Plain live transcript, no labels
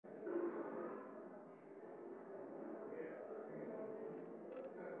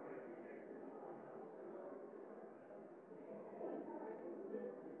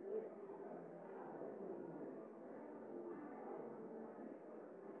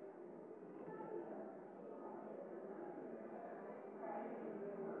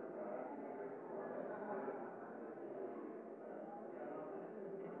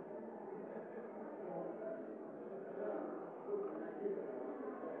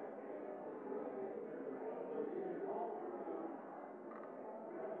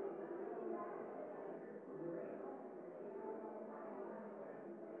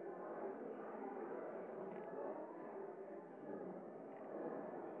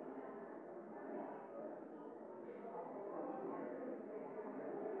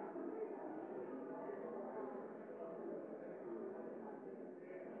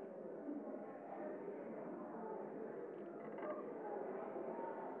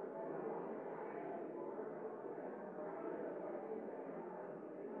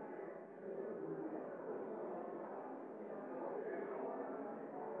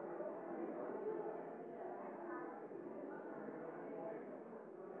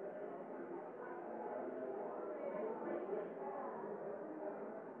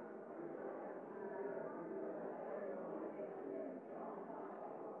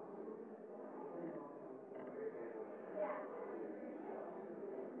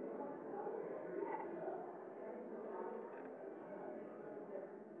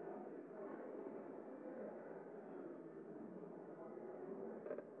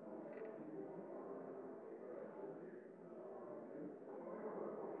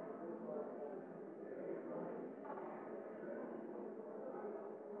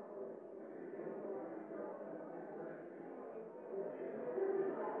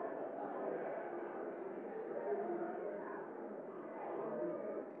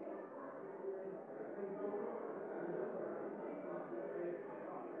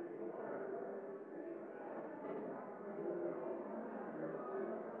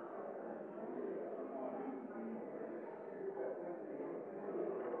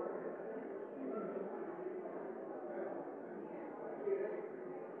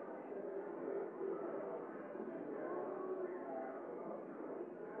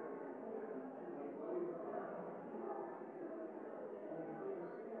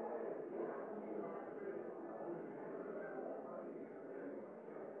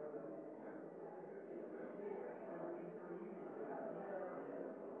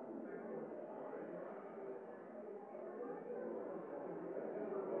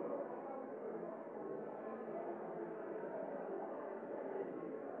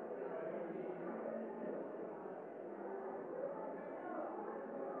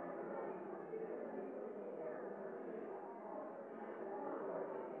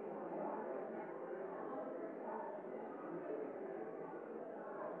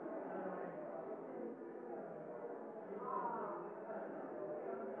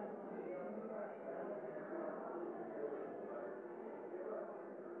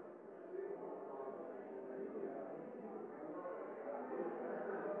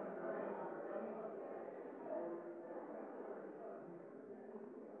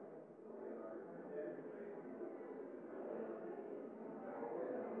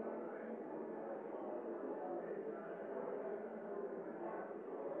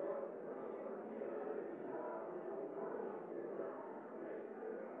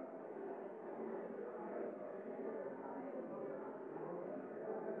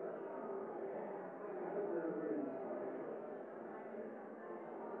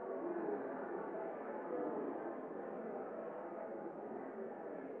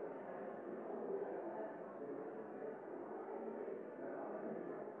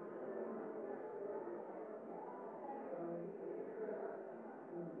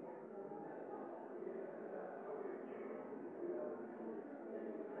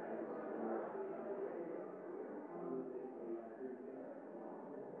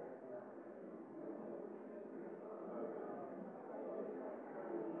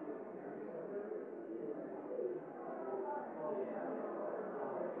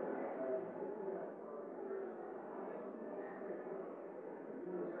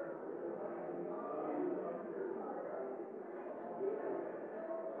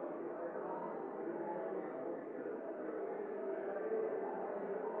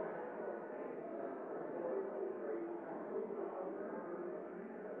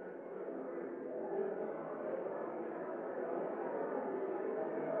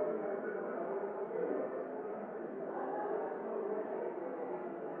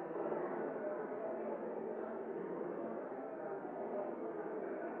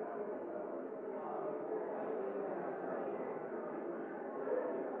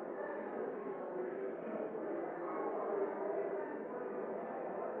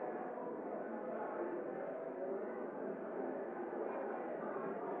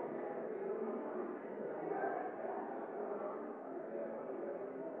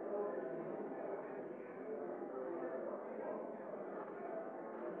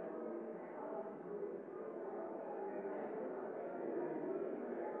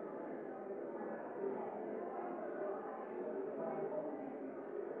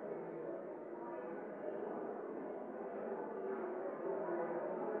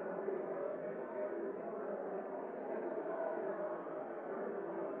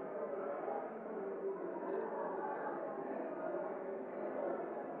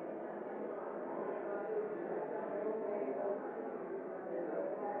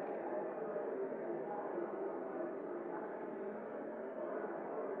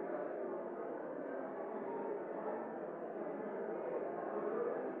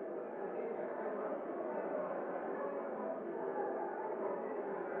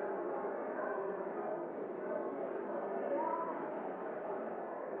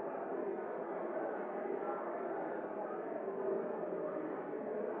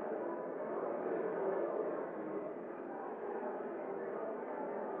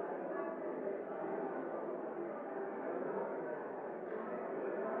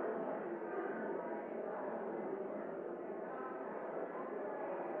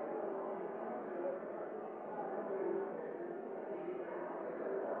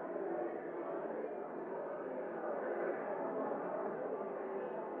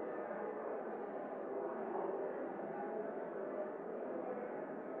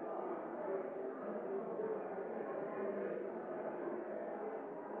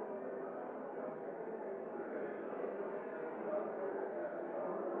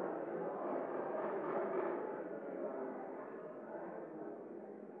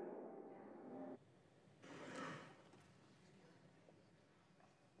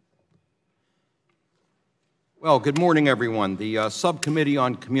Well, good morning, everyone. The Subcommittee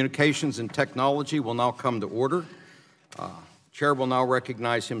on Communications and Technology will now come to order. Chair will now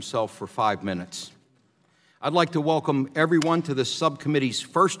recognize himself for 5 minutes. I'd like to welcome everyone to the Subcommittee's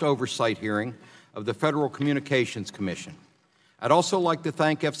first oversight hearing of the Federal Communications Commission. I'd also like to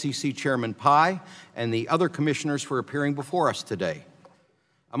thank FCC Chairman Pai and the other commissioners for appearing before us today.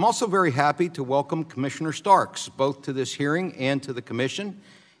 I'm also very happy to welcome Commissioner Starks, both to this hearing and to the Commission.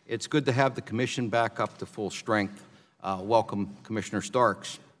 It's good to have the Commission back up to full strength. Welcome, Commissioner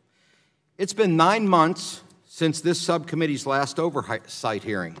Starks. It's been 9 months since this subcommittee's last oversight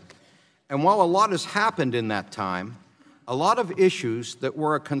hearing. And while a lot has happened in that time, a lot of issues that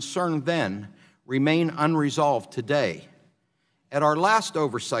were a concern then remain unresolved today. At our last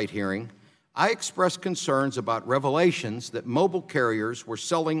oversight hearing, I expressed concerns about revelations that mobile carriers were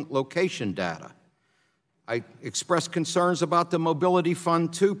selling location data. I expressed concerns about the Mobility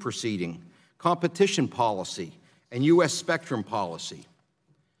Fund II proceeding, competition policy, and U.S. spectrum policy.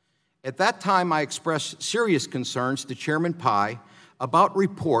 At that time, I expressed serious concerns to Chairman Pai about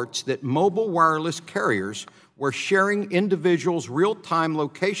reports that mobile wireless carriers were sharing individuals' real-time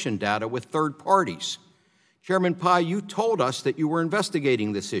location data with third parties. Chairman Pai, you told us that you were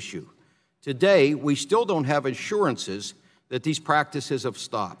investigating this issue. Today, we still don't have assurances that these practices have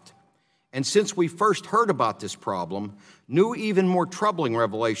stopped. And since we first heard about this problem, new, even more troubling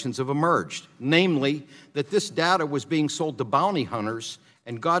revelations have emerged, namely that this data was being sold to bounty hunters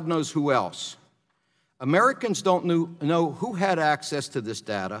and God knows who else. Americans don't know who had access to this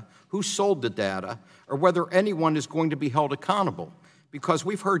data, who sold the data, or whether anyone is going to be held accountable, because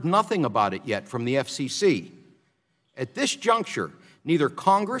we've heard nothing about it yet from the FCC. At this juncture, neither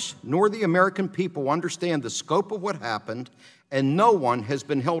Congress nor the American people understand the scope of what happened, and no one has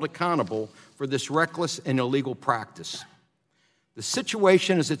been held accountable for this reckless and illegal practice. The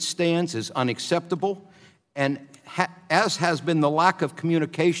situation as it stands is unacceptable, and as has been the lack of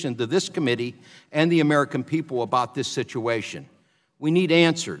communication to this committee and the American people about this situation. We need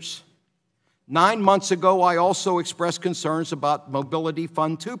answers. 9 months ago, I also expressed concerns about Mobility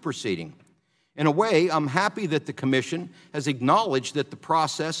Fund II proceeding. In a way, I'm happy that the Commission has acknowledged that the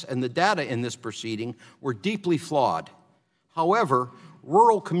process and the data in this proceeding were deeply flawed. However,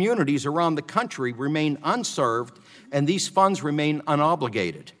 rural communities around the country remain unserved, and these funds remain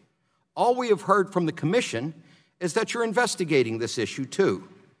unobligated. All we have heard from the Commission is that you're investigating this issue, too.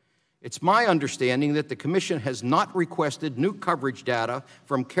 It's my understanding that the Commission has not requested new coverage data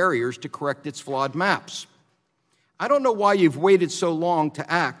from carriers to correct its flawed maps. I don't know why you've waited so long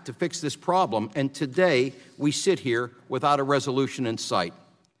to act to fix this problem, and today we sit here without a resolution in sight.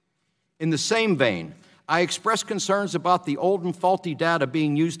 In the same vein, I expressed concerns about the old and faulty data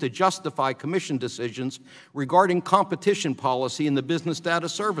being used to justify Commission decisions regarding competition policy in the business data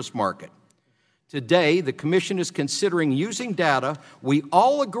service market. Today, the Commission is considering using data we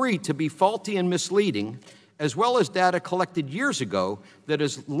all agree to be faulty and misleading, as well as data collected years ago that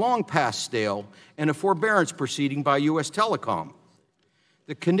is long past stale in a forbearance proceeding by U.S. Telecom.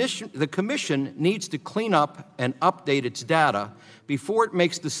 The Commission needs to clean up and update its data before it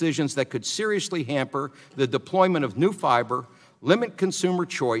makes decisions that could seriously hamper the deployment of new fiber, limit consumer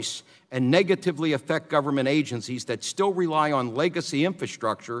choice, and negatively affect government agencies that still rely on legacy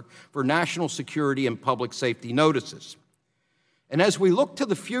infrastructure for national security and public safety notices. And as we look to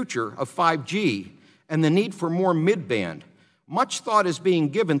the future of 5G and the need for more mid-band, much thought is being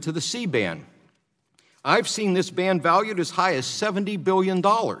given to the C-band. I've seen this band valued as high as $70 billion,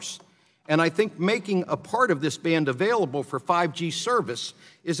 and I think making a part of this band available for 5G service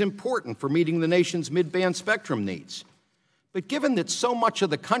is important for meeting the nation's mid-band spectrum needs. But given that so much of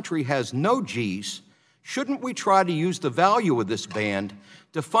the country has no Gs, shouldn't we try to use the value of this band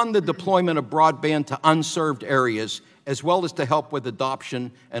to fund the deployment of broadband to unserved areas, as well as to help with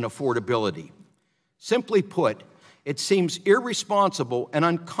adoption and affordability? Simply put, it seems irresponsible and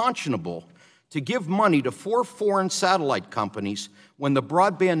unconscionable to give money to 4 foreign satellite companies when the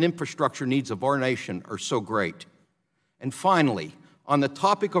broadband infrastructure needs of our nation are so great. And finally, on the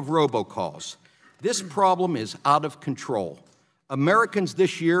topic of robocalls, this problem is out of control. Americans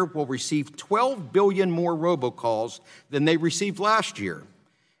this year will receive 12 billion more robocalls than they received last year.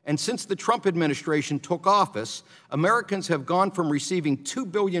 And since the Trump administration took office, Americans have gone from receiving 2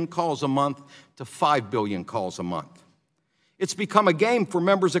 billion calls a month to 5 billion calls a month. It's become a game for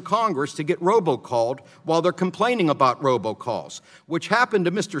members of Congress to get robocalled while they're complaining about robocalls, which happened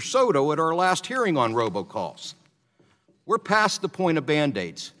to Mr. Soto at our last hearing on robocalls. We're past the point of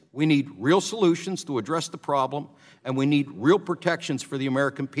Band-Aids. We need real solutions to address the problem, and we need real protections for the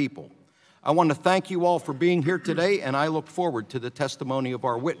American people. I want to thank you all for being here today, and I look forward to the testimony of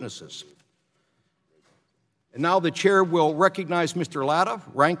our witnesses. And now the chair will recognize Mr. Latta,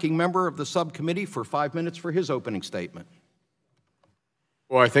 ranking member of the subcommittee, for 5 minutes for his opening statement.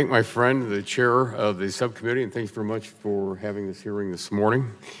 Well, I thank my friend, the chair of the subcommittee, and thanks very much for having this hearing this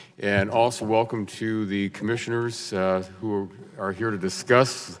morning. And also welcome to the commissioners who are here to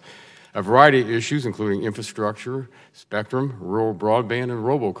discuss a variety of issues, including infrastructure, spectrum, rural broadband, and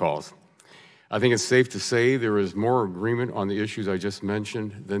robocalls. I think it's safe to say there is more agreement on the issues I just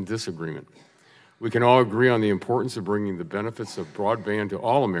mentioned than disagreement. We can all agree on the importance of bringing the benefits of broadband to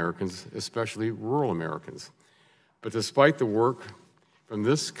all Americans, especially rural Americans. But despite the work from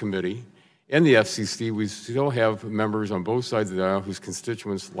this committee and the FCC, we still have members on both sides of the aisle whose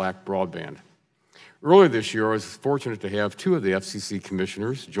constituents lack broadband. Earlier this year, I was fortunate to have two of the FCC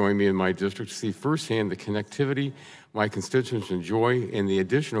commissioners join me in my district to see firsthand the connectivity my constituents enjoy and the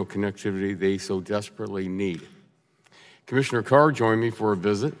additional connectivity they so desperately need. Commissioner Carr joined me for a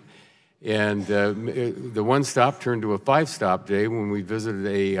visit, and the one-stop turned to a five-stop day when we visited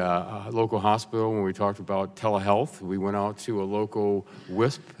a local hospital, when we talked about telehealth. We went out to a local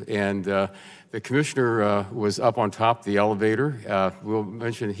WISP, and the commissioner was up on top of the elevator. We'll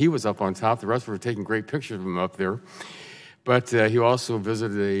mention he was up on top. The rest of us were taking great pictures of him up there. But he also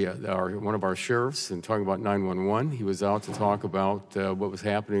visited one of our sheriffs and talking about 911. He was out to talk about what was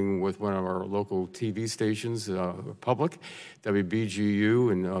happening with one of our local TV stations, public,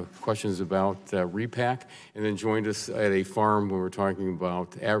 WBGU, and questions about repack, and then joined us at a farm when we were talking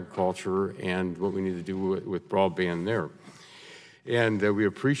about agriculture and what we need to do with broadband there. And we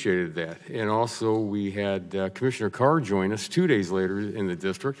appreciated that. And also we had Commissioner Carr join us 2 days later in the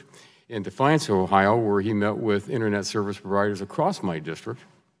district in Defiance, Ohio, where he met with internet service providers across my district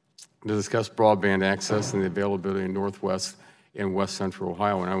to discuss broadband access and the availability in Northwest and West Central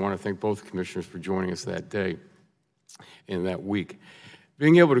Ohio. And I want to thank both commissioners for joining us that day and that week.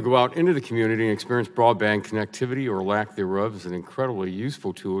 Being able to go out into the community and experience broadband connectivity or lack thereof is an incredibly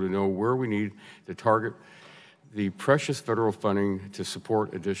useful tool to know where we need to target the precious federal funding to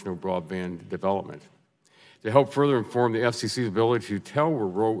support additional broadband development. To help further inform the FCC's ability to tell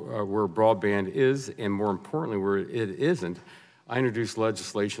where broadband is, and more importantly, where it isn't, I introduced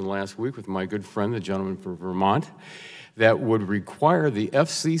legislation last week with my good friend, the gentleman from Vermont, that would require the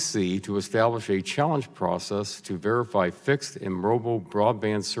FCC to establish a challenge process to verify fixed and mobile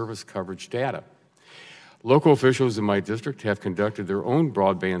broadband service coverage data. Local officials in my district have conducted their own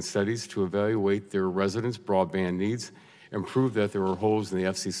broadband studies to evaluate their residents' broadband needs and prove that there are holes in the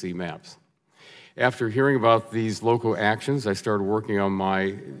FCC maps. After hearing about these local actions, I started working on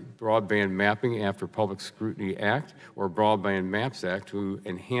my Broadband Mapping After Public Scrutiny Act, or Broadband Maps Act, to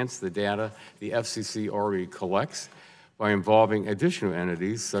enhance the data the FCC already collects by involving additional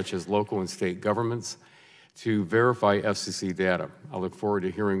entities, such as local and state governments, to verify FCC data. I look forward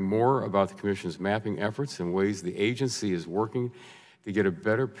to hearing more about the Commission's mapping efforts and ways the agency is working to get a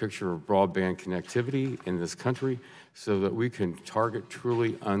better picture of broadband connectivity in this country so that we can target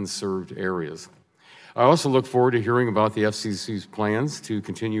truly unserved areas. I also look forward to hearing about the FCC's plans to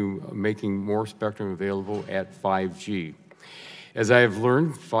continue making more spectrum available at 5G. As I have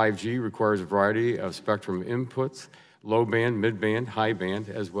learned, 5G requires a variety of spectrum inputs, low band, mid band, high band,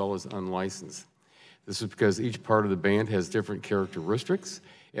 as well as unlicensed. This is because each part of the band has different characteristics,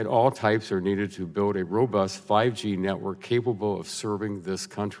 and all types are needed to build a robust 5G network capable of serving this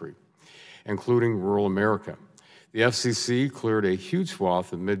country, including rural America. The FCC cleared a huge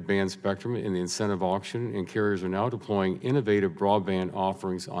swath of mid-band spectrum in the incentive auction, and carriers are now deploying innovative broadband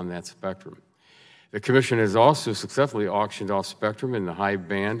offerings on that spectrum. The Commission has also successfully auctioned off spectrum in the high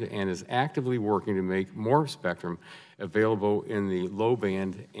band and is actively working to make more spectrum available in the low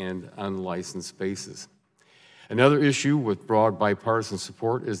band and unlicensed spaces. Another issue with broad bipartisan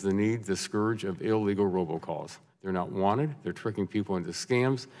support is the need to scourge of illegal robocalls. They're not wanted, they're tricking people into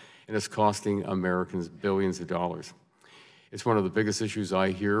scams, and it's costing Americans billions of dollars. It's one of the biggest issues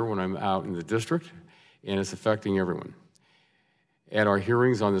I hear when I'm out in the district, and it's affecting everyone. At our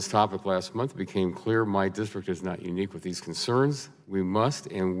hearings on this topic last month, it became clear my district is not unique with these concerns. We must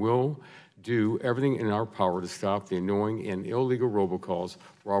and will do everything in our power to stop the annoying and illegal robocalls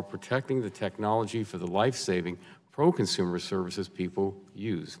while protecting the technology for the life-saving pro-consumer services people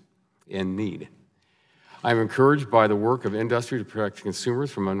use and need. I'm encouraged by the work of industry to protect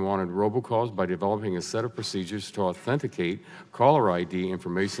consumers from unwanted robocalls by developing a set of procedures to authenticate caller ID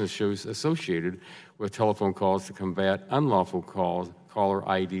information associated with telephone calls to combat unlawful caller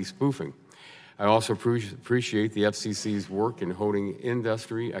ID spoofing. I also appreciate the FCC's work in holding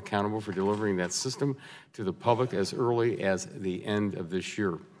industry accountable for delivering that system to the public as early as the end of this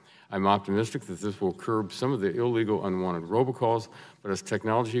year. I'm optimistic that this will curb some of the illegal, unwanted robocalls, but as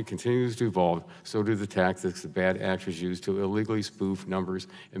technology continues to evolve, so do the tactics that bad actors use to illegally spoof numbers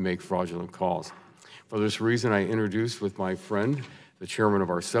and make fraudulent calls. For this reason, I introduced with my friend, the chairman of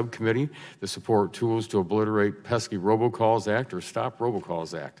our subcommittee, the Support Tools to Obliterate Pesky Robocalls Act, or Stop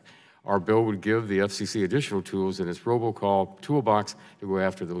Robocalls Act. Our bill would give the FCC additional tools in its robocall toolbox to go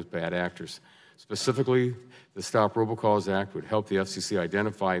after those bad actors. Specifically, the Stop Robocalls Act would help the FCC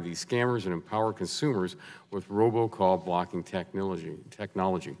identify these scammers and empower consumers with robocall blocking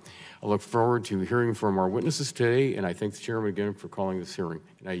technology. I look forward to hearing from our witnesses today, and I thank the chairman again for calling this hearing,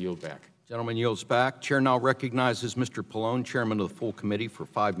 and I yield back. Gentleman yields back. Chair now recognizes Mr. Pallone, chairman of the full committee, for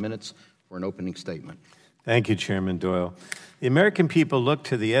 5 minutes for an opening statement. Thank you, Chairman Doyle. The American people look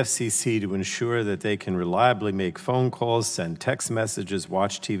to the FCC to ensure that they can reliably make phone calls, send text messages,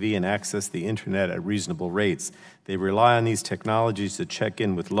 watch TV, and access the Internet at reasonable rates. They rely on these technologies to check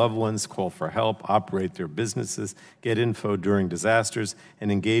in with loved ones, call for help, operate their businesses, get info during disasters,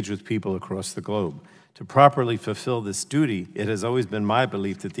 and engage with people across the globe. To properly fulfill this duty, it has always been my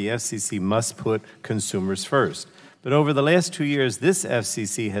belief that the FCC must put consumers first. But over the last 2 years, this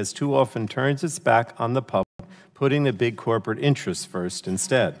FCC has too often turned its back on the public, putting the big corporate interests first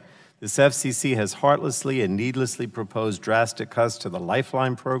instead. This FCC has heartlessly and needlessly proposed drastic cuts to the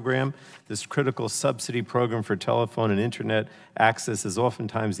Lifeline program. This critical subsidy program for telephone and Internet access is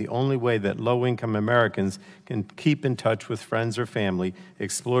oftentimes the only way that low-income Americans can keep in touch with friends or family,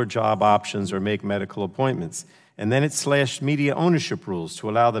 explore job options, or make medical appointments. And then it slashed media ownership rules to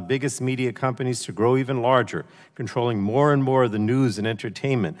allow the biggest media companies to grow even larger, controlling more and more of the news and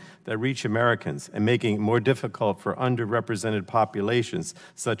entertainment that reach Americans and making it more difficult for underrepresented populations,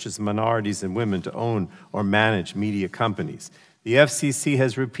 such as minorities and women, to own or manage media companies. The FCC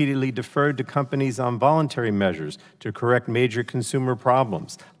has repeatedly deferred to companies on voluntary measures to correct major consumer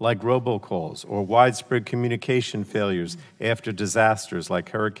problems like robocalls or widespread communication failures after disasters like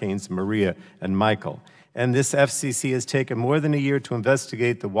Hurricanes Maria and Michael. And this FCC has taken more than a year to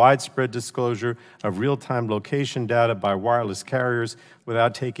investigate the widespread disclosure of real-time location data by wireless carriers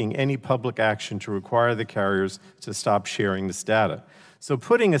without taking any public action to require the carriers to stop sharing this data. So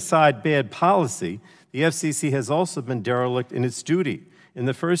putting aside bad policy, the FCC has also been derelict in its duty. In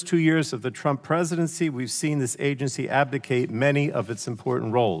the first 2 years of the Trump presidency, we've seen this agency abdicate many of its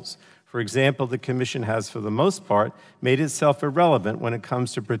important roles. For example, the Commission has, for the most part, made itself irrelevant when it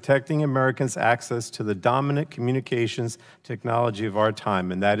comes to protecting Americans' access to the dominant communications technology of our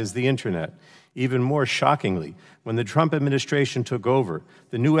time, and that is the Internet. Even more shockingly, when the Trump administration took over,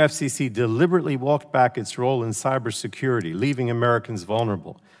 the new FCC deliberately walked back its role in cybersecurity, leaving Americans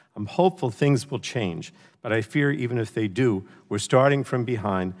vulnerable. I'm hopeful things will change, but I fear even if they do, we're starting from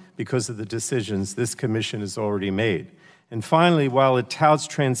behind because of the decisions this Commission has already made. And finally, while it touts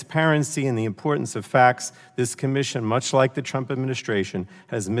transparency and the importance of facts, this Commission, much like the Trump administration,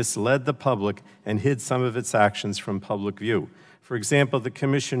 has misled the public and hid some of its actions from public view. For example, the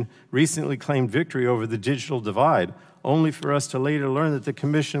Commission recently claimed victory over the digital divide, only for us to later learn that the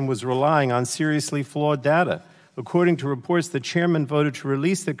Commission was relying on seriously flawed data. According to reports, the chairman voted to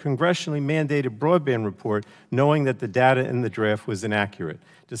release the congressionally mandated broadband report, knowing that the data in the draft was inaccurate.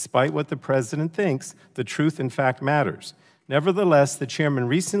 Despite what the president thinks, the truth, in fact, matters. Nevertheless, the chairman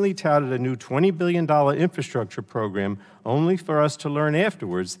recently touted a new $20 billion infrastructure program, only for us to learn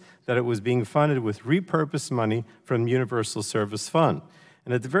afterwards that it was being funded with repurposed money from the Universal Service Fund.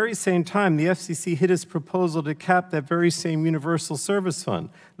 And at the very same time, the FCC hid its proposal to cap that very same Universal Service Fund,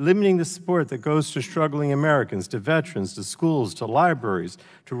 limiting the support that goes to struggling Americans, to veterans, to schools, to libraries,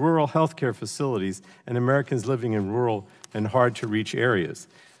 to rural health care facilities, and Americans living in rural and hard-to-reach areas.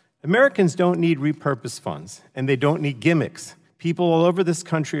 Americans don't need repurposed funds, and they don't need gimmicks. People all over this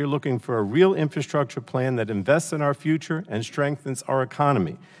country are looking for a real infrastructure plan that invests in our future and strengthens our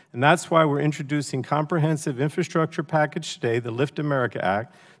economy. And that's why we're introducing comprehensive infrastructure package today, the Lift America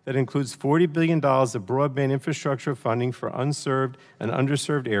Act, that includes $40 billion of broadband infrastructure funding for unserved and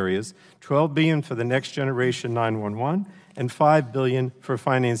underserved areas, $12 billion for the next generation 911, and $5 billion for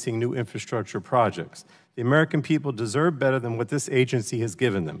financing new infrastructure projects. The American people deserve better than what this agency has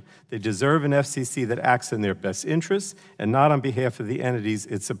given them. They deserve an FCC that acts in their best interests and not on behalf of the entities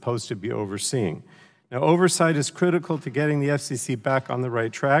it's supposed to be overseeing. Now, oversight is critical to getting the FCC back on the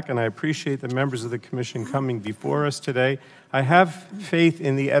right track, and I appreciate the members of the Commission coming before us today. I have faith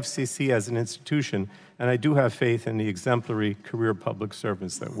in the FCC as an institution, and I do have faith in the exemplary career public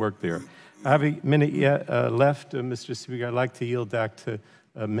servants that work there. I have a minute yet left, Mr. Speaker. I'd like to yield back to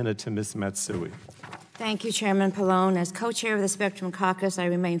a minute to Ms. Matsui. Thank you, Chairman Pallone. As co-chair of the Spectrum Caucus, I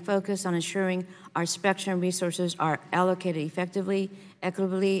remain focused on ensuring our spectrum resources are allocated effectively,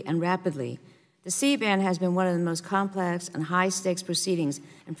 equitably, and rapidly. The C-band has been one of the most complex and high-stakes proceedings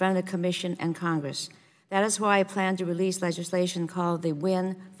in front of the Commission and Congress. That is why I plan to release legislation called the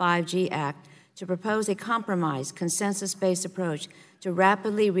WIN 5G Act to propose a compromise, consensus-based approach to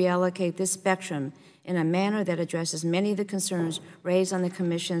rapidly reallocate this spectrum in a manner that addresses many of the concerns raised on the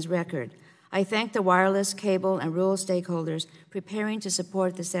Commission's record. I thank the wireless, cable, and rural stakeholders preparing to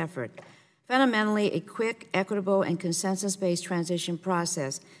support this effort. Fundamentally, a quick, equitable, and consensus-based transition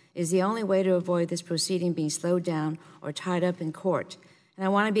process is the only way to avoid this proceeding being slowed down or tied up in court. And I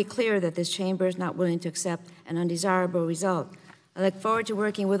want to be clear that this chamber is not willing to accept an undesirable result. I look forward to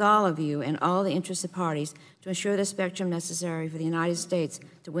working with all of you and all the interested parties to ensure the spectrum necessary for the United States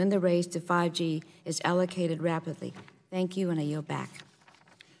to win the race to 5G is allocated rapidly. Thank you, and I yield back.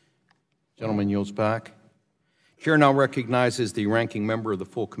 Gentleman yields back. Chair now recognizes the ranking member of the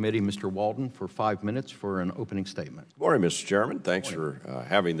full committee, Mr. Walden, for 5 minutes for an opening statement. Good morning, Mr. Chairman. Thanks for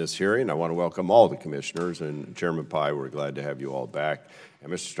having this hearing. I want to welcome all the commissioners, and Chairman Pai, we're glad to have you all back.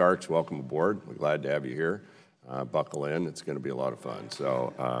 And Mr. Starks, welcome aboard. We're glad to have you here. Buckle in. It's going to be a lot of fun.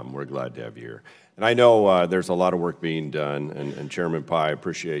 So we're glad to have you here. And I know there's a lot of work being done, and Chairman Pai, I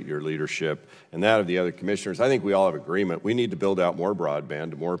appreciate your leadership and that of the other commissioners. I think we all have agreement. We need to build out more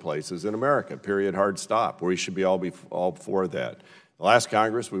broadband to more places in America, period, hard stop. We should be all for that. The last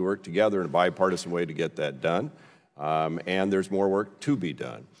Congress, we worked together in a bipartisan way to get that done, and there's more work to be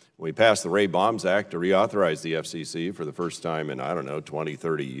done. We passed the Ray Bombs Act to reauthorize the FCC for the first time in, I don't know, 20,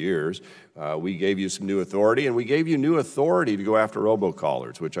 30 years. We gave you some new authority, and we gave you new authority to go after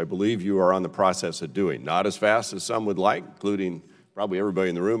robocallers, which I believe you are on the process of doing. Not as fast as some would like, including probably everybody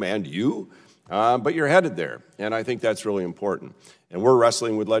in the room and you, but you're headed there, and I think that's really important. And we're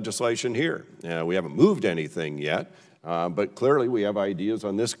wrestling with legislation here. We haven't moved anything yet, but clearly we have ideas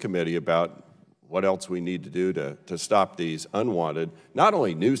on this committee about what else we need to do to stop these unwanted, not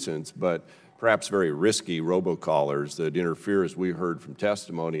only nuisance, but perhaps very risky robocallers that interfere, as we heard from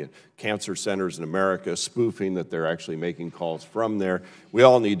testimony, at cancer centers in America, spoofing that they're actually making calls from there. We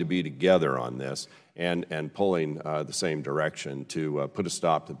all need to be together on this and pulling the same direction to put a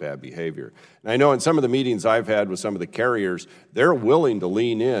stop to bad behavior. And I know in some of the meetings I've had with some of the carriers, they're willing to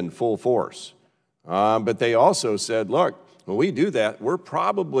lean in full force. But they also said, look, when we do that, we're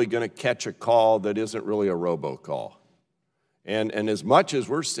probably going to catch a call that isn't really a robocall. And as much as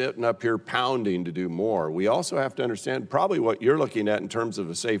we're sitting up here pounding to do more, we also have to understand probably what you're looking at in terms of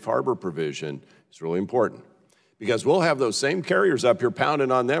a safe harbor provision is really important. Because we'll have those same carriers up here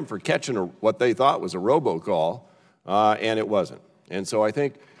pounding on them for catching what they thought was a robocall, and it wasn't. And so I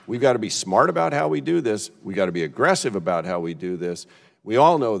think we've got to be smart about how we do this. We've got to be aggressive about how we do this. We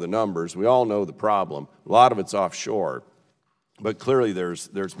all know the numbers. We all know the problem. A lot of it's offshore. But clearly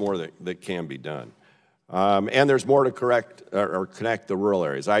there's more that can be done. And there's more to correct or connect the rural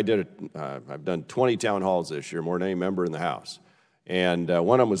areas. I've done 20 town halls this year, more than any member in the House. And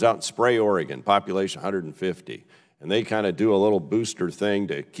one of them was out in Spray, Oregon, population 150. And they kind of do a little booster thing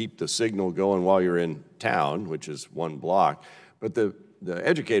to keep the signal going while you're in town, which is one block. But the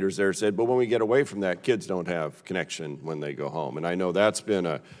educators there said, but when we get away from that, kids don't have connection when they go home. And I know that's been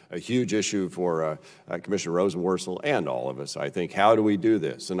a huge issue for Commissioner Rosenworcel and all of us. I think, how do we do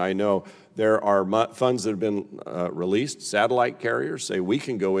this? And I know there are funds that have been released. Satellite carriers say we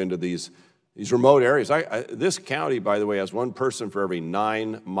can go into these remote areas. This county, by the way, has one person for every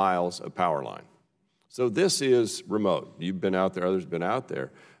 9 miles of power line. So this is remote. You've been out there, others have been out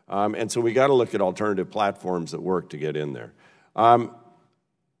there. And so we got to look at alternative platforms that work to get in there.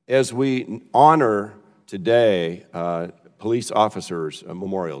 As we honor today police officers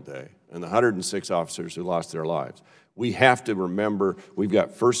Memorial Day and the 106 officers who lost their lives, we have to remember we've got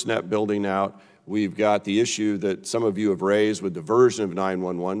FirstNet building out. We've got the issue that some of you have raised with diversion of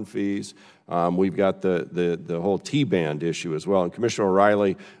 911 fees. We've got the whole T-band issue as well. And Commissioner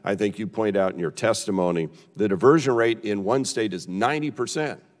O'Reilly, I think you point out in your testimony, the diversion rate in one state is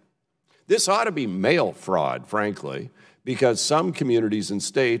 90%. This ought to be mail fraud, frankly, because some communities and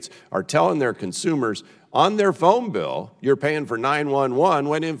states are telling their consumers on their phone bill, you're paying for 911,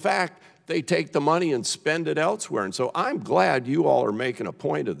 when in fact, they take the money and spend it elsewhere. And so I'm glad you all are making a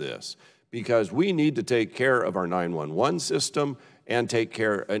point of this, because we need to take care of our 911 system and take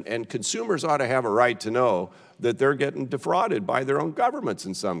care, and consumers ought to have a right to know that they're getting defrauded by their own governments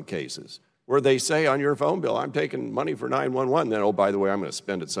in some cases, where they say on your phone bill, I'm taking money for 911, then, oh, by the way, I'm going to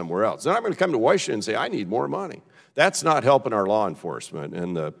spend it somewhere else. Then I'm going to come to Washington and say, I need more money. That's not helping our law enforcement,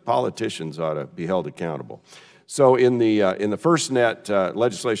 and the politicians ought to be held accountable. So in the FirstNet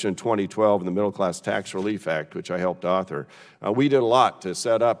legislation in 2012 and the Middle Class Tax Relief Act, which I helped author, we did a lot to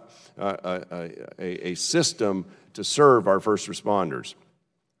set up a system to serve our first responders.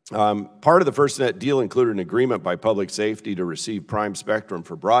 Part of the FirstNet deal included an agreement by Public Safety to receive prime spectrum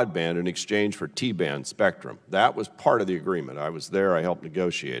for broadband in exchange for T-band spectrum. That was part of the agreement. I was there. I helped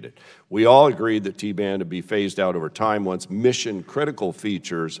negotiate it. We all agreed that T-band would be phased out over time once mission-critical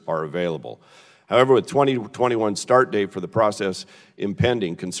features are available. However, with 2021 start date for the process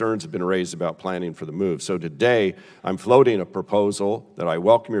impending, concerns have been raised about planning for the move. So today, I'm floating a proposal that I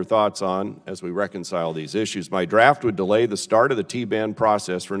welcome your thoughts on as we reconcile these issues. My draft would delay the start of the T-band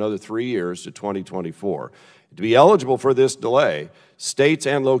process for another 3 years to 2024. To be eligible for this delay, states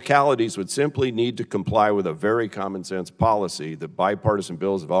and localities would simply need to comply with a very common sense policy that bipartisan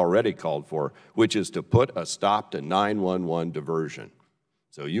bills have already called for, which is to put a stop to 911 diversion.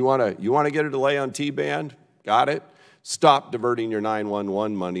 So you want to get a delay on T-band? Got it. Stop diverting your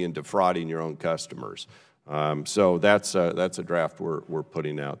 911 money and defrauding your own customers. So that's a draft we're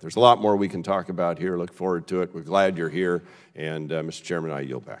putting out. There's a lot more we can talk about here. Look forward to it. We're glad you're here. And Mr. Chairman, I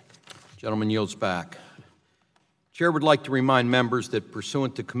yield back. Gentleman yields back. Chair would like to remind members that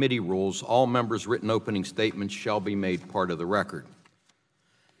pursuant to committee rules, all members' written opening statements shall be made part of the record.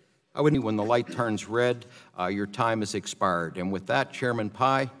 When the light turns red, your time has expired. And with that, Chairman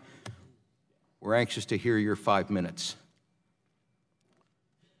Pai, we're anxious to hear your 5 minutes.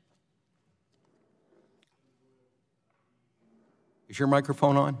 Is your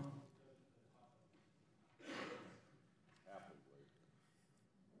microphone on?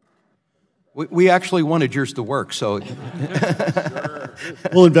 We actually wanted yours to work, so.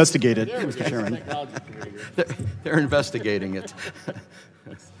 We'll investigate it, Mr. Chairman. They're investigating it.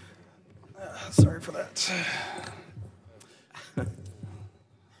 Sorry for that.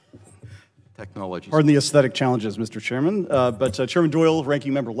 Technology. Pardon the aesthetic challenges, Mr. Chairman. But Chairman Doyle,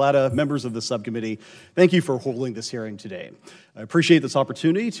 Ranking Member Latta, members of the subcommittee, thank you for holding this hearing today. I appreciate this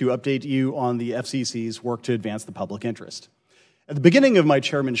opportunity to update you on the FCC's work to advance the public interest. At the beginning of my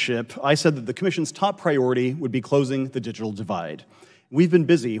chairmanship, I said that the Commission's top priority would be closing the digital divide. We've been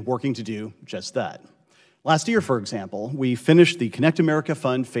busy working to do just that. Last year, for example, we finished the Connect America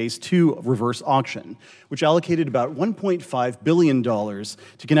Fund Phase 2 reverse auction, which allocated about $1.5 billion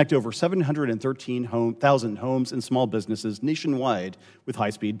to connect over 713,000 homes and small businesses nationwide with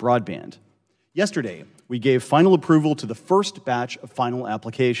high-speed broadband. Yesterday, we gave final approval to the first batch of final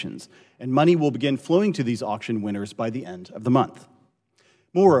applications, and money will begin flowing to these auction winners by the end of the month.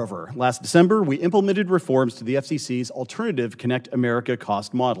 Moreover, last December, we implemented reforms to the FCC's Alternative Connect America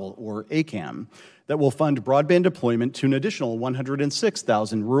Cost Model, or ACAM, that will fund broadband deployment to an additional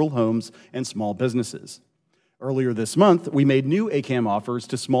 106,000 rural homes and small businesses. Earlier this month, we made new ACAM offers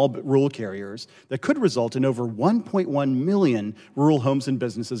to small rural carriers that could result in over 1.1 million rural homes and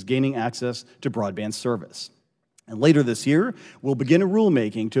businesses gaining access to broadband service. And later this year, we'll begin a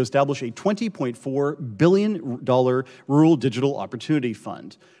rulemaking to establish a $20.4 billion Rural Digital Opportunity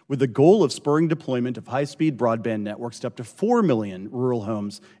Fund, with the goal of spurring deployment of high-speed broadband networks to up to 4 million rural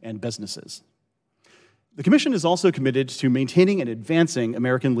homes and businesses. The Commission is also committed to maintaining and advancing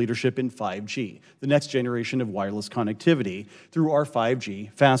American leadership in 5G, the next generation of wireless connectivity, through our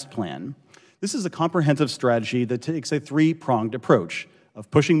 5G FAST Plan. This is a comprehensive strategy that takes a three-pronged approach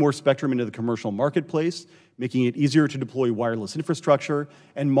of pushing more spectrum into the commercial marketplace, making it easier to deploy wireless infrastructure,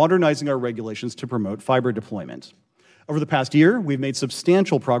 and modernizing our regulations to promote fiber deployment. Over the past year, we've made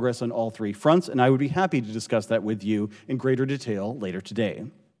substantial progress on all three fronts, and I would be happy to discuss that with you in greater detail later today.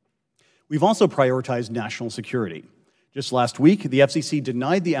 We've also prioritized national security. Just last week, the FCC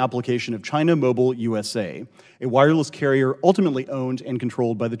denied the application of China Mobile USA, a wireless carrier ultimately owned and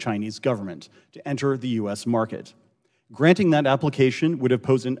controlled by the Chinese government, to enter the U.S. market. Granting that application would have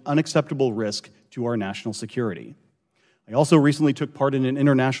posed an unacceptable risk to our national security. I also recently took part in an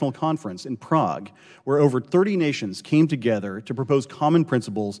international conference in Prague, where over 30 nations came together to propose common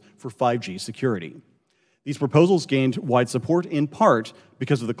principles for 5G security. These proposals gained wide support in part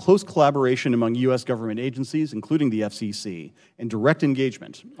because of the close collaboration among U.S. government agencies, including the FCC, and direct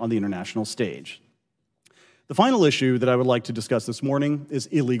engagement on the international stage. The final issue that I would like to discuss this morning is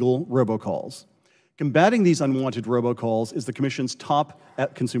illegal robocalls. Combating these unwanted robocalls is the Commission's top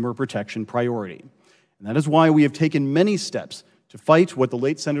consumer protection priority. And that is why we have taken many steps to fight what the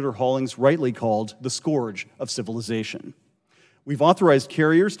late Senator Hollings rightly called the scourge of civilization. We've authorized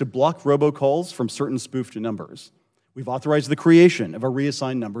carriers to block robocalls from certain spoofed numbers. We've authorized the creation of a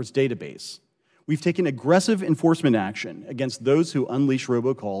reassigned numbers database. We've taken aggressive enforcement action against those who unleash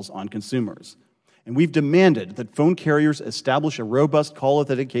robocalls on consumers. And we've demanded that phone carriers establish a robust call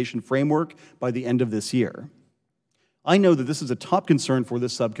authentication framework by the end of this year. I know that this is a top concern for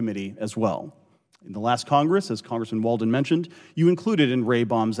this subcommittee as well. In the last Congress, as Congressman Walden mentioned, you included in Ray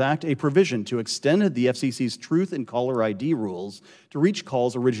Baum's Act a provision to extend the FCC's truth and caller ID rules to reach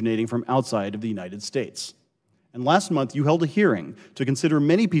calls originating from outside of the United States. And last month, you held a hearing to consider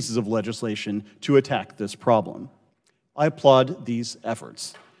many pieces of legislation to attack this problem. I applaud these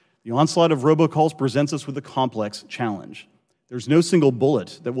efforts. The onslaught of robocalls presents us with a complex challenge. There's no single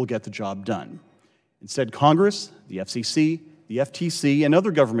bullet that will get the job done. Instead, Congress, the FCC, the FTC, and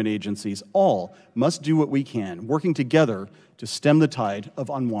other government agencies all must do what we can, working together to stem the tide of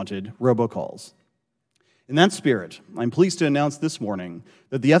unwanted robocalls. In that spirit, I'm pleased to announce this morning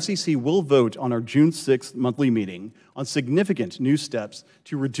that the FCC will vote on our June 6th monthly meeting on significant new steps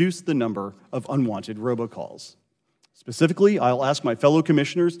to reduce the number of unwanted robocalls. Specifically, I'll ask my fellow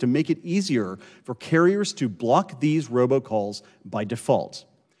commissioners to make it easier for carriers to block these robocalls by default.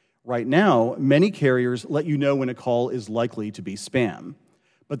 Right now, many carriers let you know when a call is likely to be spam,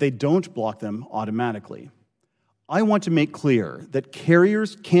 but they don't block them automatically. I want to make clear that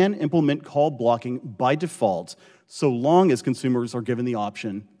carriers can implement call blocking by default so long as consumers are given the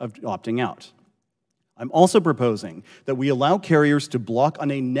option of opting out. I'm also proposing that we allow carriers to block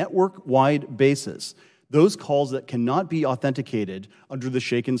on a network-wide basis those calls that cannot be authenticated under the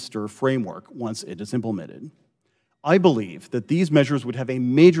Shake and Stir framework once it is implemented. I believe that these measures would have a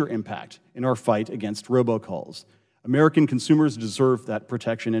major impact in our fight against robocalls. American consumers deserve that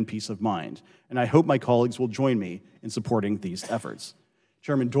protection and peace of mind, and I hope my colleagues will join me in supporting these efforts.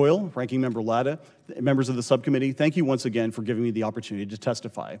 Chairman Doyle, Ranking Member Latta, members of the subcommittee, thank you once again for giving me the opportunity to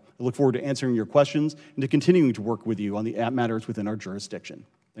testify. I look forward to answering your questions and to continuing to work with you on the matters within our jurisdiction.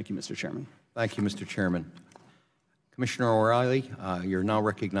 Thank you, Mr. Chairman. Thank you, Mr. Chairman. Commissioner O'Reilly, you're now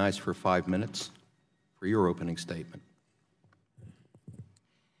recognized for 5 minutes for your opening statement.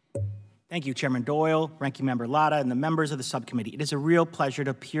 Thank you, Chairman Doyle, Ranking Member Latta, and the members of the subcommittee. It is a real pleasure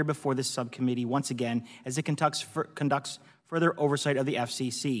to appear before this subcommittee once again as it conducts further oversight of the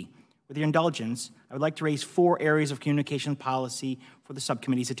FCC. With your indulgence, I would like to raise 4 areas of communication policy for the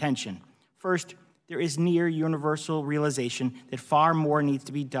subcommittee's attention. First, there is near universal realization that far more needs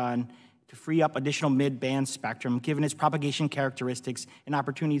to be done to free up additional mid-band spectrum, given its propagation characteristics and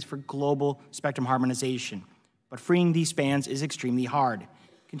opportunities for global spectrum harmonization. But freeing these bands is extremely hard.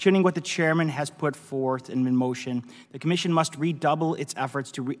 Considering what the chairman has put forth and in motion, the Commission must redouble its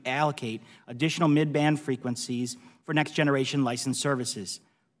efforts to reallocate additional mid-band frequencies for next-generation licensed services.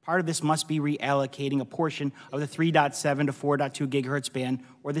 Part of this must be reallocating a portion of the 3.7 to 4.2 gigahertz band,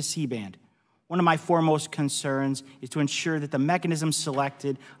 or the C-band. One of my foremost concerns is to ensure that the mechanism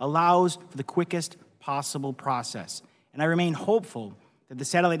selected allows for the quickest possible process. And I remain hopeful that the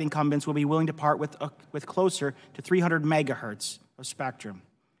satellite incumbents will be willing to part with closer to 300 megahertz of spectrum.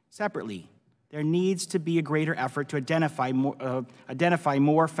 Separately, there needs to be a greater effort to identify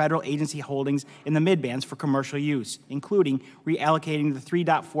more federal agency holdings in the midbands for commercial use, including reallocating the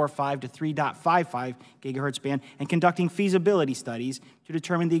 3.45 to 3.55 gigahertz band and conducting feasibility studies to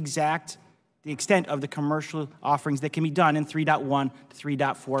determine the extent of the commercial offerings that can be done in 3.1 to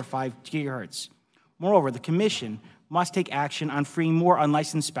 3.45 gigahertz. Moreover, the Commission must take action on freeing more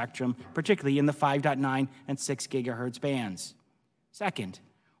unlicensed spectrum, particularly in the 5.9 and 6 gigahertz bands. Second,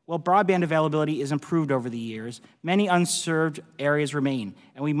 while broadband availability is improved over the years, many unserved areas remain,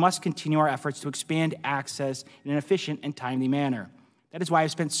 and we must continue our efforts to expand access in an efficient and timely manner. That is why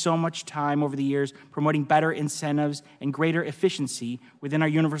I've spent so much time over the years promoting better incentives and greater efficiency within our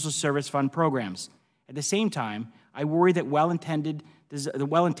Universal Service Fund programs. At the same time, I worry that the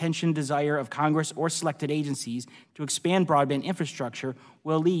well-intentioned desire of Congress or selected agencies to expand broadband infrastructure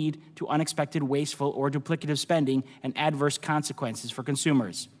will lead to unexpected wasteful or duplicative spending and adverse consequences for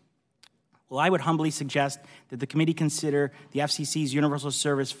consumers. Well, I would humbly suggest that the committee consider the FCC's Universal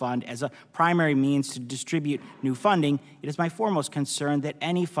Service Fund as a primary means to distribute new funding. It is my foremost concern that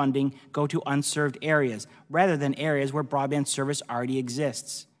any funding go to unserved areas rather than areas where broadband service already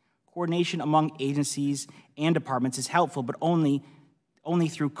exists. Coordination among agencies and departments is helpful, but only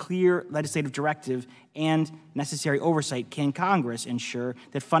through clear legislative directive and necessary oversight can Congress ensure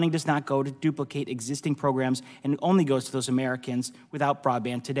that funding does not go to duplicate existing programs and only goes to those Americans without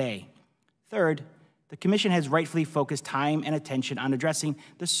broadband today. Third, the Commission has rightfully focused time and attention on addressing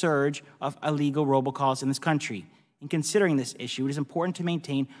the surge of illegal robocalls in this country. In considering this issue, it is important to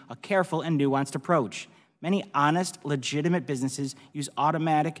maintain a careful and nuanced approach. Many honest, legitimate businesses use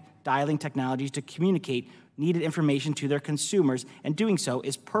automatic dialing technologies to communicate needed information to their consumers, and doing so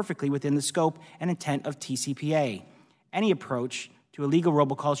is perfectly within the scope and intent of TCPA. Any approach to illegal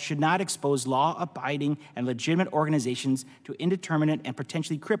robocalls should not expose law-abiding and legitimate organizations to indeterminate and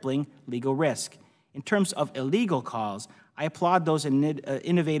potentially crippling legal risk. In terms of illegal calls, I applaud those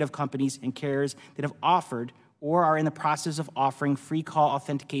innovative companies and carriers that have offered or are in the process of offering free call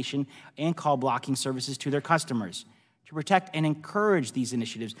authentication and call blocking services to their customers. To protect and encourage these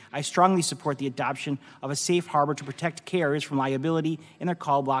initiatives, I strongly support the adoption of a safe harbor to protect carriers from liability in their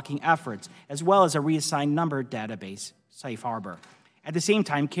call blocking efforts, as well as a reassigned number database safe harbor. At the same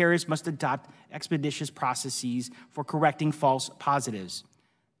time, carriers must adopt expeditious processes for correcting false positives.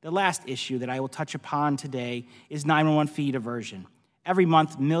 The last issue that I will touch upon today is 911 fee diversion. Every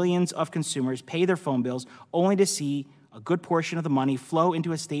month, millions of consumers pay their phone bills only to see a good portion of the money flow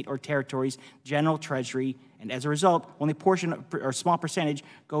into a state or territory's general treasury, and as a result, only a portion or a small percentage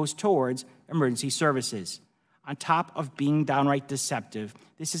goes towards emergency services. On top of being downright deceptive,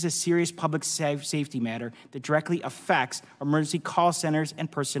 this is a serious public safety matter that directly affects emergency call centers and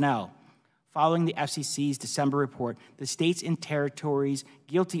personnel. Following the FCC's December report, the states and territories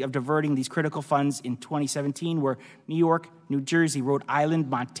guilty of diverting these critical funds in 2017 were New York, New Jersey, Rhode Island,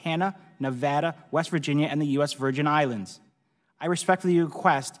 Montana, Nevada, West Virginia, and the U.S. Virgin Islands. I respectfully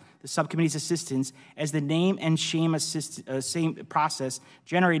request the subcommittee's assistance as the name and shame same process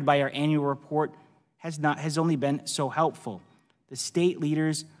generated by our annual report has only been so helpful. The state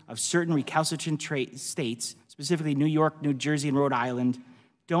leaders of certain recalcitrant states, specifically New York, New Jersey, and Rhode Island,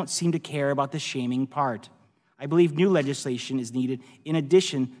 don't seem to care about the shaming part. I believe new legislation is needed in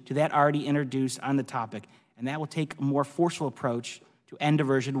addition to that already introduced on the topic, and that will take a more forceful approach to end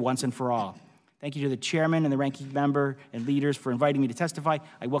diversion once and for all. Thank you to the chairman and the ranking member and leaders for inviting me to testify.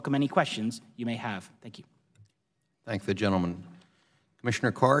 I welcome any questions you may have. Thank you. Thank the gentleman.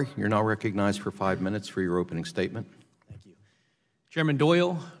 Commissioner Carr, you're now recognized for 5 minutes for your opening statement. Thank you. Chairman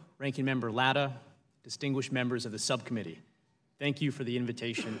Doyle, Ranking Member Latta, distinguished members of the subcommittee, thank you for the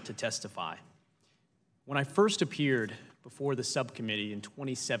invitation to testify. When I first appeared before the subcommittee in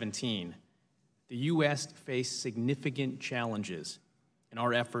 2017, the U.S. faced significant challenges in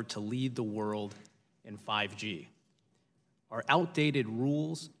our effort to lead the world in 5G. Our outdated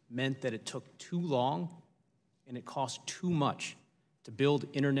rules meant that it took too long and it cost too much to build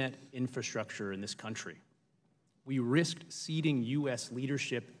internet infrastructure in this country. We risked ceding U.S.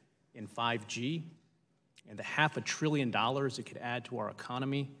 leadership in 5G and the $500 billion it could add to our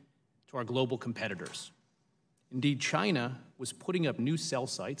economy, to our global competitors. Indeed, China was putting up new cell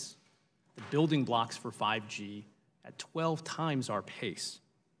sites, the building blocks for 5G, at 12 times our pace.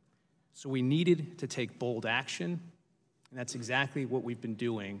 So we needed to take bold action, and that's exactly what we've been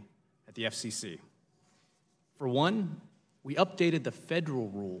doing at the FCC. For one, we updated the federal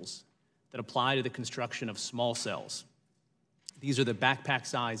rules that apply to the construction of small cells. These are the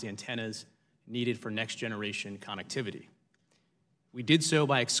backpack-size antennas needed for next-generation connectivity. We did so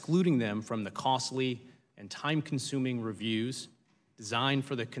by excluding them from the costly and time-consuming reviews designed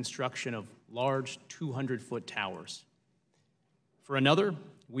for the construction of large 200-foot towers. For another,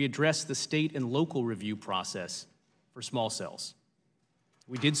 we addressed the state and local review process for small cells.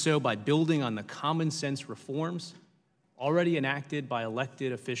 We did so by building on the common-sense reforms already enacted by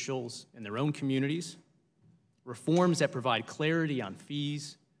elected officials in their own communities, reforms that provide clarity on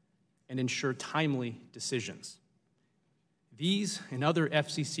fees and ensure timely decisions. These and other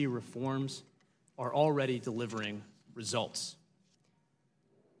FCC reforms are already delivering results.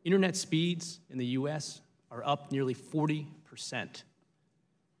 Internet speeds in the U.S. are up nearly 40%.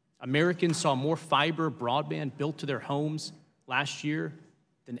 Americans saw more fiber broadband built to their homes last year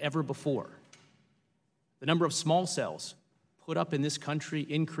than ever before. The number of small cells put up in this country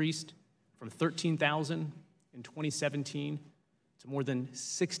increased from 13,000 in 2017 to more than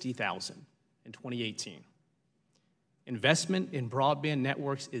 60,000 in 2018. Investment in broadband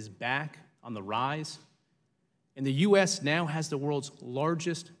networks is back on the rise, and the U.S. now has the world's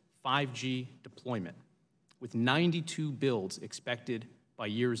largest 5G deployment, with 92 builds expected by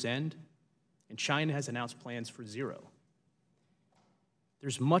year's end, and China has announced plans for 0.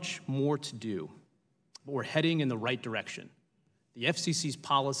 There's much more to do, but we're heading in the right direction. The FCC's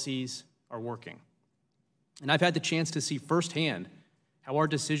policies are working. And I've had the chance to see firsthand how our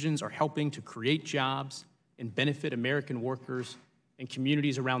decisions are helping to create jobs and benefit American workers and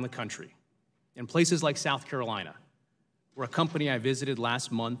communities around the country. In places like South Carolina, where a company I visited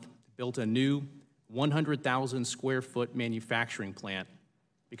last month built a new 100,000 square foot manufacturing plant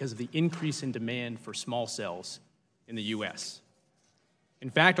because of the increase in demand for small cells in the U.S. In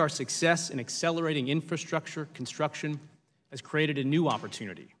fact, our success in accelerating infrastructure construction has created a new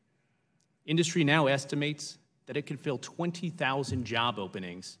opportunity. Industry now estimates that it could fill 20,000 job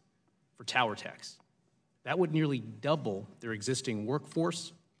openings for tower techs. That would nearly double their existing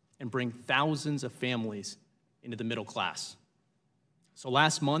workforce and bring thousands of families into the middle class. So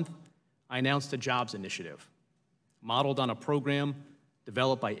last month, I announced a jobs initiative modeled on a program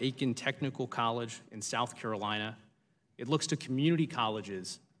developed by Aiken Technical College in South Carolina. It looks to community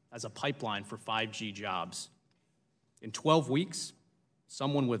colleges as a pipeline for 5G jobs. In 12 weeks,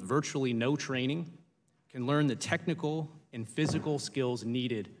 someone with virtually no training can learn the technical and physical skills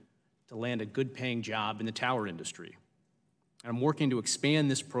needed to land a good-paying job in the tower industry. And I'm working to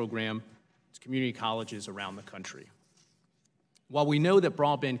expand this program to community colleges around the country. While we know that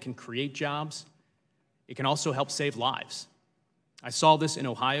broadband can create jobs, it can also help save lives. I saw this in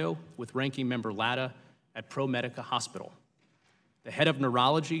Ohio with Ranking Member Latta at ProMedica Hospital. The head of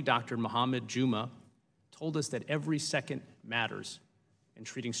neurology, Dr. Mohammed Juma, told us that every second matters in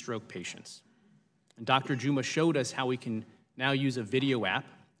treating stroke patients. And Dr. Juma showed us how we can now use a video app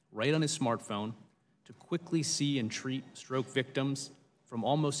right on his smartphone to quickly see and treat stroke victims from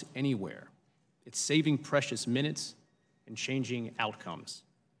almost anywhere. It's saving precious minutes and changing outcomes.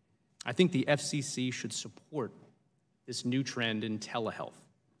 I think the FCC should support this new trend in telehealth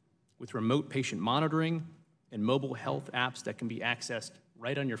with remote patient monitoring and mobile health apps that can be accessed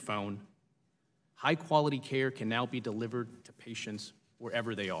right on your phone. High-quality care can now be delivered to patients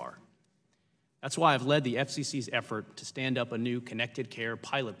wherever they are. That's why I've led the FCC's effort to stand up a new Connected Care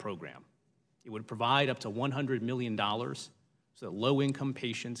pilot program. It would provide up to $100 million so that low-income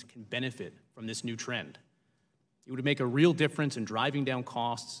patients can benefit from this new trend. It would make a real difference in driving down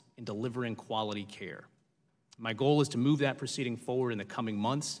costs and delivering quality care. My goal is to move that proceeding forward in the coming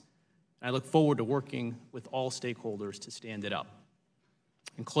months, and I look forward to working with all stakeholders to stand it up.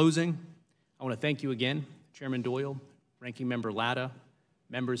 In closing, I want to thank you again, Chairman Doyle, Ranking Member Latta,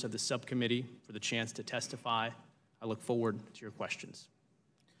 members of the subcommittee, for the chance to testify. I look forward to your questions.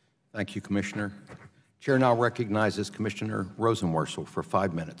 Thank you, Commissioner. Chair now recognizes Commissioner Rosenworcel for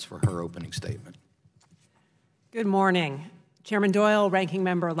 5 minutes for her opening statement. Good morning. Chairman Doyle, Ranking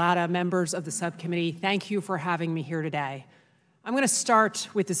Member Latta, members of the subcommittee, thank you for having me here today. I'm going to start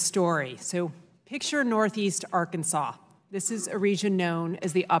with a story. So picture Northeast Arkansas. This is a region known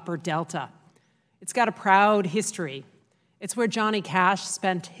as the Upper Delta. It's got a proud history. It's where Johnny Cash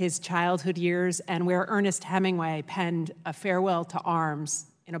spent his childhood years and where Ernest Hemingway penned A Farewell to Arms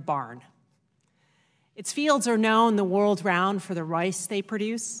in a barn. Its fields are known the world round for the rice they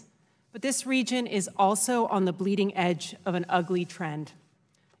produce, but this region is also on the bleeding edge of an ugly trend,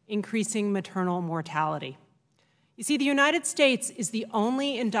 increasing maternal mortality. You see, the United States is the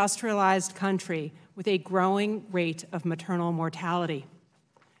only industrialized country with a growing rate of maternal mortality.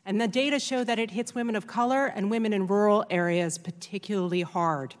 And the data show that it hits women of color and women in rural areas particularly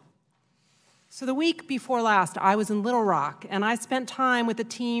hard. So the week before last, I was in Little Rock, and I spent time with a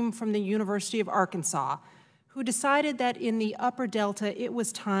team from the University of Arkansas who decided that in the Upper Delta, it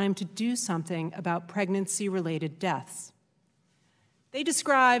was time to do something about pregnancy-related deaths. They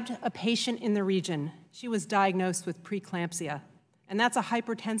described a patient in the region. She was diagnosed with preeclampsia, and that's a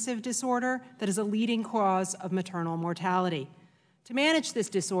hypertensive disorder that is a leading cause of maternal mortality. To manage this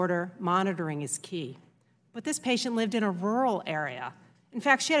disorder, monitoring is key. But this patient lived in a rural area. In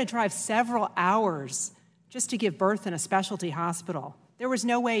fact, she had to drive several hours just to give birth in a specialty hospital. There was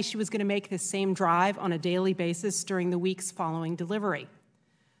no way she was going to make this same drive on a daily basis during the weeks following delivery.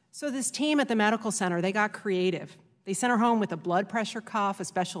 So this team at the medical center, they got creative. They sent her home with a blood pressure cuff, a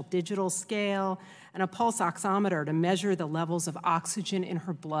special digital scale, and a pulse oximeter to measure the levels of oxygen in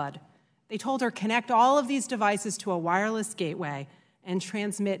her blood. They told her, connect all of these devices to a wireless gateway and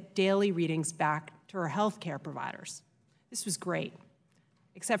transmit daily readings back to her healthcare providers. This was great,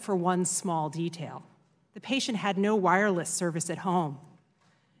 except for one small detail. The patient had no wireless service at home.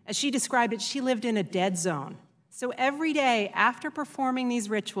 As she described it, she lived in a dead zone. So every day after performing these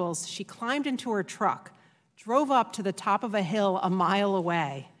rituals, she climbed into her truck, drove up to the top of a hill a mile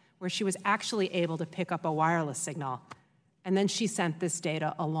away, where she was actually able to pick up a wireless signal, and then she sent this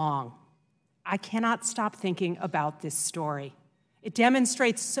data along. I cannot stop thinking about this story. It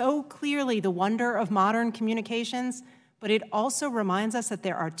demonstrates so clearly the wonder of modern communications, but it also reminds us that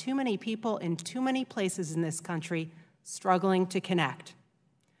there are too many people in too many places in this country struggling to connect.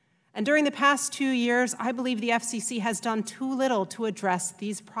 And during the past 2 years, I believe the FCC has done too little to address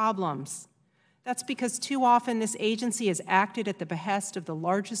these problems. That's because too often this agency has acted at the behest of the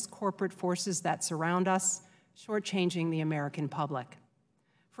largest corporate forces that surround us, shortchanging the American public.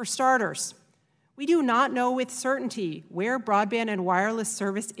 For starters, we do not know with certainty where broadband and wireless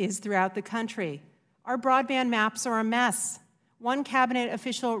service is throughout the country. Our broadband maps are a mess. One cabinet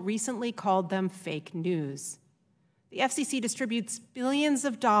official recently called them fake news. The FCC distributes billions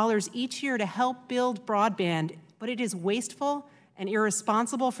of dollars each year to help build broadband, but it is wasteful and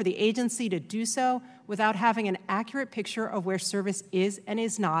irresponsible for the agency to do so without having an accurate picture of where service is and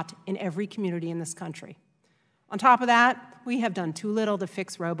is not in every community in this country. On top of that, we have done too little to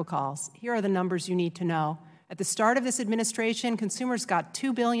fix robocalls. Here are the numbers you need to know. At the start of this administration, consumers got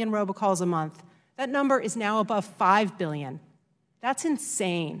 2 billion robocalls a month. That number is now above 5 billion. That's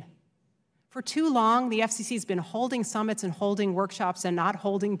insane. For too long, the FCC has been holding summits and holding workshops and not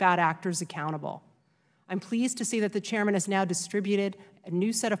holding bad actors accountable. I'm pleased to see that the chairman has now distributed a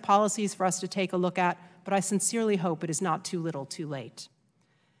new set of policies for us to take a look at, but I sincerely hope it is not too little too late.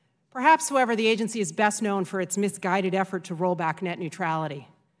 Perhaps, however, the agency is best known for its misguided effort to roll back net neutrality.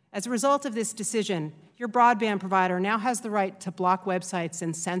 As a result of this decision, your broadband provider now has the right to block websites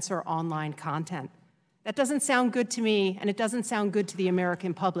and censor online content. That doesn't sound good to me, and it doesn't sound good to the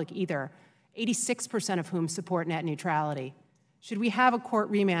American public either, 86% of whom support net neutrality. Should we have a court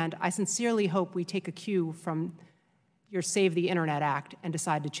remand, I sincerely hope we take a cue from your Save the Internet Act and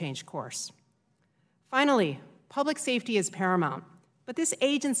decide to change course. Finally, public safety is paramount, but this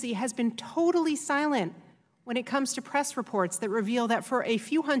agency has been totally silent when it comes to press reports that reveal that for a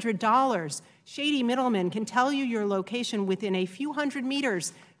few $100s, shady middlemen can tell you your location within a few hundred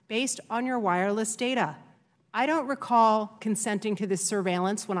meters based on your wireless data. I don't recall consenting to this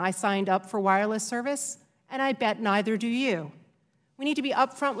surveillance when I signed up for wireless service, and I bet neither do you. We need to be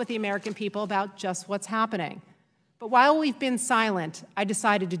upfront with the American people about just what's happening. But while we've been silent, I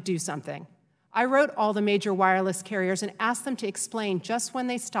decided to do something. I wrote all the major wireless carriers and asked them to explain just when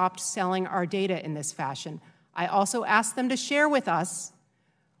they stopped selling our data in this fashion. I also asked them to share with us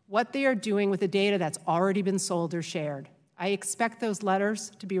what they are doing with the data that's already been sold or shared. I expect those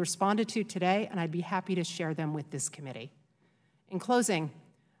letters to be responded to today, and I'd be happy to share them with this committee. In closing,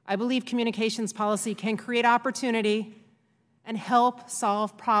 I believe communications policy can create opportunity and help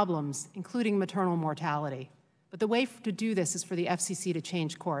solve problems, including maternal mortality. But the way to do this is for the FCC to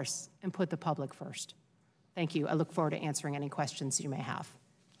change course and put the public first. Thank you. I look forward to answering any questions you may have.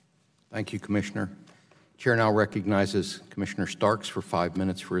 Thank you, Commissioner. Chair now recognizes Commissioner Starks for 5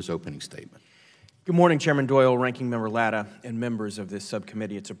 minutes for his opening statement. Good morning, Chairman Doyle, Ranking Member Latta, and members of this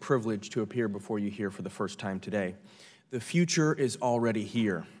subcommittee. It's a privilege to appear before you here for the first time today. The future is already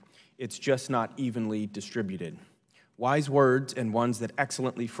here. It's just not evenly distributed. Wise words and ones that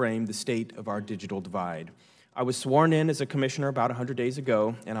excellently frame the state of our digital divide. I was sworn in as a commissioner about 100 days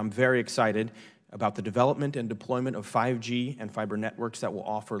ago, and I'm very excited about the development and deployment of 5G and fiber networks that will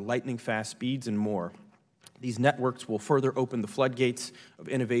offer lightning-fast speeds and more. These networks will further open the floodgates of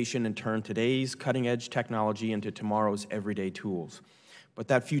innovation and turn today's cutting-edge technology into tomorrow's everyday tools. But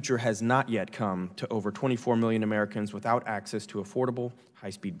that future has not yet come to over 24 million Americans without access to affordable,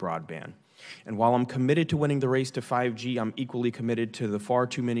 high-speed broadband. And while I'm committed to winning the race to 5G, I'm equally committed to the far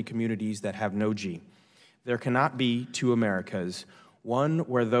too many communities that have no G. There cannot be two Americas, one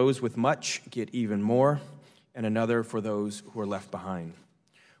where those with much get even more, and another for those who are left behind.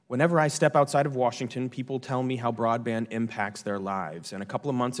 Whenever I step outside of Washington, people tell me how broadband impacts their lives. And a couple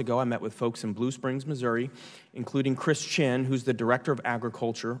of months ago, I met with folks in Blue Springs, Missouri, including Chris Chin, who's the Director of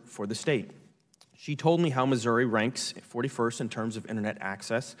Agriculture for the state. She told me how Missouri ranks 41st in terms of internet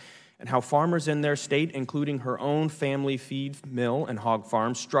access, and how farmers in their state, including her own family feed mill and hog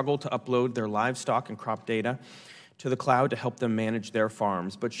farms, struggle to upload their livestock and crop data to the cloud to help them manage their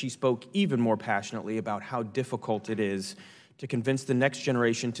farms. But she spoke even more passionately about how difficult it is to convince the next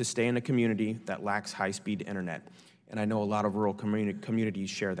generation to stay in a community that lacks high-speed internet. And I know a lot of rural communities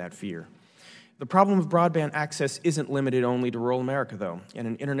share that fear. The problem of broadband access isn't limited only to rural America, though, and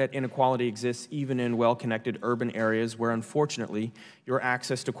an internet inequality exists even in well-connected urban areas where, unfortunately, your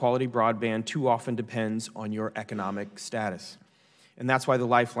access to quality broadband too often depends on your economic status. And that's why the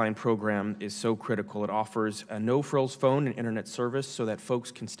Lifeline program is so critical. It offers a no-frills phone and internet service so that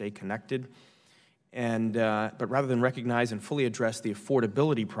folks can stay connected. But rather than recognize and fully address the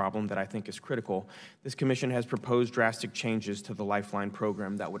affordability problem that I think is critical, this commission has proposed drastic changes to the Lifeline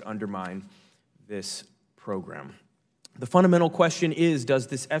program that would undermine this program. The fundamental question is, does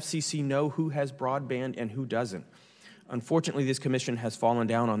this FCC know who has broadband and who doesn't? Unfortunately, this commission has fallen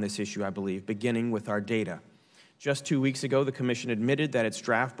down on this issue, I believe, beginning with our data. Just 2 weeks ago, the commission admitted that its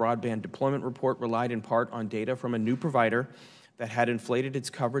draft broadband deployment report relied in part on data from a new provider that had inflated its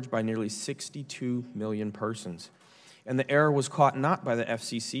coverage by nearly 62 million persons. And the error was caught not by the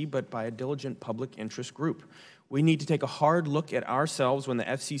FCC, but by a diligent public interest group. We need to take a hard look at ourselves when the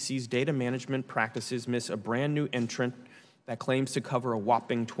FCC's data management practices miss a brand new entrant that claims to cover a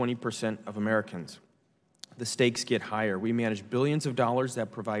whopping 20% of Americans. The stakes get higher. We manage billions of dollars that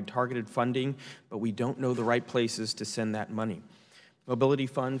provide targeted funding, but we don't know the right places to send that money. Mobility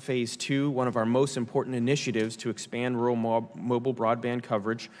Fund Phase 2, one of our most important initiatives to expand rural mobile broadband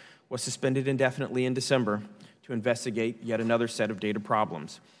coverage, was suspended indefinitely in December to investigate yet another set of data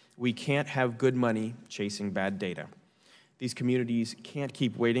problems. We can't have good money chasing bad data. These communities can't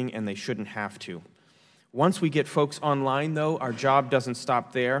keep waiting, and they shouldn't have to. Once we get folks online, though, our job doesn't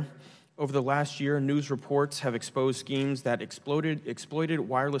stop there. Over the last year, news reports have exposed schemes that exploited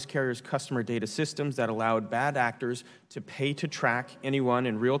wireless carriers' customer data systems that allowed bad actors to pay to track anyone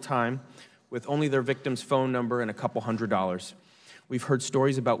in real time with only their victim's phone number and a couple $100s. We've heard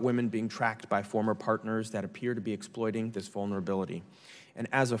stories about women being tracked by former partners that appear to be exploiting this vulnerability. And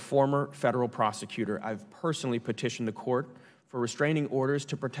as a former federal prosecutor, I've personally petitioned the court for restraining orders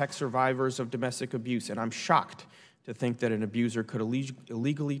to protect survivors of domestic abuse, and I'm shocked to think that an abuser could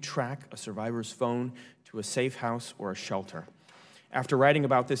illegally track a survivor's phone to a safe house or a shelter. After writing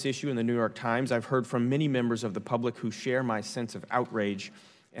about this issue in the New York Times, I've heard from many members of the public who share my sense of outrage,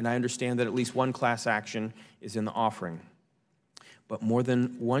 and I understand that at least one class action is in the offering. But more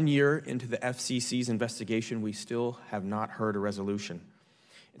than 1 year into the FCC's investigation, we still have not heard a resolution.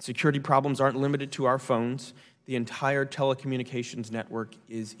 And security problems aren't limited to our phones. The entire telecommunications network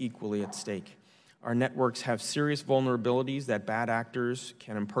is equally at stake. Our networks have serious vulnerabilities that bad actors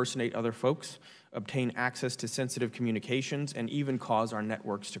can impersonate other folks, obtain access to sensitive communications, and even cause our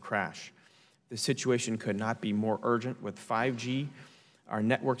networks to crash. The situation could not be more urgent. With 5G, our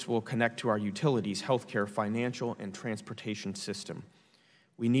networks will connect to our utilities, healthcare, financial, and transportation system.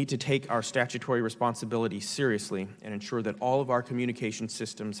 We need to take our statutory responsibility seriously and ensure that all of our communication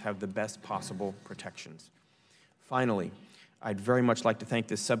systems have the best possible protections. Finally, I'd very much like to thank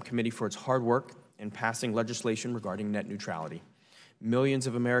this subcommittee for its hard work in passing legislation regarding net neutrality. Millions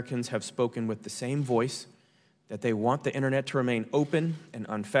of Americans have spoken with the same voice that they want the internet to remain open and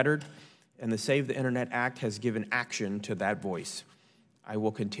unfettered, and the Save the Internet Act has given action to that voice. I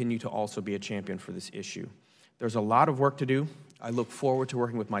will continue to also be a champion for this issue. There's a lot of work to do. I look forward to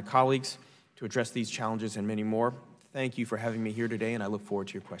working with my colleagues to address these challenges and many more. Thank you for having me here today, and I look forward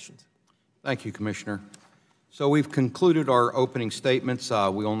to your questions. Thank you, Commissioner. So we've concluded our opening statements.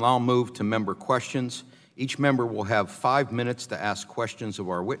 We will now move to member questions. Each member will have 5 minutes to ask questions of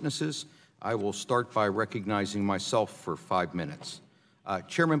our witnesses. I will start by recognizing myself for 5 minutes.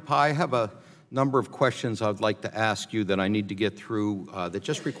 Chairman Pai, I have a number of questions I'd like to ask you that I need to get through that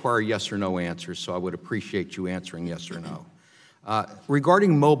just require yes or no answers, so I would appreciate you answering yes or no.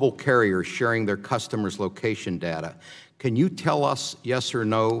 Regarding mobile carriers sharing their customers' location data, can you tell us yes or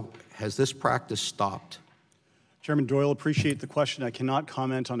no, has this practice stopped? Chairman Doyle, appreciate the question. I cannot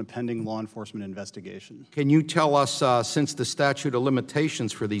comment on a pending law enforcement investigation. Can you tell us, since the statute of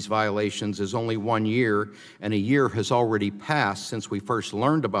limitations for these violations is only 1 year, and a year has already passed since we first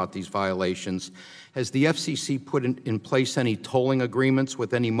learned about these violations, has the FCC put in place any tolling agreements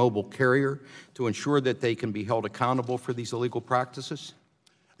with any mobile carrier to ensure that they can be held accountable for these illegal practices?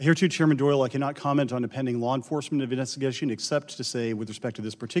 Here too, Chairman Doyle, I cannot comment on a pending law enforcement investigation except to say, with respect to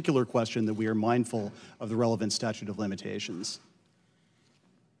this particular question, that we are mindful of the relevant statute of limitations.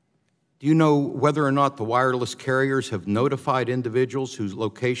 Do you know whether or not the wireless carriers have notified individuals whose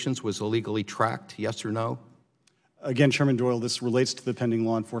locations was illegally tracked, yes or no? Again, Chairman Doyle, this relates to the pending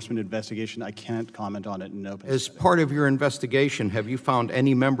law enforcement investigation. I can't comment on it in open. As part of your investigation, have you found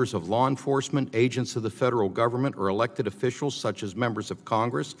any members of law enforcement, agents of the federal government, or elected officials, such as members of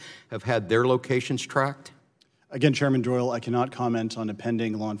Congress, have had their locations tracked? Again, Chairman Doyle, I cannot comment on a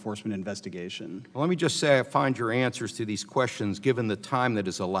pending law enforcement investigation. Well, let me just say I find your answers to these questions, given the time that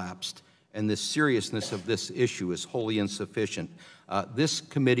has elapsed and the seriousness of this issue, is wholly insufficient. This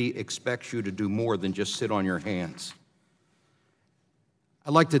committee expects you to do more than just sit on your hands.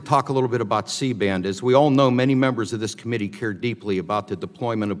 I'd like to talk a little bit about C-band. As we all know, many members of this committee care deeply about the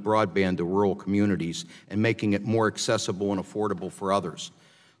deployment of broadband to rural communities and making it more accessible and affordable for others.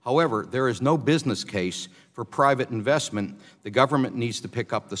 However, there is no business case for private investment. The government needs to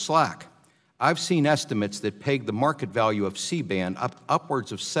pick up the slack. I've seen estimates that peg the market value of C-band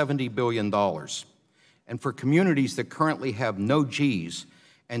upwards of $70 billion. And for communities that currently have no Gs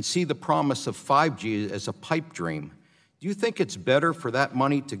and see the promise of 5G as a pipe dream, do you think it's better for that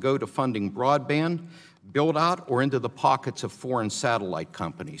money to go to funding broadband, build-out, or into the pockets of foreign satellite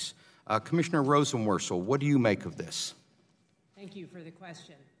companies? Commissioner Rosenworcel, what do you make of this? Thank you for the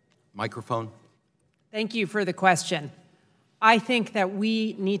question. Microphone. Thank you for the question. I think that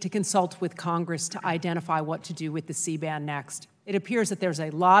we need to consult with Congress to identify what to do with the C-band next. It appears that there's a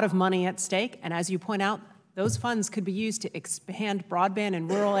lot of money at stake, and as you point out, those funds could be used to expand broadband in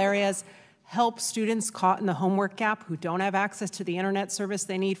rural areas, help students caught in the homework gap who don't have access to the internet service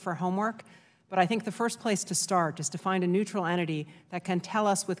they need for homework, but I think the first place to start is to find a neutral entity that can tell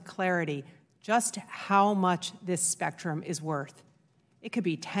us with clarity just how much this spectrum is worth. It could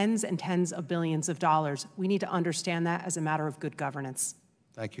be tens and tens of billions of dollars. We need to understand that as a matter of good governance.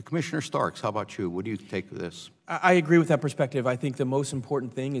 Thank you. Commissioner Starks, how about you? What do you take of this? I agree with that perspective. I think the most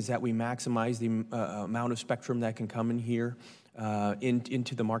important thing is that we maximize the amount of spectrum that can come in here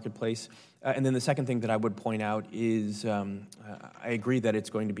into the marketplace. And then the second thing that I would point out is I agree that it's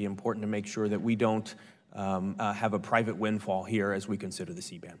going to be important to make sure that we don't have a private windfall here as we consider the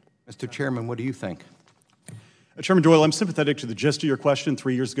C-band. Mr. Chairman, what do you think? Chairman Doyle, I'm sympathetic to the gist of your question.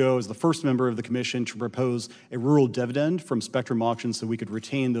 3 years ago, I was the first member of the commission to propose a rural dividend from spectrum auctions so we could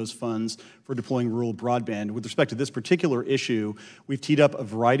retain those funds for deploying rural broadband. With respect to this particular issue, we've teed up a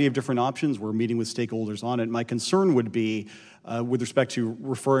variety of different options. We're meeting with stakeholders on it. My concern would be with respect to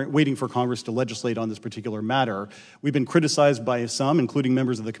waiting for Congress to legislate on this particular matter. We've been criticized by some, including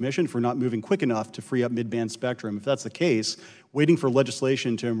members of the commission, for not moving quick enough to free up mid-band spectrum. If that's the case, waiting for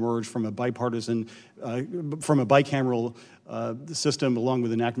legislation to emerge from a bipartisan, from a bicameral system along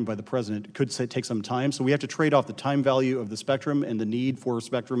with enactment by the president could take some time. So we have to trade off the time value of the spectrum and the need for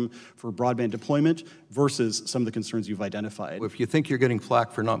spectrum for broadband deployment versus some of the concerns you've identified. Well, if you think you're getting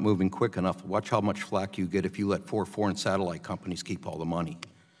flack for not moving quick enough, watch how much flack you get if you let 4 foreign satellite companies keep all the money.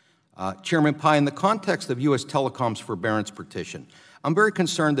 Chairman Pai, in the context of U.S. Telecom's forbearance petition, I'm very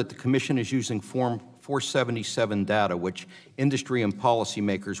concerned that the Commission is using Form 477 data, which industry and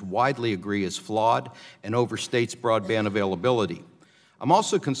policymakers widely agree is flawed and overstates broadband availability. I'm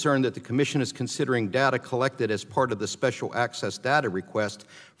also concerned that the Commission is considering data collected as part of the special access data request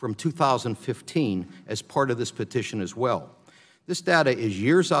from 2015 as part of this petition as well. This data is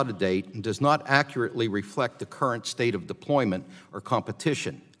years out of date and does not accurately reflect the current state of deployment or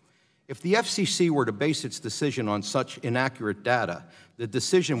competition. If the FCC were to base its decision on such inaccurate data, the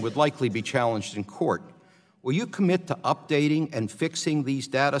decision would likely be challenged in court. Will you commit to updating and fixing these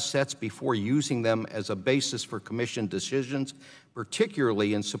data sets before using them as a basis for Commission decisions,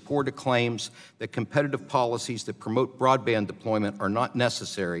 particularly in support of claims that competitive policies that promote broadband deployment are not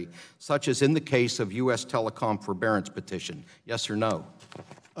necessary, such as in the case of U.S. Telecom forbearance petition? Yes or no?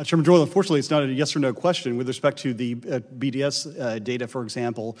 Chairman Doyle, unfortunately, it's not a yes or no question. With respect to the BDS data, for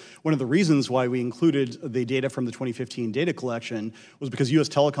example, one of the reasons why we included the data from the 2015 data collection was because U.S.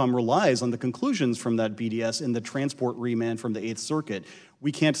 Telecom relies on the conclusions from that BDS in the transport remand from the 8th Circuit.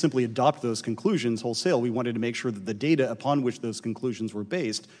 We can't simply adopt those conclusions wholesale. We wanted to make sure that the data upon which those conclusions were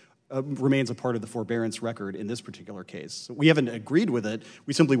based remains a part of the forbearance record in this particular case. So we haven't agreed with it.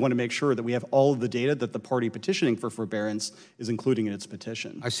 We simply want to make sure that we have all of the data that the party petitioning for forbearance is including in its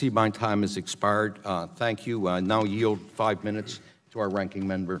petition. I see my time has expired. Thank you. Now yield 5 minutes to our ranking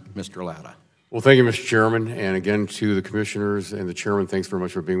member, Mr. Latta. Well, thank you, Mr. Chairman, and again to the commissioners and the chairman, thanks very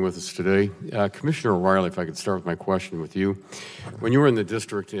much for being with us today. Commissioner O'Reilly, if I could start with my question with you. When you were in the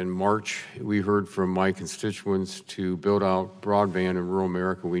district in March, we heard from my constituents to build out broadband in rural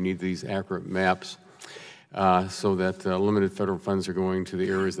America. We need these accurate maps so that limited federal funds are going to the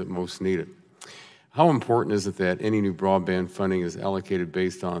areas that most need it. How important is it that any new broadband funding is allocated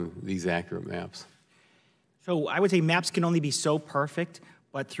based on these accurate maps? So I would say maps can only be so perfect,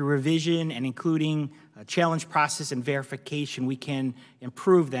 but through revision and including a challenge process and verification, we can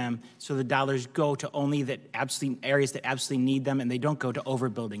improve them so the dollars go to only the areas that absolutely need them, and they don't go to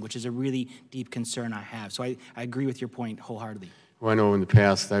overbuilding, which is a really deep concern I have. So I agree with your point wholeheartedly. Well, I know in the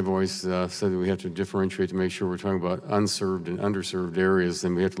past I've always said that we have to differentiate to make sure we're talking about unserved and underserved areas,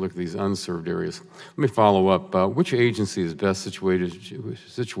 and we have to look at these unserved areas. Let me follow up. Which agency is best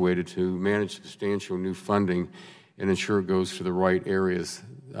situated to manage substantial new funding and ensure it goes to the right areas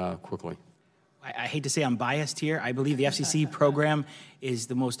quickly? I hate to say I'm biased here. I believe the FCC program is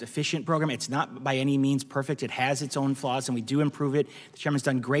the most efficient program. It's not by any means perfect. It has its own flaws, and we do improve it. The chairman's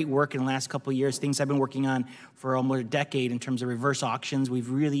done great work in the last couple of years, things I've been working on for almost a decade in terms of reverse auctions. We've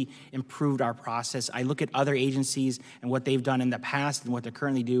really improved our process. I look at other agencies and what they've done in the past and what they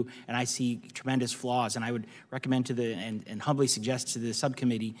currently do, and I see tremendous flaws. And I would recommend to and humbly suggest to the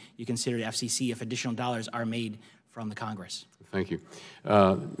subcommittee you consider the FCC if additional dollars are made from the Congress. Thank you.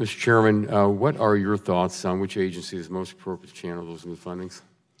 Mr. Chairman, what are your thoughts on which agency is most appropriate to channel those new fundings?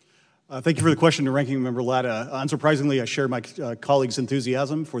 Thank you for the question to Ranking Member Latta. Unsurprisingly, I share my colleagues'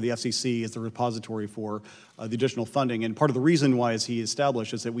 enthusiasm for the FCC as the repository for the additional funding. And part of the reason why is he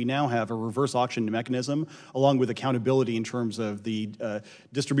established is that we now have a reverse auction mechanism along with accountability in terms of the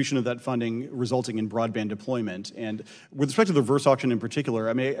distribution of that funding resulting in broadband deployment. And with respect to the reverse auction in particular,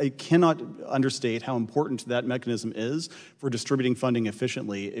 I mean, I cannot understate how important that mechanism is for distributing funding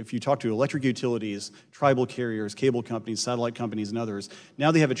efficiently. If you talk to electric utilities, tribal carriers, cable companies, satellite companies, and others,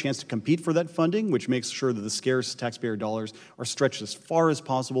 now they have a chance to compete for that funding, which makes sure that the scarce taxpayer dollars are stretched as far as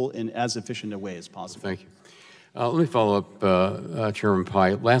possible in as efficient a way as possible. Thank you. Let me follow up, Chairman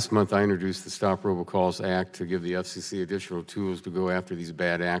Pai. Last month, I introduced the Stop Robocalls Act to give the FCC additional tools to go after these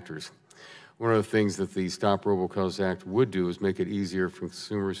bad actors. One of the things that the Stop Robocalls Act would do is make it easier for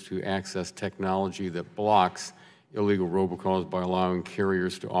consumers to access technology that blocks illegal robocalls by allowing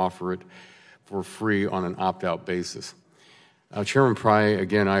carriers to offer it for free on an opt-out basis. Chairman Pai,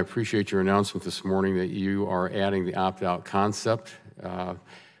 again, I appreciate your announcement this morning that you are adding the opt-out concept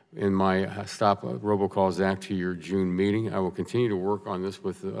in my Stop Robocalls Act to your June meeting. I will continue to work on this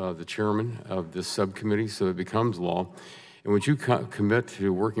with the chairman of this subcommittee so it becomes law. And would you commit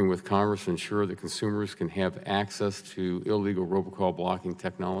to working with Congress to ensure that consumers can have access to illegal robocall blocking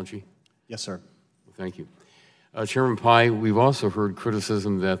technology? Yes, sir. Thank you. Chairman Pai, we've also heard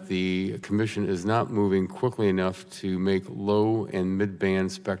criticism that the Commission is not moving quickly enough to make low and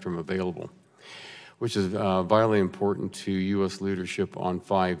mid-band spectrum available, which is vitally important to U.S. leadership on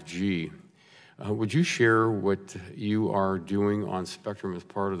 5G. Would you share what you are doing on spectrum as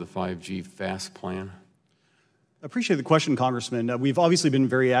part of the 5G FAST plan? I appreciate the question, Congressman. We've obviously been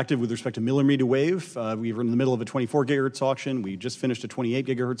very active with respect to millimeter wave. We were in the middle of a 24 gigahertz auction. We just finished a 28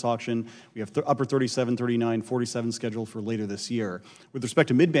 gigahertz auction. We have upper 37, 39, 47 scheduled for later this year. With respect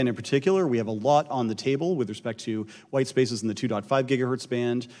to midband in particular, we have a lot on the table with respect to white spaces in the 2.5 gigahertz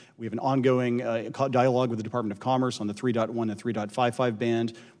band. We have an ongoing dialogue with the Department of Commerce on the 3.1 and 3.55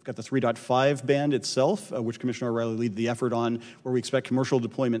 band. We've got the 3.5 band itself, which Commissioner O'Reilly led the effort on, where we expect commercial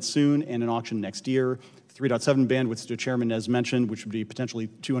deployment soon and an auction next year. 3.7 band, which the chairman has mentioned, which would be potentially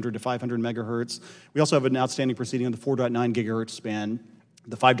 200 to 500 megahertz. We also have an outstanding proceeding on the 4.9 gigahertz band,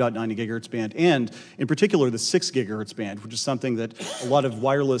 the 5.9 gigahertz band, and in particular the 6 gigahertz band, which is something that a lot of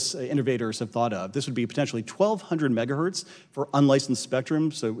wireless innovators have thought of. This would be potentially 1,200 megahertz for unlicensed spectrum,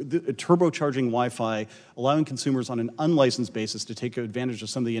 so turbocharging Wi-Fi, allowing consumers on an unlicensed basis to take advantage of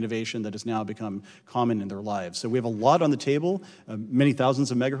some of the innovation that has now become common in their lives. So we have a lot on the table, many thousands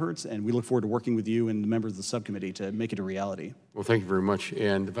of megahertz, and we look forward to working with you and the members of the subcommittee to make it a reality. Well, thank you very much.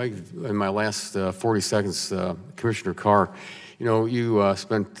 And if I could, in my last 40 seconds, Commissioner Carr, you know, you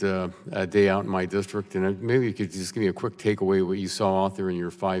spent a day out in my district, and maybe you could just give me a quick takeaway of what you saw out there in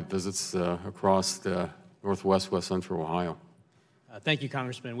your 5 visits across the Northwest, West Central Ohio. Thank you,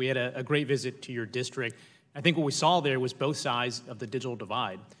 Congressman. We had a great visit to your district. I think what we saw there was both sides of the digital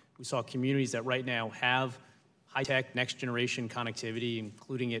divide. We saw communities that right now have high-tech, next-generation connectivity,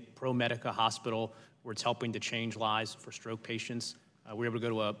 including at ProMedica Hospital, where it's helping to change lives for stroke patients. We were able to go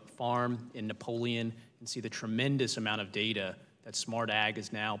to a farm in Napoleon and see the tremendous amount of data that Smart Ag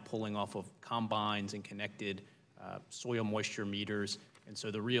is now pulling off of combines and connected soil moisture meters. And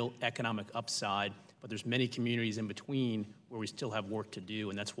so the real economic upside, but there's many communities in between where we still have work to do,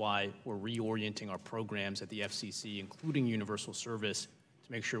 and that's why we're reorienting our programs at the FCC, including universal service,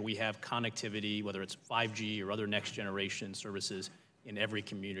 to make sure we have connectivity, whether it's 5G or other next generation services, in every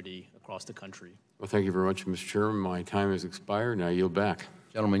community across the country. Well, thank you very much, Mr. Chairman. My time has expired, and I yield back.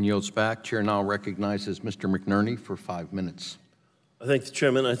 Gentleman yields back. Chair now recognizes Mr. McNerney for 5 minutes. I thank the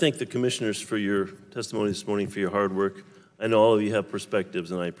Chairman. I thank the commissioners for your testimony this morning, for your hard work. I know all of you have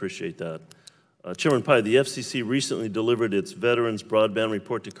perspectives, and I appreciate that. Chairman Pai, the FCC recently delivered its Veterans Broadband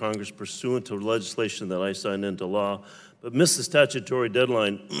Report to Congress pursuant to legislation that I signed into law, but missed the statutory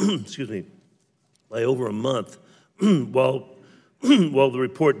deadline, excuse me, by over a month. While the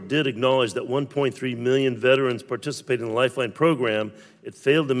report did acknowledge that 1.3 million veterans participate in the Lifeline program, it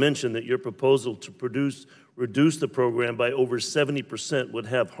failed to mention that your proposal to reduce the program by over 70% would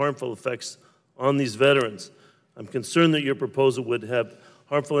have harmful effects on these veterans. I'm concerned that your proposal would have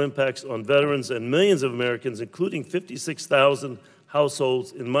harmful impacts on veterans and millions of Americans, including 56,000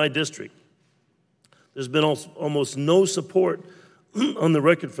 households in my district. There's been almost no support on the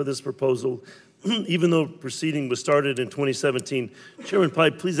record for this proposal, even though proceeding was started in 2017. Chairman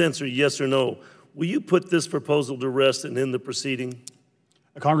Pai, please answer yes or no. Will you put this proposal to rest and end the proceeding?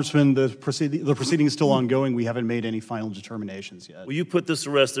 Congressman, the proceeding is still ongoing. We haven't made any final determinations yet. Will you put this to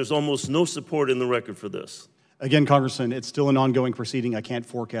rest? There's almost no support in the record for this. Again, Congressman, it's still an ongoing proceeding. I can't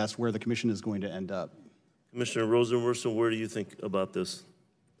forecast where the commission is going to end up. Commissioner Rosenworcel, where do you think about this?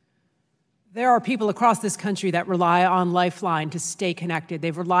 There are people across this country that rely on Lifeline to stay connected.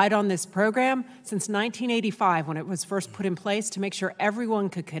 They've relied on this program since 1985 when it was first put in place to make sure everyone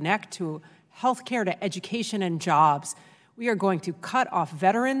could connect to healthcare, to education, and jobs. We are going to cut off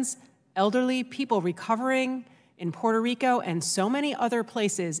veterans, elderly, people recovering in Puerto Rico, and so many other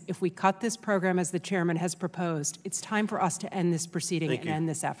places if we cut this program as the chairman has proposed. It's time for us to end this proceeding and end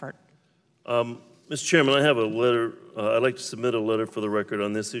this effort. Mr. Chairman, I have a letter. I'd like to submit a letter for the record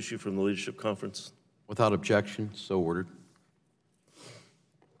on this issue from the Leadership Conference. Without objection, so ordered.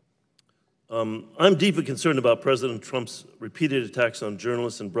 I'm deeply concerned about President Trump's repeated attacks on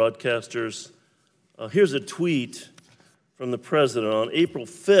journalists and broadcasters. Here's a tweet from the president on April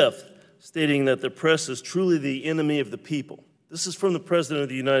 5th stating that the press is truly the enemy of the people. This is from the President of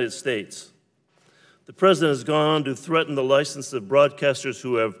the United States. The president has gone on to threaten the license of broadcasters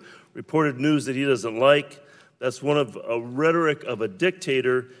who have reported news that he doesn't like. That's one of a rhetoric of a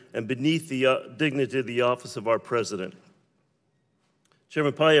dictator and beneath the dignity of the office of our president.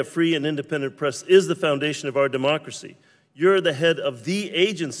 Chairman Pai, a free and independent press is the foundation of our democracy. You're the head of the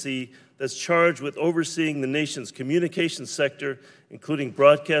agency that's charged with overseeing the nation's communications sector, including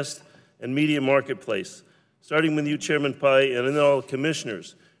broadcast and media marketplace. Starting with you, Chairman Pai, and then all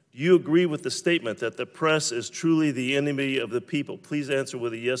commissioners, do you agree with the statement that the press is truly the enemy of the people? Please answer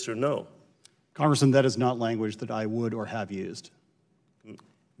with a yes or no. Congressman, that is not language that I would or have used.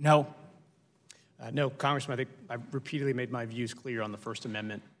 No. No, Congressman, I think I've repeatedly made my views clear on the First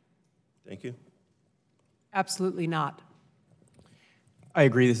Amendment. Thank you. Absolutely not. I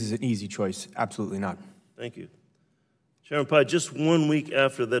agree this is an easy choice. Absolutely not. Thank you. Chairman Pai, just 1 week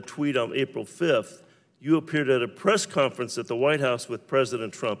after that tweet on April 5th, you appeared at a press conference at the White House with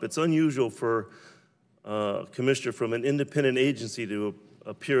President Trump. It's unusual for a commissioner from an independent agency to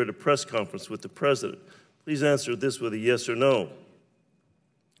appear at a press conference with the president. Please answer this with a yes or no.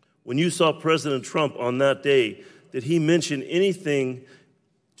 When you saw President Trump on that day, did he mention anything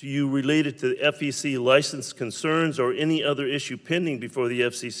to you related to the FEC license concerns or any other issue pending before the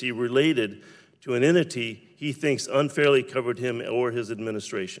FCC related to an entity he thinks unfairly covered him or his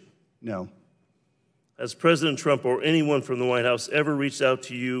administration? No. Has President Trump or anyone from the White House ever reached out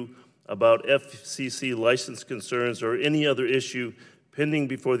to you about FCC license concerns or any other issue pending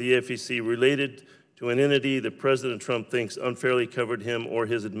before the FCC related to an entity that President Trump thinks unfairly covered him or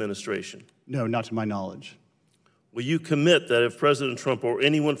his administration? No, not to my knowledge. Will you commit that if President Trump or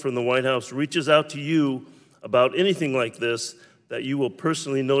anyone from the White House reaches out to you about anything like this, that you will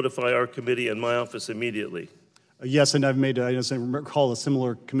personally notify our committee and my office immediately? Yes, and I've made, I recall, a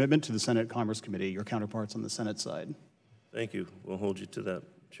similar commitment to the Senate Commerce Committee, your counterparts on the Senate side. Thank you. We'll hold you to that,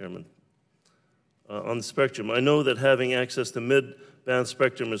 Chairman. On the spectrum, I know that having access to mid-band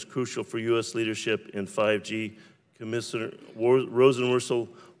spectrum is crucial for U.S. leadership in 5G. Commissioner Rosenworcel,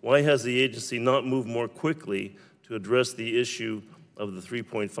 why has the agency not moved more quickly to address the issue of the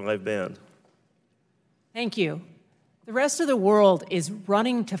 3.5 band? Thank you. The rest of the world is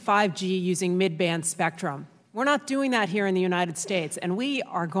running to 5G using mid-band spectrum. We're not doing that here in the United States, and we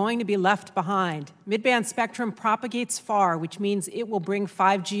are going to be left behind. Mid-band spectrum propagates far, which means it will bring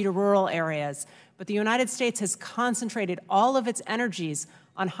 5G to rural areas. But the United States has concentrated all of its energies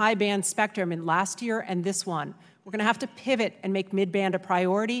on high-band spectrum in last year and this one. We're going to have to pivot and make mid-band a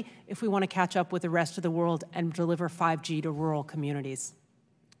priority if we want to catch up with the rest of the world and deliver 5G to rural communities.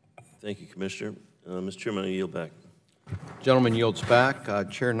 Thank you, Commissioner. Mr. Chairman, I yield back. Gentleman yields back.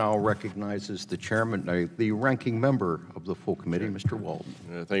 Chair now recognizes the chairman, the ranking member of the full committee, Mr. Walton.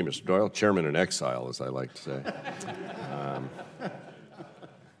 Thank you, Mr. Doyle. Chairman in exile, as I like to say.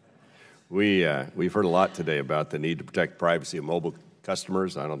 We've heard a lot today about the need to protect privacy of mobile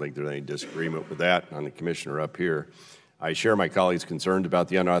customers. I don't think there's any disagreement with that on the commissioner up here. I share my colleagues' concerns about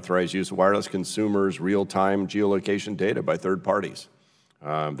the unauthorized use of wireless consumers' real-time geolocation data by third parties.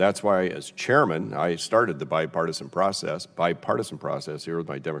 That's why, as chairman, I started the bipartisan process here with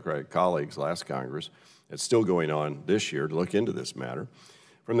my Democratic colleagues last Congress. It's still going on this year to look into this matter.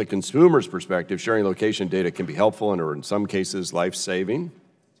 From the consumer's perspective, sharing location data can be helpful and, or in some cases, life-saving.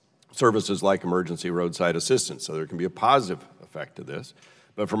 Services like emergency roadside assistance, so there can be a positive effect to this.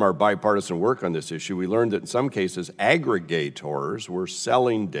 But from our bipartisan work on this issue, we learned that in some cases, aggregators were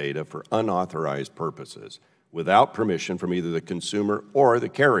selling data for unauthorized purposes, without permission from either the consumer or the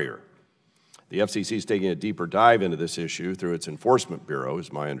carrier. The FCC is taking a deeper dive into this issue through its Enforcement Bureau,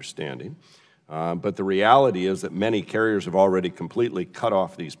 is my understanding. But the reality is that many carriers have already completely cut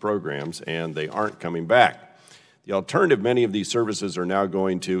off these programs, and they aren't coming back. The alternative many of these services are now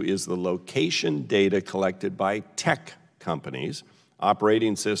going to is the location data collected by tech companies,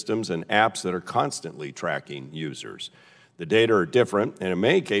 operating systems, and apps that are constantly tracking users. The data are different, and in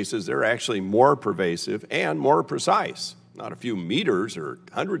many cases, they're actually more pervasive and more precise. Not a few meters or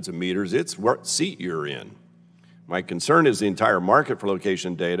hundreds of meters, it's what seat you're in. My concern is the entire market for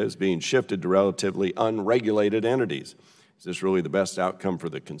location data is being shifted to relatively unregulated entities. Is this really the best outcome for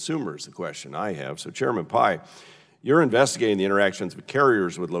the consumer is the question I have. So Chairman Pai, you're investigating the interactions of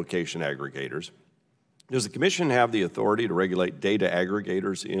carriers with location aggregators. Does the Commission have the authority to regulate data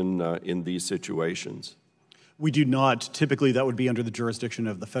aggregators in these situations? We do not. Typically, that would be under the jurisdiction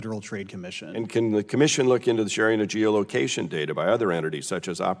of the Federal Trade Commission. And can the Commission look into the sharing of geolocation data by other entities, such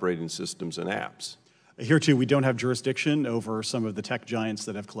as operating systems and apps? Here, too, we don't have jurisdiction over some of the tech giants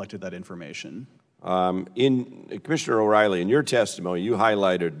that have collected that information. Commissioner O'Reilly, in your testimony, you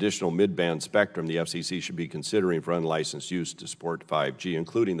highlighted additional mid-band spectrum the FCC should be considering for unlicensed use to support 5G,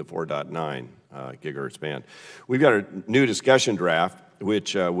 including the 4.9 gigahertz band. We've got a new discussion draft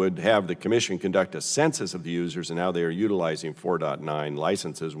which would have the Commission conduct a census of the users and how they are utilizing 4.9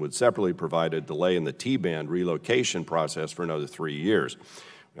 licenses, and would separately provide a delay in the T-band relocation process for another 3 years.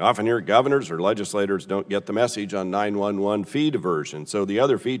 We often hear governors or legislators don't get the message on 911 fee diversion, so the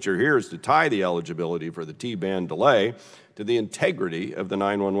other feature here is to tie the eligibility for the T-band delay to the integrity of the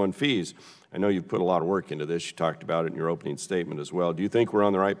 911 fees. I know you've put a lot of work into this. You talked about it in your opening statement as well. Do you think we're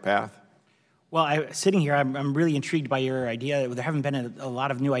on the right path? Well, sitting here, I'm really intrigued by your idea. There haven't been a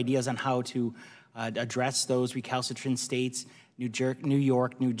lot of new ideas on how to address those recalcitrant states, New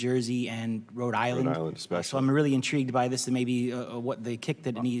York, New Jersey, and Rhode Island. Rhode Island especially. So I'm really intrigued by this and maybe what the kick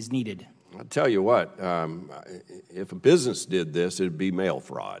that is needed. I'll tell you what, if a business did this, it'd be mail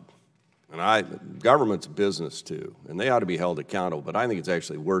fraud. And government's a business too, and they ought to be held accountable, but I think it's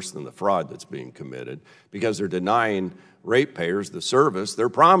actually worse than the fraud that's being committed because they're denying ratepayers the service they're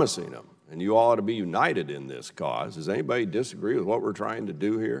promising them. And you all ought to be united in this cause. Does anybody disagree with what we're trying to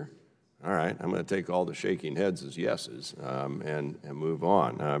do here? All right, I'm going to take all the shaking heads as yeses and move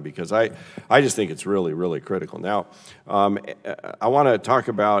on because I just think it's really, really critical. Now, I want to talk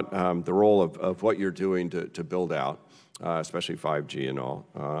about the role of what you're doing to build out, especially 5G and all.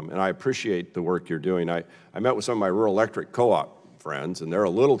 And I appreciate the work you're doing. I met with some of my rural electric co-op friends, and they're a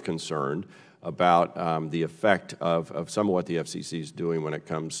little concerned about the effect of some of what the FCC is doing when it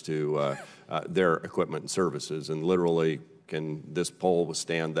comes to their equipment and services, and literally, can this pole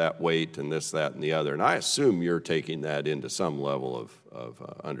withstand that weight and this, that, and the other? And I assume you're taking that into some level of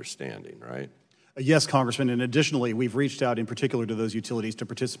understanding, right? Yes, Congressman, and additionally, we've reached out in particular to those utilities to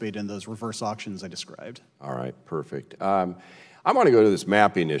participate in those reverse auctions I described. All right, perfect. I want to go to this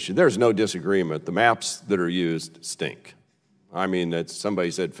mapping issue. There's no disagreement. The maps that are used stink. I mean, somebody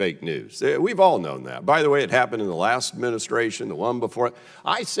said fake news. We've all known that. By the way, it happened in the last administration, the one before.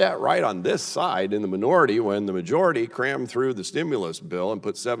 I sat right on this side in the minority when the majority crammed through the stimulus bill and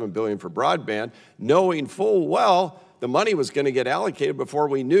put $7 billion for broadband, knowing full well the money was going to get allocated before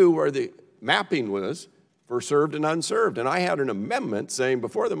we knew where the mapping was for served and unserved. And I had an amendment saying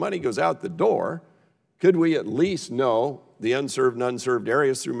before the money goes out the door, could we at least know the unserved and unserved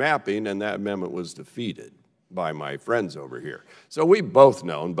areas through mapping? And that amendment was defeated by my friends over here. So we've both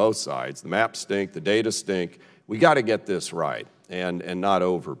known, both sides, the maps stink, the data stink. We got to get this right and not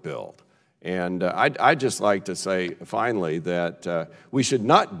overbuild. And I'd just like to say, finally, that we should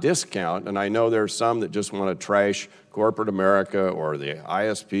not discount, and I know there's some that just want to trash corporate America or the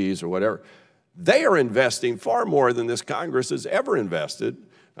ISPs or whatever. They are investing far more than this Congress has ever invested.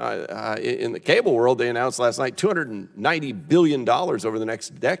 In the cable world, they announced last night $290 billion over the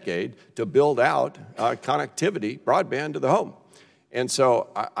next decade to build out connectivity, broadband to the home. And so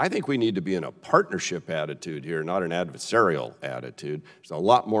I think we need to be in a partnership attitude here, not an adversarial attitude. There's a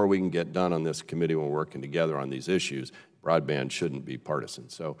lot more we can get done on this committee when we're working together on these issues. Broadband shouldn't be partisan.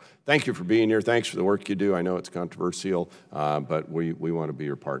 So thank you for being here. Thanks for the work you do. I know it's controversial, but we want to be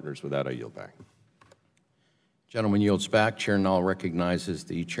your partners. With that, I yield back. Gentleman yields back. Chair now recognizes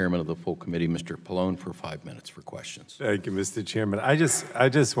the chairman of the full committee, Mr. Pallone, for 5 minutes for questions. Thank you, Mr. Chairman. I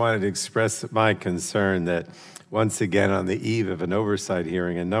just wanted to express my concern that once again on the eve of an oversight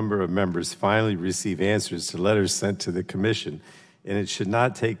hearing, a number of members finally receive answers to letters sent to the commission, and it should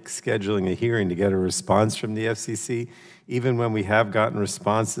not take scheduling a hearing to get a response from the FCC. Even when we have gotten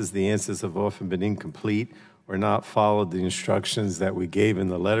responses, the answers have often been incomplete or not followed the instructions that we gave in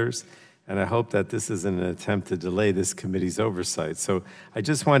the letters. And I hope that this isn't an attempt to delay this committee's oversight. So I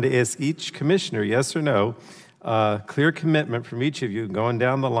just wanted to ask each commissioner, yes or no, clear commitment from each of you going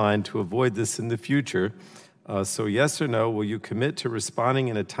down the line to avoid this in the future. So yes or no, will you commit to responding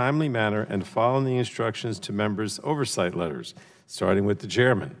in a timely manner and following the instructions to members' oversight letters, starting with the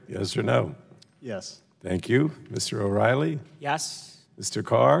chairman? Yes or no? Yes. Thank you. Mr. O'Reilly? Yes. Mr.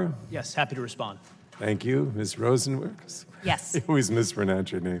 Carr? Yes, happy to respond. Thank you. Ms. Rosenworks? Yes. I always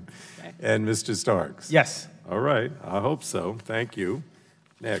mispronounce your name. Okay. And Mr. Starks? Yes. All right. I hope so. Thank you.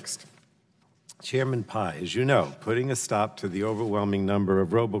 Next. Chairman Pai, as you know, putting a stop to the overwhelming number of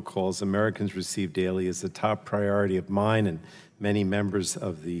robocalls Americans receive daily is a top priority of mine and many members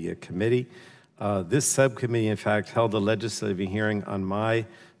of the committee. This subcommittee, in fact, held a legislative hearing on my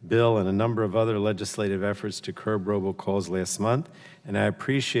bill and a number of other legislative efforts to curb robocalls last month, and I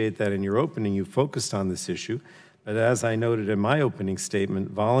appreciate that in your opening you focused on this issue. But as I noted in my opening statement,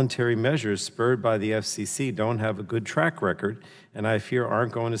 voluntary measures spurred by the FCC don't have a good track record, and I fear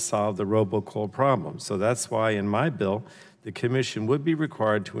aren't going to solve the robocall problem. So that's why in my bill, the Commission would be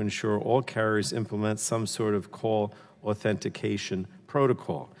required to ensure all carriers implement some sort of call authentication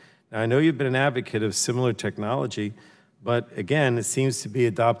protocol. Now, I know you've been an advocate of similar technology, but again, it seems to be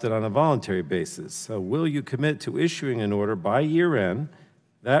adopted on a voluntary basis. So will you commit to issuing an order by year end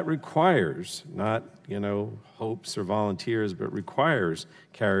that requires, not, hopes or volunteers, but requires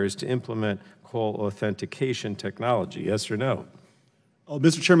carriers to implement call authentication technology? Yes or no?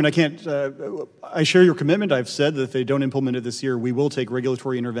 Mr. Chairman, I can't, I share your commitment. I've said that if they don't implement it this year, we will take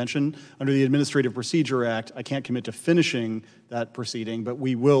regulatory intervention. Under the Administrative Procedure Act, I can't commit to finishing that proceeding, but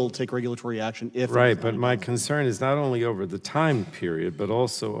we will take regulatory action if... Right, but my concern is not only over the time period, but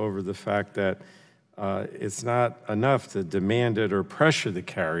also over the fact that it's not enough to demand it or pressure the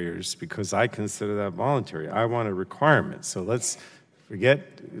carriers, because I consider that voluntary. I want a requirement. So let's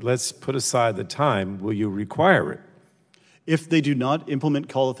put aside the time. Will you require it? If they do not implement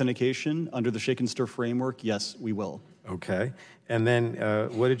call authentication under the Shake and Stir framework, yes, we will. Okay. And then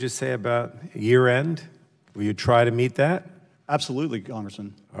what did you say about year end? Will you try to meet that? Absolutely,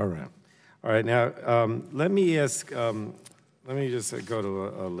 Congressman. All right. All right. Now, let me ask, let me just go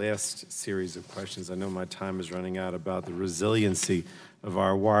to a last series of questions. I know my time is running out, about the resiliency of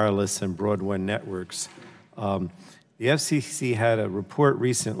our wireless and broadband networks. The FCC had a report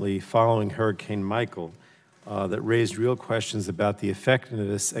recently following Hurricane Michael that raised real questions about the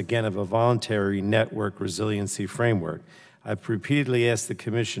effectiveness, again, of a voluntary network resiliency framework. I've repeatedly asked the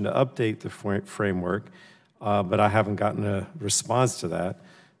Commission to update the framework, but I haven't gotten a response to that.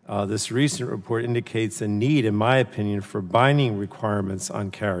 This recent report indicates a need, in my opinion, for binding requirements on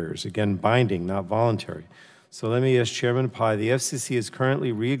carriers. Again, binding, not voluntary. So let me ask Chairman Pai, the FCC is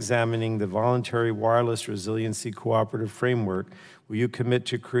currently re-examining the voluntary wireless resiliency cooperative framework. Will you commit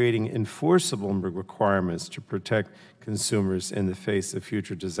to creating enforceable requirements to protect consumers in the face of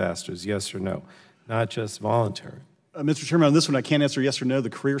future disasters? Yes or no? Not just voluntary. Mr. Chairman, on this one, I can't answer yes or no. The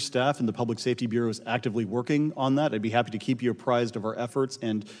career staff in the Public Safety Bureau is actively working on that. I'd be happy to keep you apprised of our efforts.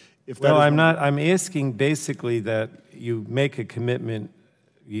 And if that I'm asking basically that you make a commitment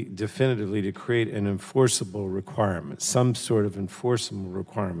definitively to create an enforceable requirement, some sort of enforceable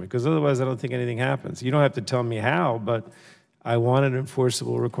requirement, because otherwise I don't think anything happens. You don't have to tell me how, but I want an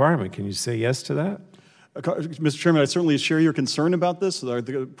enforceable requirement. Can you say yes to that? Mr. Chairman, I certainly share your concern about this.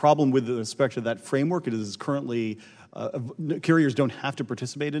 The problem with respect to that framework, it is currently carriers don't have to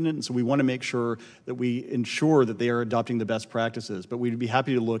participate in it, and so we want to make sure that we ensure that they are adopting the best practices. But we'd be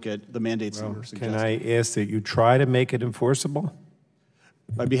happy to look at the mandates that we're suggesting. Can I ask that you try to make it enforceable?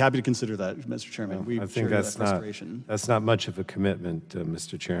 I'd be happy to consider that, Mr. Chairman. I think that's not much of a commitment,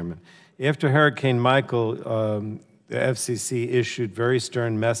 Mr. Chairman. After Hurricane Michael, the FCC issued very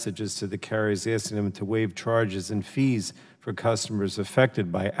stern messages to the carriers asking them to waive charges and fees for customers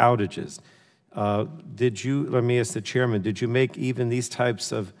affected by outages. Let me ask the Chairman, did you make even these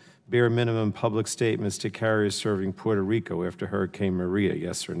types of bare minimum public statements to carriers serving Puerto Rico after Hurricane Maria,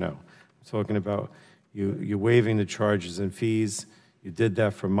 yes or no? I'm talking about you waiving the charges and fees. You did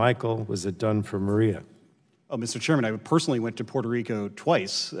that for Michael. Was it done for Maria? Oh, Mr. Chairman, I personally went to Puerto Rico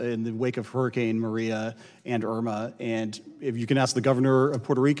twice in the wake of Hurricane Maria and Irma. And if you can ask the governor of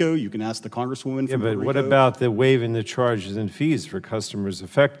Puerto Rico, you can ask the congresswoman from Puerto Rico. Yeah, but what about the waiving the charges and fees for customers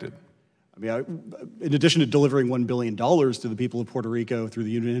affected? I mean, in addition to delivering $1 billion to the people of Puerto Rico through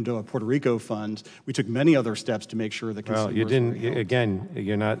the Uniendo Puerto Rico Fund, we took many other steps to make sure that consumers... Well, you didn't, again,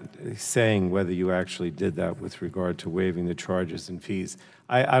 you're not saying whether you actually did that with regard to waiving the charges and fees.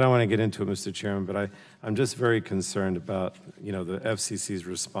 I don't want to get into it, Mr. Chairman, but I'm just very concerned about, the FCC's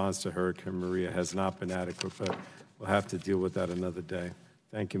response to Hurricane Maria has not been adequate, but we'll have to deal with that another day.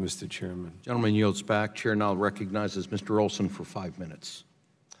 Thank you, Mr. Chairman. Gentleman yields back. Chair now recognizes Mr. Olson for 5 minutes.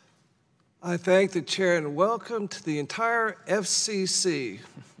 I thank the chair and welcome to the entire FCC.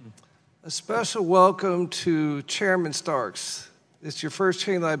 A special welcome to Chairman Starks. It's your first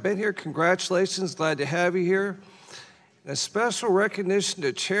hearing that I've been here. Congratulations, glad to have you here. And a special recognition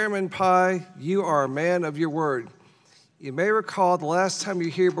to Chairman Pai. You are a man of your word. You may recall the last time you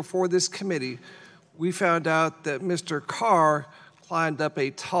were here before this committee, we found out that Mr. Carr climbed up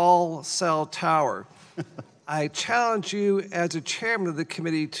a tall cell tower. I challenge you as a chairman of the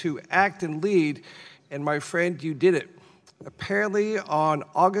committee to act and lead, and my friend, you did it. Apparently, on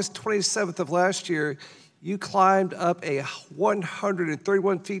August 27th of last year, you climbed up a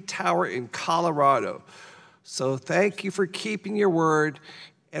 131 feet tower in Colorado. So thank you for keeping your word.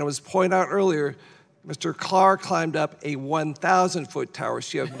 And it was pointed out earlier, Mr. Clark climbed up a 1,000-foot tower,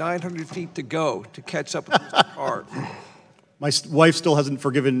 so you have 900 feet to go to catch up with Mr. Clark. My wife still hasn't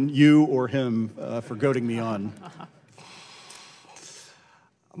forgiven you or him for goading me on.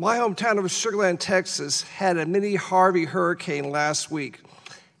 My hometown of Sugar Land, Texas, had a mini Harvey hurricane last week.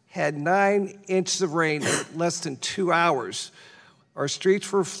 Had 9 inches of rain in less than 2 hours. Our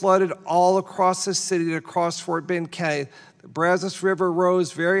streets were flooded all across the city and across Fort Bend County. The Brazos River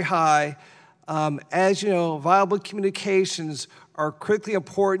rose very high. As you know, viable communications are critically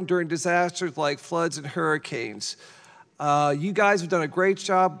important during disasters like floods and hurricanes. You guys have done a great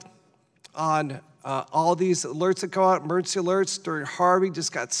job on all these alerts that go out, emergency alerts during Harvey,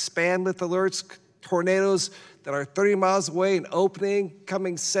 just got spammed with alerts, tornadoes that are 30 miles away and opening,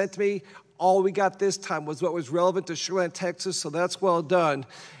 coming sent to me. All we got this time was what was relevant to Sugar Land, Texas, so that's well done.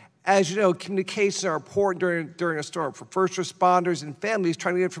 As you know, communications are important during a storm for first responders and families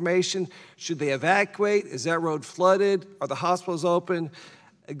trying to get information. Should they evacuate? Is that road flooded? Are the hospitals open?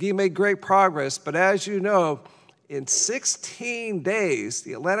 You made great progress, but as you know, in 16 days,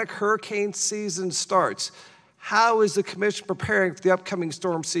 the Atlantic hurricane season starts. How is the commission preparing for the upcoming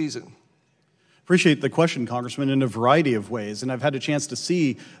storm season? Appreciate the question, Congressman, in a variety of ways, and I've had a chance to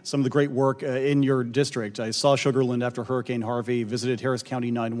see some of the great work in your district. I saw Sugar Land after Hurricane Harvey, visited Harris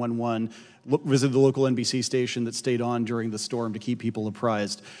County 911, visited the local NBC station that stayed on during the storm to keep people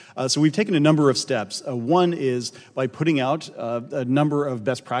apprised. So we've taken a number of steps. One is by putting out a number of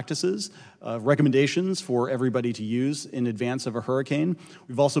best practices, recommendations for everybody to use in advance of a hurricane.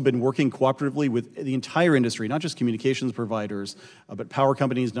 We've also been working cooperatively with the entire industry, not just communications providers, but power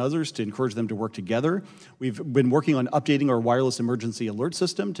companies and others to encourage them to work together. We've been working on updating our wireless emergency alert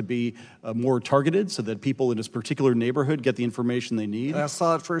system to be more targeted so that people in this particular neighborhood get the information they need. And I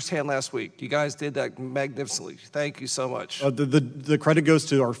saw it firsthand last week. You guys did that magnificently. Thank you so much. The credit goes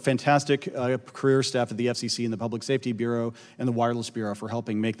to our fantastic career staff at the FCC and the Public Safety Bureau and the Wireless Bureau for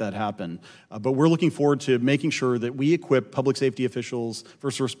helping make that happen. But we're looking forward to making sure that we equip public safety officials,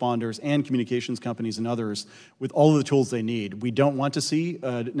 first responders, and communications companies and others with all of the tools they need. We don't want to see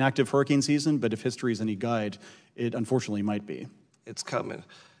an active hurricane season, but if history is any guide, it unfortunately might be. It's coming.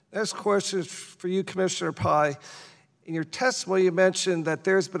 Next question is for you, Commissioner Pai. In your testimony, you mentioned that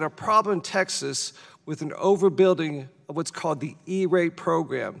there's been a problem in Texas with an overbuilding of what's called the E-rate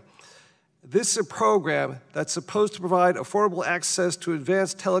program. This is a program that's supposed to provide affordable access to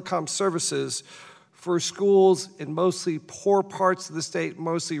advanced telecom services for schools in mostly poor parts of the state,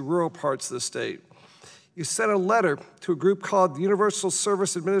 mostly rural parts of the state. You sent a letter to a group called the Universal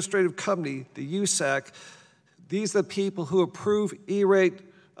Service Administrative Company, the USAC. These are the people who approve E-rate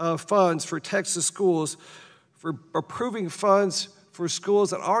funds for Texas schools, for approving funds for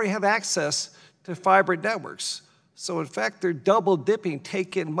schools that already have access to fiber networks. So in fact, they're double dipping,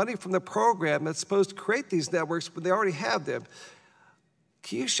 taking money from the program that's supposed to create these networks, but they already have them.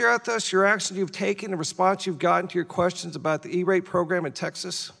 Can you share with us your actions you've taken and response you've gotten to your questions about the E-rate program in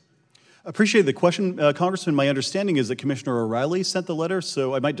Texas? Appreciate the question, Congressman. My understanding is that Commissioner O'Reilly sent the letter,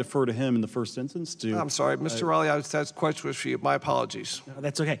 so I might defer to him in the first instance. I'm sorry, Mr. O'Reilly, that question was for you. My apologies. No,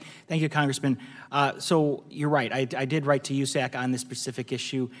 that's okay. Thank you, Congressman. So you're right. I did write to USAC on this specific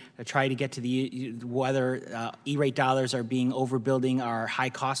issue to try to get to whether E-rate dollars are being overbuilding our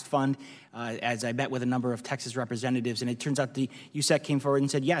high-cost fund. As I met with a number of Texas representatives, and it turns out the USAC came forward and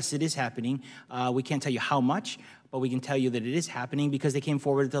said, yes, it is happening. We can't tell you how much, but we can tell you that it is happening because they came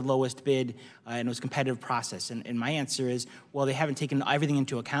forward at the lowest bid, and it was a competitive process. And my answer is, well, they haven't taken everything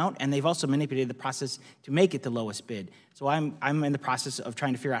into account, and they've also manipulated the process to make it the lowest bid. So I'm in the process of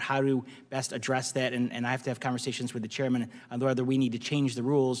trying to figure out how to best address that, and I have to have conversations with the chairman on whether we need to change the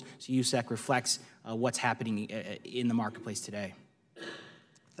rules so USAC reflects what's happening in the marketplace today.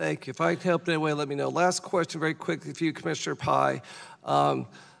 Thank you. If I can help in any way, let me know. Last question very quickly for you, Commissioner Pai.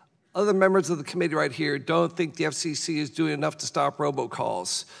 Other members of the committee right here don't think the FCC is doing enough to stop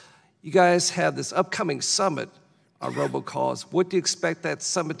robocalls. You guys have this upcoming summit on robocalls. What do you expect that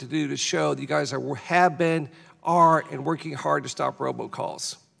summit to do to show that you guys are and working hard to stop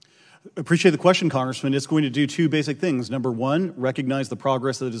robocalls? Appreciate the question, Congressman. It's going to do two basic things. Number one, recognize the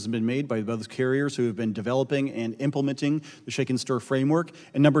progress that has been made by those carriers who have been developing and implementing the Shake and Stir framework.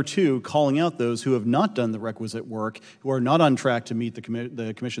 And number two, calling out those who have not done the requisite work, who are not on track to meet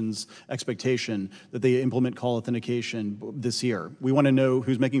the Commission's expectation that they implement call authentication this year. We want to know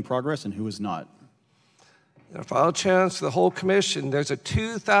who's making progress and who is not. Final challenge to the whole commission. There's a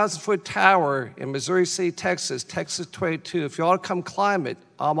 2,000-foot tower in Missouri City, Texas, Texas 22. If you all come climb it,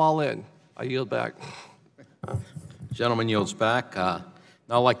 I'm all in. I yield back. Gentleman yields back. Now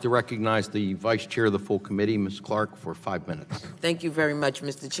I'd like to recognize the Vice Chair of the full committee, Ms. Clark, for 5 minutes. Thank you very much,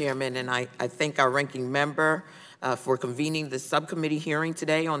 Mr. Chairman, and I thank our ranking member for convening the subcommittee hearing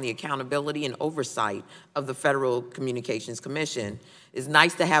today on the accountability and oversight of the Federal Communications Commission. It's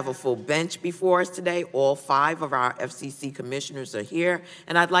nice to have a full bench before us today. All 5 of our FCC commissioners are here,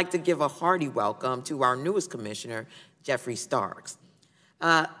 and I'd like to give a hearty welcome to our newest commissioner, Jeffrey Starks.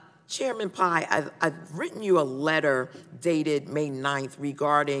 Chairman Pai, I've written you a letter dated May 9th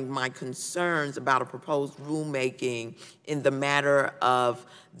regarding my concerns about a proposed rulemaking in the matter of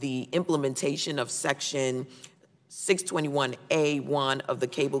the implementation of Section 621A1 of the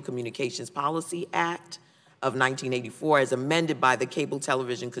Cable Communications Policy Act of 1984 as amended by the Cable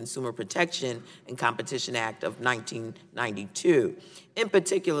Television Consumer Protection and Competition Act of 1992. In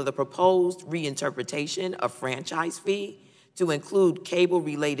particular, the proposed reinterpretation of franchise fee to include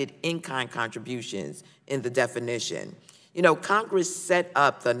cable-related in-kind contributions in the definition. You know, Congress set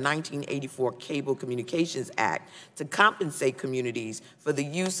up the 1984 Cable Communications Act to compensate communities for the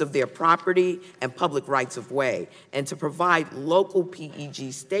use of their property and public rights of way, and to provide local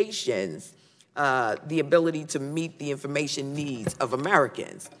PEG stations the ability to meet the information needs of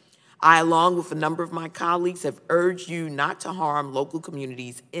Americans. I, along with a number of my colleagues, have urged you not to harm local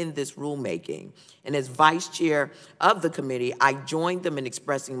communities in this rulemaking. And as vice chair of the committee, I joined them in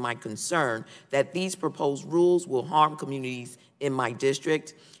expressing my concern that these proposed rules will harm communities in my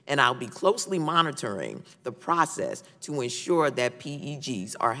district, and I'll be closely monitoring the process to ensure that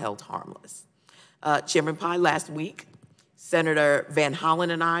PEGs are held harmless. Chairman Pai, last week, Senator Van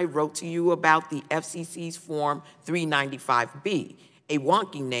Hollen and I wrote to you about the FCC's Form 395B, a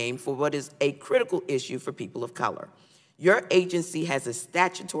wonky name for what is a critical issue for people of color. Your agency has a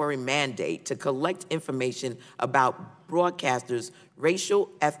statutory mandate to collect information about broadcasters' racial,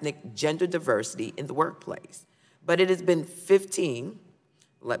 ethnic, gender diversity in the workplace. But it has been 15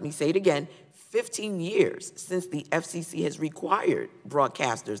 years since the FCC has required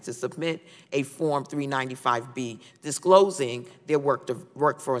broadcasters to submit a Form 395B disclosing their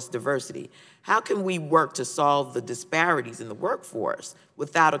workforce diversity. How can we work to solve the disparities in the workforce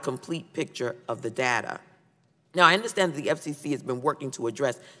without a complete picture of the data? Now, I understand that the FCC has been working to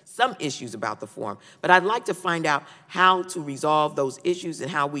address some issues about the form, but I'd like to find out how to resolve those issues and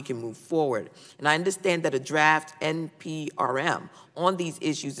how we can move forward. And I understand that a draft NPRM on these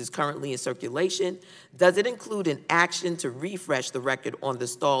issues is currently in circulation. Does it include an action to refresh the record on the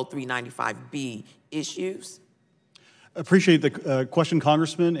stalled 395B issues? Appreciate the question,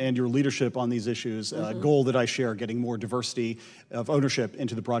 Congressman, and your leadership on these issues, a goal that I share, getting more diversity of ownership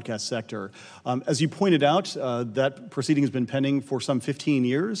into the broadcast sector. As you pointed out, that proceeding has been pending for some 15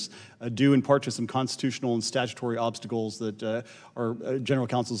 years, due in part to some constitutional and statutory obstacles that our General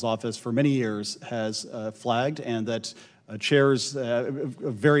Counsel's office for many years has flagged, and that chairs of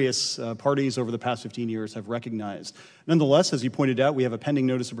various parties over the past 15 years have recognized. Nonetheless, as you pointed out, we have a pending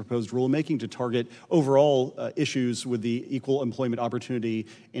notice of proposed rulemaking to target overall issues with the equal employment opportunity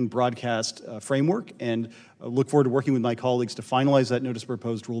in broadcast framework, and look forward to working with my colleagues to finalize that notice of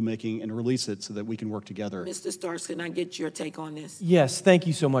proposed rulemaking and release it so that we can work together. Mr. Starks, can I get your take on this? Yes, thank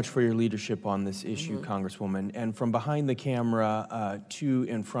you so much for your leadership on this issue, Congresswoman. And from behind the camera to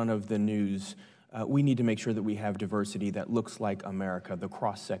in front of the news, we need to make sure that we have diversity that looks like America, the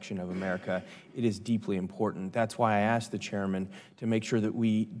cross-section of America. It is deeply important. That's why I asked the chairman to make sure that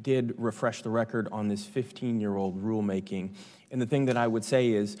we did refresh the record on this 15-year-old rulemaking. And the thing that I would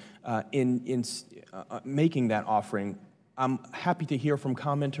say is, in making that offering, I'm happy to hear from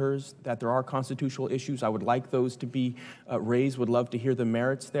commenters that there are constitutional issues. I would like those to be raised, would love to hear the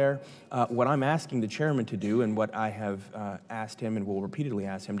merits there. What I'm asking the chairman to do, and what I have asked him and will repeatedly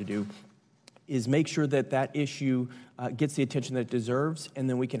ask him to do, is make sure that that issue gets the attention that it deserves, and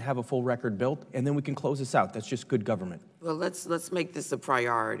then we can have a full record built, and then we can close this out. That's just good government. Well, let's make this a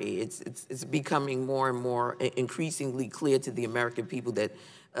priority. It's becoming more and more increasingly clear to the American people that,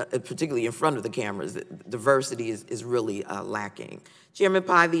 particularly in front of the cameras, that diversity is really lacking. Chairman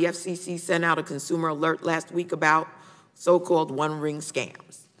Pai, the FCC sent out a consumer alert last week about so-called one-ring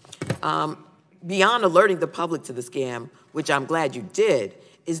scams. Beyond alerting the public to the scam, which I'm glad you did,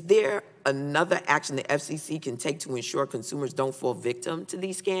 Is there another action the FCC can take to ensure consumers don't fall victim to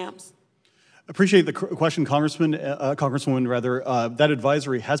these scams? Appreciate the question, Congresswoman. That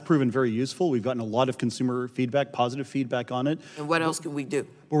advisory has proven very useful. We've gotten a lot of consumer feedback, positive feedback on it. And what else can we do?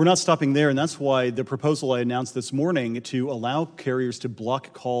 But we're not stopping there, and that's why the proposal I announced this morning to allow carriers to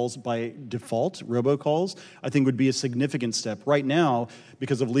block calls by default, robocalls, I think would be a significant step. Right now,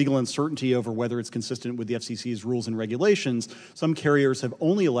 because of legal uncertainty over whether it's consistent with the FCC's rules and regulations, some carriers have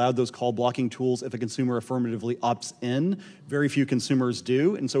only allowed those call blocking tools if a consumer affirmatively opts in. Very few consumers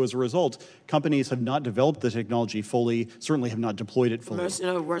do, and so as a result, companies have not developed the technology fully, certainly have not deployed it fully.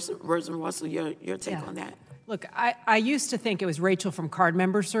 Commissioner Russell, your take on that? Look, I used to think it was Rachel from Card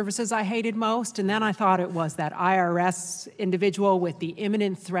Member Services I hated most, and then I thought it was that IRS individual with the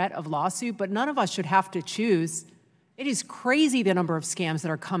imminent threat of lawsuit, but none of us should have to choose. It is crazy the number of scams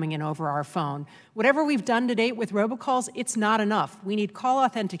that are coming in over our phone. Whatever we've done to date with robocalls, it's not enough. We need call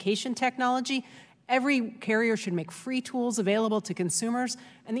authentication technology. Every carrier should make free tools available to consumers,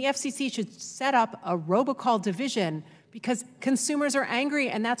 and the FCC should set up a robocall division because consumers are angry,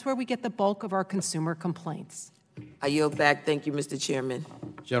 and that's where we get the bulk of our consumer complaints. I yield back. Thank you, Mr. Chairman.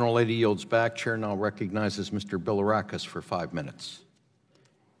 Gentlelady yields back. Chair now recognizes Mr. Bilirakis for 5 minutes.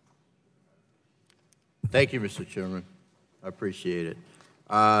 Thank you, Mr. Chairman. I appreciate it.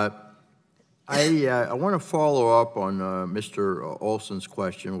 I want to follow up on Mr. Olson's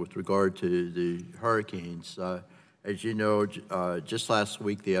question with regard to the hurricanes. As you know, just last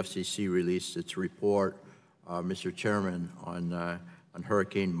week the FCC released its report, Mr. Chairman, on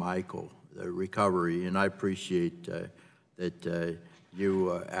Hurricane Michael, the recovery, and I appreciate that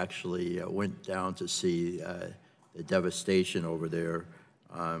you actually went down to see the devastation over there.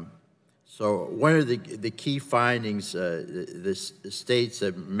 So one of the key findings states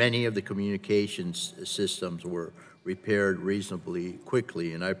that many of the communications systems were repaired reasonably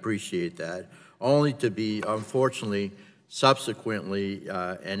quickly, and I appreciate that, only to be, unfortunately, subsequently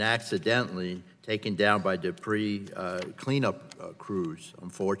and accidentally taken down by debris cleanup crews,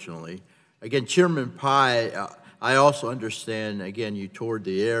 unfortunately. Again, Chairman Pai, I also understand, again, you toured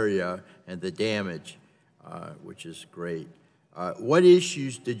the area and the damage, which is great. What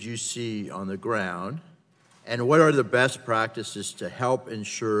issues did you see on the ground, and what are the best practices to help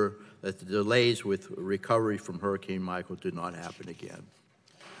ensure that the delays with recovery from Hurricane Michael do not happen again?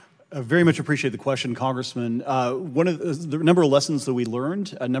 I very much appreciate the question, Congressman. One of the number of lessons that we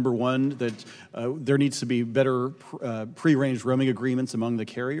learned, number one, that there needs to be better pre-arranged roaming agreements among the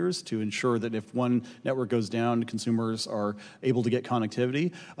carriers to ensure that if one network goes down, consumers are able to get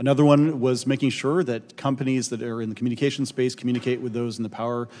connectivity. Another one was making sure that companies that are in the communication space communicate with those in the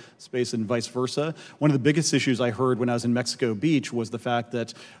power space and vice versa. One of the biggest issues I heard when I was in Mexico Beach was the fact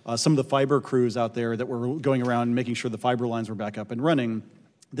that some of the fiber crews out there that were going around making sure the fiber lines were back up and running,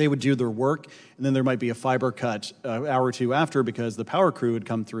 they would do their work, and then there might be a fiber cut an hour or two after because the power crew would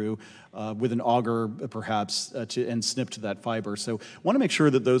come through with an auger, perhaps, and snip to that fiber. So I want to make sure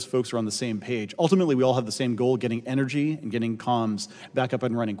that those folks are on the same page. Ultimately, we all have the same goal, getting energy and getting comms back up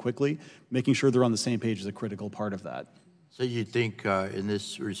and running quickly. Making sure they're on the same page is a critical part of that. So you think, in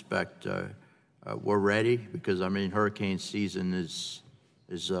this respect, we're ready? Because, I mean, hurricane season is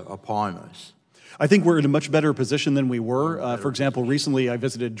upon us. I think we're in a much better position than we were. For example, recently I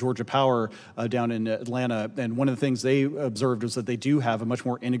visited Georgia Power down in Atlanta, and one of the things they observed was that they do have a much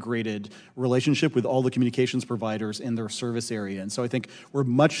more integrated relationship with all the communications providers in their service area. And so I think we're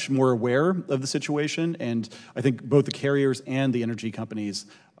much more aware of the situation, and I think both the carriers and the energy companies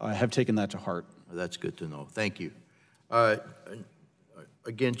have taken that to heart. That's good to know. Thank you.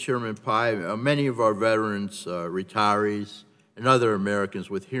 Again, Chairman Pai, many of our veterans, retirees, and other Americans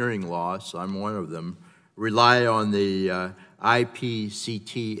with hearing loss, I'm one of them, rely on the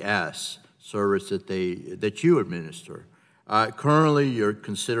IPCTS service that you administer. Currently, you're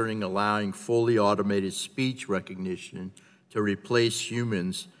considering allowing fully automated speech recognition to replace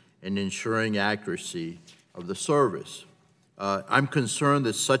humans in ensuring accuracy of the service. I'm concerned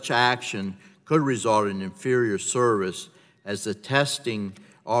that such action could result in inferior service as the testing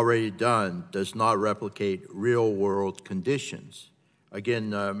already done does not replicate real-world conditions. Again,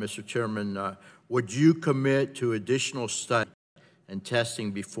 Mr. Chairman, would you commit to additional study and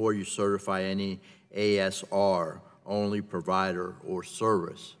testing before you certify any ASR-only provider or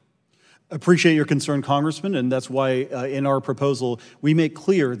service? Appreciate your concern, Congressman, and that's why in our proposal we make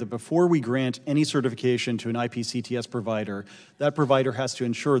clear that before we grant any certification to an IPCTS provider, that provider has to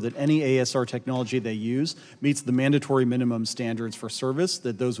ensure that any ASR technology they use meets the mandatory minimum standards for service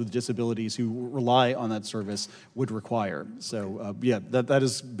that those with disabilities who rely on that service would require. So, yeah, that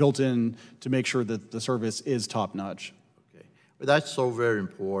is built in to make sure that the service is top-notch. Okay. But that's so very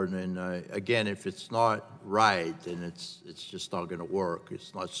important, and again, if it's not right, then it's just not going to work.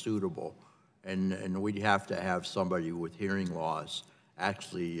 It's not suitable, and we'd have to have somebody with hearing loss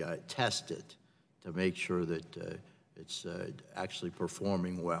actually test it to make sure that it's actually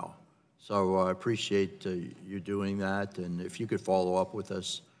performing well. So I appreciate you doing that, and if you could follow up with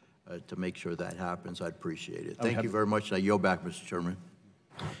us to make sure that happens, I'd appreciate it. Thank you very much. I yield back, Mr. Chairman.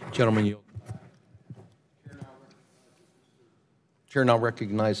 Gentleman yield. Chair now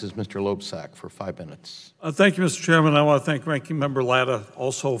recognizes Mr. Loebsack for 5 minutes. Thank you, Mr. Chairman. I want to thank Ranking Member Latta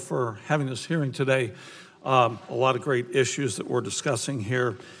also for having this hearing today. A lot of great issues that we're discussing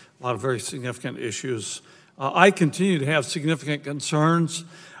here, a lot of very significant issues. I continue to have significant concerns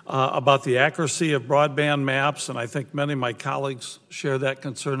about the accuracy of broadband maps, and I think many of my colleagues share that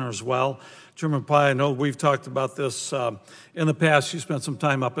concern as well. Chairman Pai, I know we've talked about this in the past. You spent some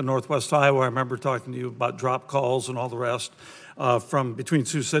time up in Northwest Iowa. I remember talking to you about drop calls and all the rest. From between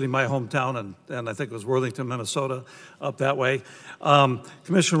Sioux City, my hometown, and I think it was Worthington, Minnesota, up that way.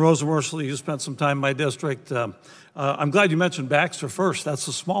 Commissioner Rosenworcel, you spent some time in my district. I'm glad you mentioned Baxter first. That's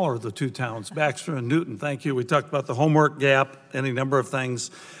the smaller of the two towns, Baxter and Newton. Thank you. We talked about the homework gap, any number of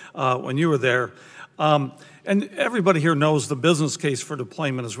things when you were there. And everybody here knows the business case for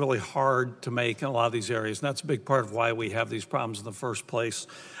deployment is really hard to make in a lot of these areas, and that's a big part of why we have these problems in the first place.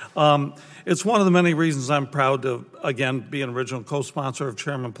 It's one of the many reasons I'm proud to, again, be an original co-sponsor of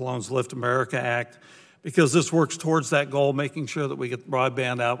Chairman Pallone's Lift America Act, because this works towards that goal, making sure that we get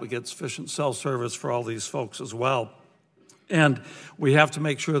broadband out, we get sufficient cell service for all these folks as well. And we have to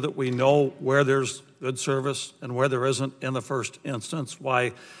make sure that we know where there's good service and where there isn't in the first instance.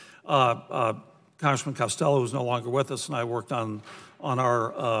 Why Congressman Costello, who's no longer with us, and I worked on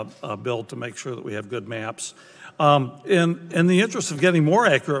our bill to make sure that we have good maps. In the interest of getting more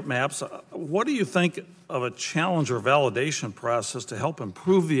accurate maps, what do you think of a challenge or validation process to help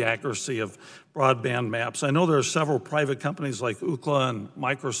improve the accuracy of broadband maps? I know there are several private companies like Ookla and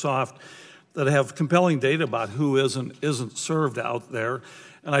Microsoft that have compelling data about who isn't served out there.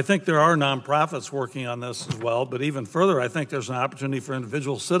 And I think there are nonprofits working on this as well. But even further, I think there's an opportunity for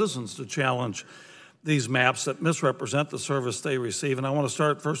individual citizens to challenge these maps that misrepresent the service they receive. And I want to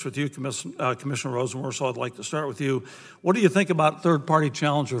start first with you, Commissioner Rosenworcel. I'd like to start with you. What do you think about third-party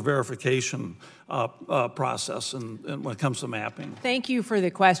challenge or verification process and when it comes to mapping? Thank you for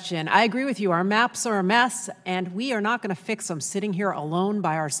the question. I agree with you. Our maps are a mess, and we are not going to fix them sitting here alone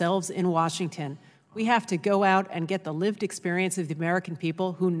by ourselves in Washington. We have to go out and get the lived experience of the American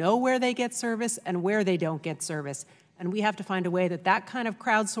people who know where they get service and where they don't get service. And we have to find a way that that kind of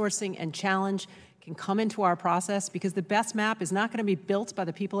crowdsourcing and challenge can come into our process, because the best map is not going to be built by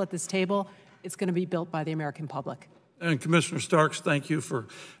the people at this table. It's going to be built by the American public. And Commissioner Starks, thank you for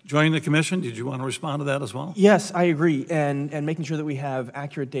joining the commission. Did you want to respond to that as well? Yes, I agree. And making sure that we have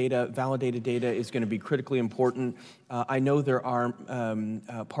accurate data, validated data is going to be critically important. I know there are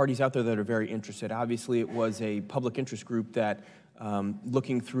parties out there that are very interested. Obviously, it was a public interest group that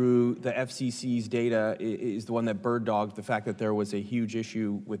looking through the FCC's data is the one that bird-dogged the fact that there was a huge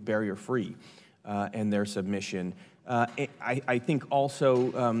issue with barrier-free and their submission. I think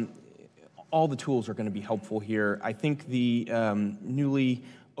also all the tools are going to be helpful here. I think the newly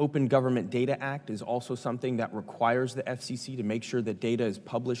Open Government Data Act is also something that requires the FCC to make sure that data is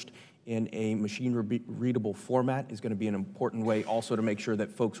published in a machine-readable format is going to be an important way also to make sure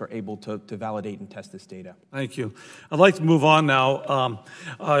that folks are able to validate and test this data. Thank you. I'd like to move on now.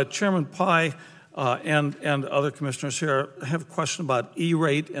 Chairman Pai and other commissioners here have a question about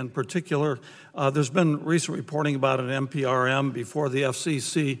E-rate in particular. There's been recent reporting about an NPRM before the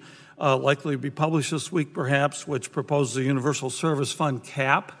FCC, likely to be published this week perhaps, which proposes a Universal Service Fund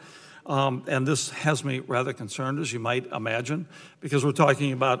cap. And this has me rather concerned, as you might imagine, because we're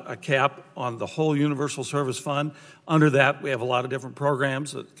talking about a cap on the whole Universal Service Fund. Under that, we have a lot of different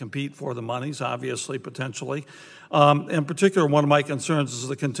programs that compete for the monies, obviously, potentially. In particular, one of my concerns is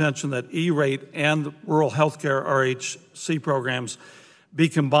the contention that E-rate and rural healthcare RHC programs be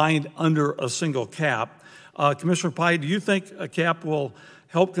combined under a single cap. Commissioner Pai, do you think a cap will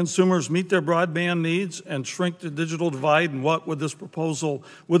help consumers meet their broadband needs and shrink the digital divide? And what would this proposal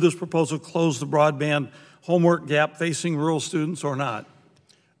close the broadband homework gap facing rural students or not?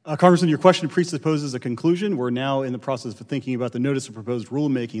 Congressman, your question presupposes a conclusion. We're now in the process of thinking about the notice of proposed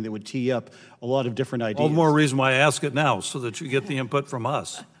rulemaking that would tee up a lot of different ideas. All the more reason why I ask it now, so that you get the input from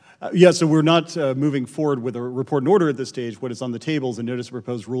us. Yeah, so we're not moving forward with a report and order at this stage. What is on the table is a notice of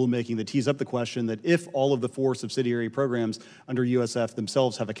proposed rulemaking that tees up the question that if all of the 4 subsidiary programs under USF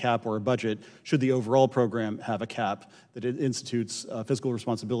themselves have a cap or a budget, should the overall program have a cap, that it institutes fiscal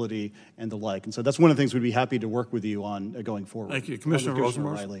responsibility and the like. And so that's one of the things we'd be happy to work with you on going forward. Thank you. Commissioner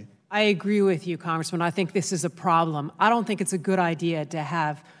Rosenberg. I agree with you, Congressman. I think this is a problem. I don't think it's a good idea to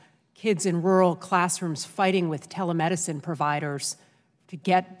have kids in rural classrooms fighting with telemedicine providers to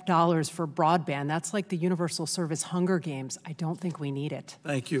get dollars for broadband. That's like the Universal Service Hunger Games. I don't think we need it.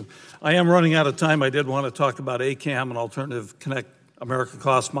 Thank you. I am running out of time. I did want to talk about ACAM, an alternative Connect America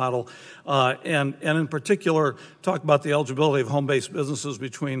cost model, and in particular, talk about the eligibility of home-based businesses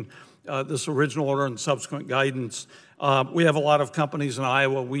between this original order and subsequent guidance. We have a lot of companies in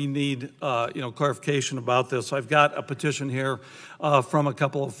Iowa. We need, clarification about this. I've got a petition here from a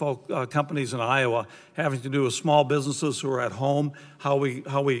couple of companies in Iowa having to do with small businesses who are at home, how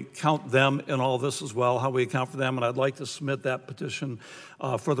we count them in all this as well, how we account for them, and I'd like to submit that petition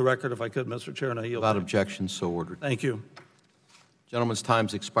for the record, if I could, Mr. Chair, and I yield. Without objection, so ordered. Thank you. Gentleman's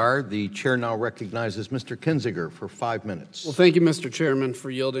time's expired. The chair now recognizes Mr. Kinzinger for 5 minutes. Well, thank you, Mr. Chairman, for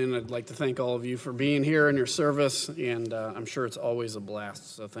yielding. I'd like to thank all of you for being here and your service, and I'm sure it's always a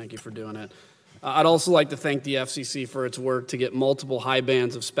blast, so thank you for doing it. I'd also like to thank the FCC for its work to get multiple high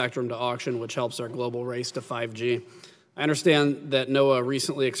bands of spectrum to auction, which helps our global race to 5G. I understand that NOAA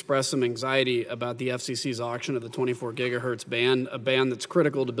recently expressed some anxiety about the FCC's auction of the 24 gigahertz band, a band that's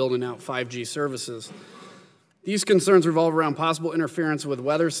critical to building out 5G services. These concerns revolve around possible interference with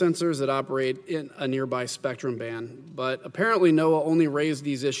weather sensors that operate in a nearby spectrum band. But apparently NOAA only raised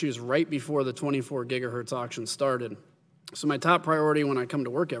these issues right before the 24 gigahertz auction started. So my top priority when I come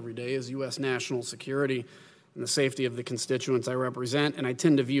to work every day is U.S. national security and the safety of the constituents I represent, and I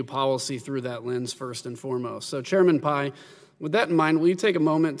tend to view policy through that lens first and foremost. So Chairman Pai, with that in mind, will you take a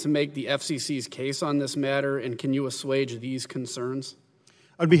moment to make the FCC's case on this matter, and can you assuage these concerns?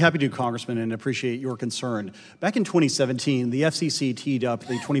 I'd be happy to, Congressman, and appreciate your concern. Back in 2017, the FCC teed up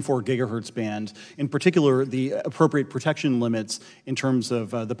the 24 gigahertz band, in particular the appropriate protection limits in terms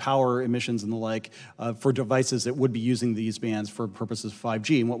of the power emissions and the like for devices that would be using these bands for purposes of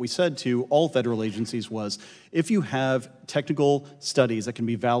 5G. And what we said to all federal agencies was, if you have technical studies that can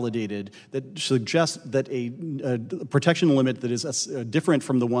be validated that suggest that a protection limit that is different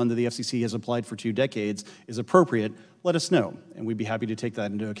from the one that the FCC has applied for 2 decades is appropriate, let us know, and we'd be happy to take that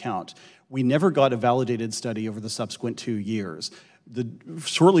into account. We never got a validated study over the subsequent 2 years.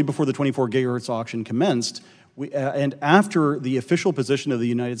 Shortly before the 24 gigahertz auction commenced, and after the official position of the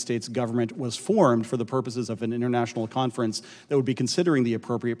United States government was formed for the purposes of an international conference that would be considering the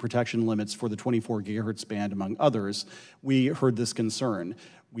appropriate protection limits for the 24 gigahertz band, among others, we heard this concern.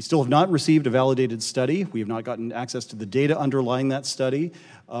 We still have not received a validated study. We have not gotten access to the data underlying that study.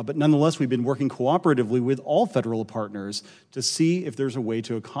 But nonetheless, we've been working cooperatively with all federal partners to see if there's a way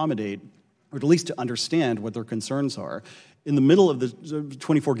to accommodate, or at least to understand what their concerns are. In the middle of the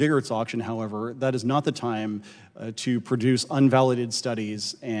 24 gigahertz auction, however, that is not the time to produce unvalidated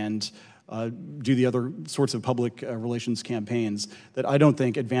studies and do the other sorts of public relations campaigns that I don't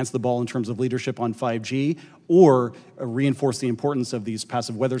think advance the ball in terms of leadership on 5G or reinforce the importance of these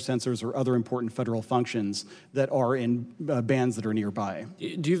passive weather sensors or other important federal functions that are in bands that are nearby.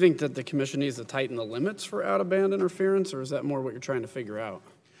 Do you think that the commission needs to tighten the limits for out-of-band interference, or is that more what you're trying to figure out?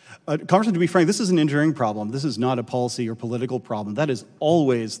 Congressman, to be frank, this is an engineering problem. This is not a policy or political problem. That is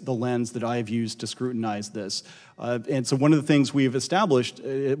always the lens that I have used to scrutinize this. And so one of the things we've established,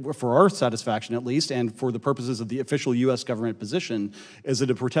 for our satisfaction at least, and for the purposes of the official U.S. government position, is that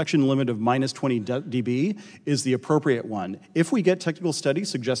a protection limit of minus 20 dB is the appropriate one. If we get technical studies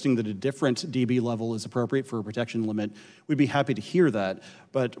suggesting that a different dB level is appropriate for a protection limit, we'd be happy to hear that.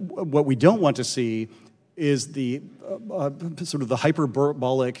 But what we don't want to see is the sort of the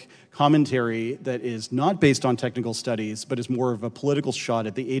hyperbolic commentary that is not based on technical studies, but is more of a political shot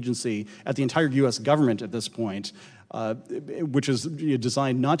at the agency, at the entire U.S. government at this point, which is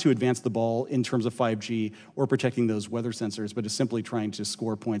designed not to advance the ball in terms of 5G or protecting those weather sensors, but is simply trying to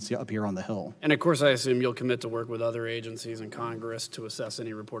score points up here on the Hill. And of course, I assume you'll commit to work with other agencies in Congress to assess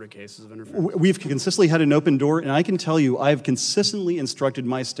any reported cases of interference. We've consistently had an open door, and I can tell you I've consistently instructed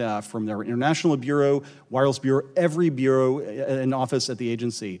my staff from their International Bureau, Wireless Bureau, every bureau and office at the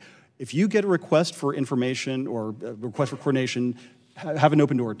agency. If you get a request for information or a request for coordination, have an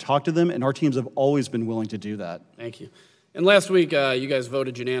open door, talk to them, and our teams have always been willing to do that. Thank you. And last week, you guys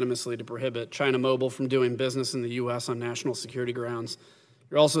voted unanimously to prohibit China Mobile from doing business in the U.S. on national security grounds.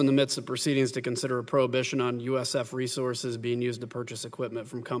 You're also in the midst of proceedings to consider a prohibition on USF resources being used to purchase equipment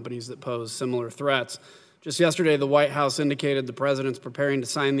from companies that pose similar threats. Just yesterday, the White House indicated the president's preparing to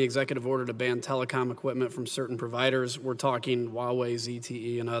sign the executive order to ban telecom equipment from certain providers. We're talking Huawei,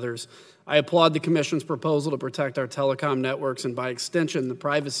 ZTE, and others. I applaud the Commission's proposal to protect our telecom networks and, by extension, the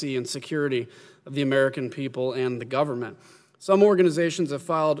privacy and security of the American people and the government. Some organizations have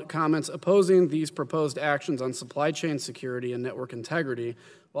filed comments opposing these proposed actions on supply chain security and network integrity,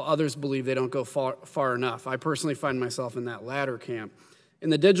 while others believe they don't go far enough. I personally find myself in that latter camp. In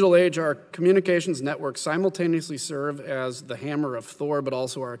the digital age, our communications networks simultaneously serve as the hammer of Thor, but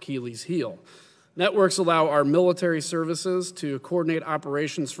also our Achilles heel. Networks allow our military services to coordinate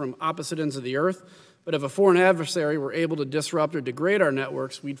operations from opposite ends of the earth, but if a foreign adversary were able to disrupt or degrade our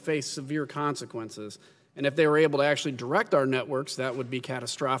networks, we'd face severe consequences. And if they were able to actually direct our networks, that would be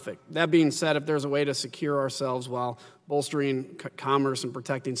catastrophic. That being said, if there's a way to secure ourselves while bolstering commerce and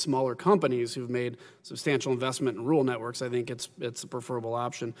protecting smaller companies who've made substantial investment in rural networks, I think it's a preferable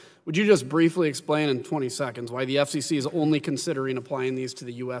option. Would you just briefly explain in 20 seconds why the FCC is only considering applying these to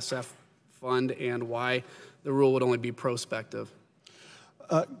the USF fund and why the rule would only be prospective?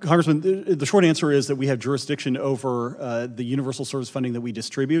 Congressman, the short answer is that we have jurisdiction over the universal service funding that we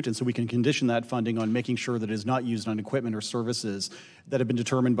distribute, and so we can condition that funding on making sure that it is not used on equipment or services that have been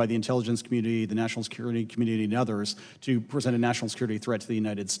determined by the intelligence community, the national security community, and others to present a national security threat to the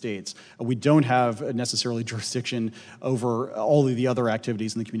United States. We don't have necessarily jurisdiction over all of the other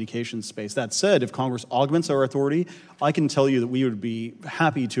activities in the communications space. That said, if Congress augments our authority, I can tell you that we would be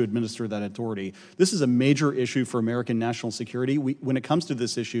happy to administer that authority. This is a major issue for American national security. When it comes to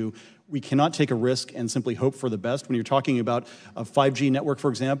this issue, we cannot take a risk and simply hope for the best. When you're talking about a 5G network,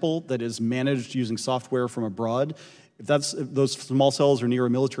 for example, that is managed using software from abroad, if those small cells are near a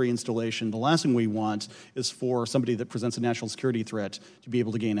military installation, the last thing we want is for somebody that presents a national security threat to be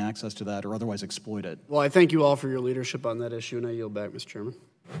able to gain access to that or otherwise exploit it. Well, I thank you all for your leadership on that issue, and I yield back, Mr. Chairman.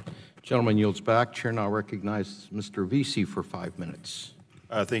 Gentleman yields back. Chair now recognizes Mr. Vesey for 5 minutes.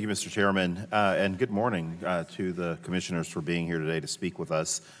 Thank you, Mr. Chairman, and good morning to the commissioners for being here today to speak with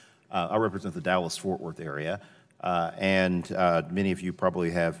us. I represent the Dallas-Fort Worth area, and many of you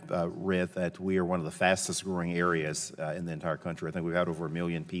probably have read that we are one of the fastest growing areas in the entire country. I think we've had over 1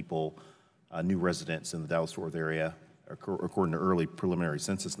 million people, new residents in the Dallas-Fort Worth area, according to early preliminary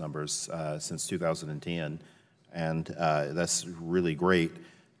census numbers since 2010, and that's really great.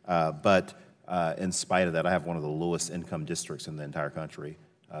 But in spite of that, I have one of the lowest income districts in the entire country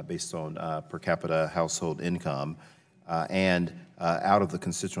based on per capita household income. And out of the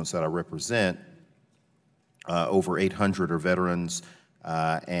constituents that I represent, over 800 are veterans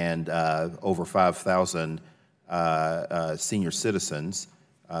and over 5,000 senior citizens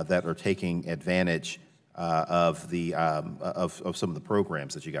that are taking advantage of some of the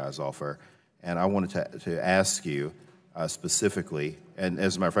programs that you guys offer. And I wanted to ask you specifically, and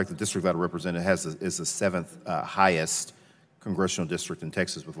as a matter of fact, the district that I represent is the 7th highest congressional district in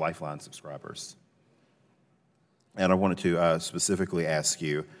Texas with Lifeline subscribers. And I wanted to specifically ask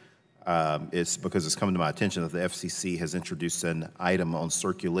you, it's because it's come to my attention that the FCC has introduced an item on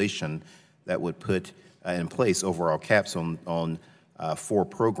circulation that would put in place overall caps on 4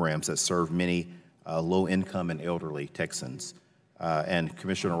 programs that serve many low-income and elderly Texans. And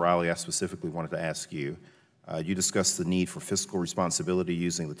Commissioner Riley, I specifically wanted to ask you, you discussed the need for fiscal responsibility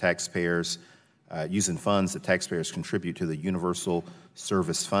using using funds that taxpayers contribute to the Universal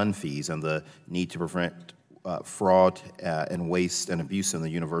Service Fund fees and the need to prevent fraud and waste and abuse in the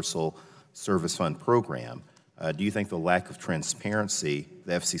Universal Service Fund program. Do you think the lack of transparency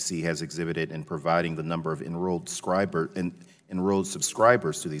the FCC has exhibited in providing the number of enrolled subscribers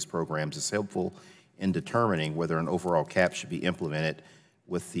to these programs is helpful in determining whether an overall cap should be implemented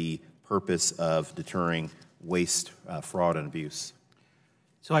with the purpose of deterring waste, fraud, and abuse?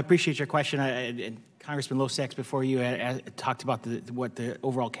 So I appreciate your question. And Congressman Losaks, before you talked about what the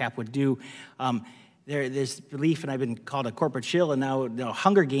overall cap would do. There's belief, and I've been called a corporate shill, and now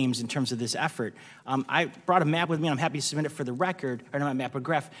Hunger Games in terms of this effort. I brought a map with me, and I'm happy to submit it for the record, or not a map, a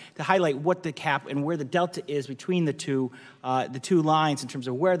graph, to highlight what the cap and where the delta is between the two lines in terms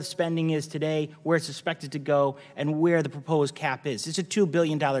of where the spending is today, where it's expected to go, and where the proposed cap is. It's a $2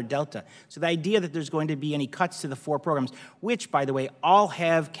 billion delta. So the idea that there's going to be any cuts to the 4 programs, which, by the way, all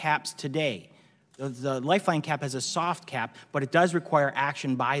have caps today. The Lifeline cap has a soft cap, but it does require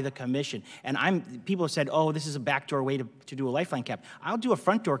action by the commission. And people have said, oh, this is a backdoor way to do a Lifeline cap. I'll do a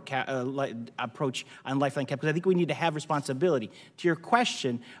front door approach on Lifeline cap because I think we need to have responsibility. To your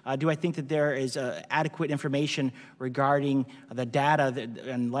question, do I think that there is adequate information regarding the data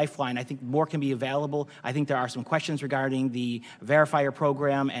and Lifeline? I think more can be available. I think there are some questions regarding the verifier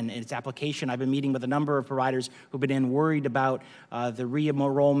program and its application. I've been meeting with a number of providers who've been worried about the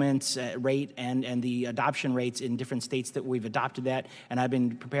re-enrollment rate and and the adoption rates in different states that we've adopted that, and I've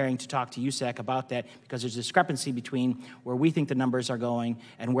been preparing to talk to USAC about that because there's a discrepancy between where we think the numbers are going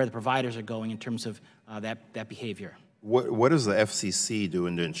and where the providers are going in terms of that behavior. What is the FCC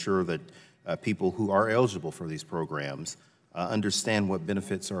doing to ensure that people who are eligible for these programs understand what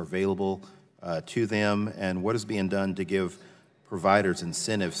benefits are available to them, and what is being done to give providers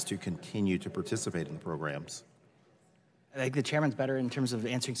incentives to continue to participate in the programs? I think the chairman's better in terms of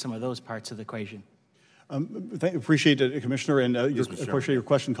answering some of those parts of the equation. Appreciate it, Commissioner, and appreciate your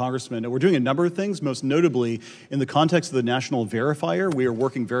question, Congressman. We're doing a number of things, most notably in the context of the National Verifier. We are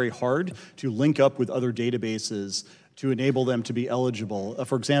working very hard to link up with other databases to enable them to be eligible.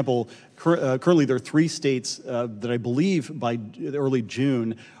 For example, currently there are 3 states that I believe by early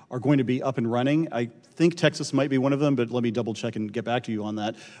June are going to be up and running. I think Texas might be one of them, but let me double check and get back to you on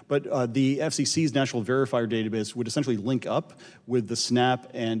that. But the FCC's National Verifier database would essentially link up with the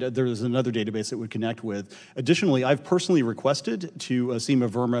SNAP, and there's another database it would connect with. Additionally, I've personally requested to Seema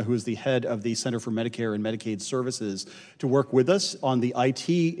Verma, who is the head of the Center for Medicare and Medicaid Services, to work with us on the IT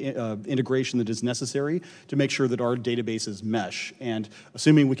integration that is necessary to make sure that our databases mesh. And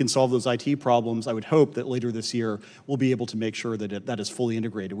assuming we can solve those IT problems, I would hope that later this year we'll be able to make sure that that is fully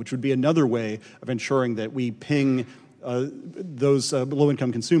integrated, which would be another way of ensuring that we ping those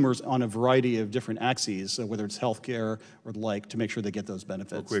low-income consumers on a variety of different axes, whether it's healthcare or the like, to make sure they get those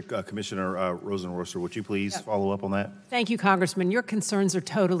benefits. Real quick, Commissioner Rosenworcester, would you please follow up on that? Thank you, Congressman. Your concerns are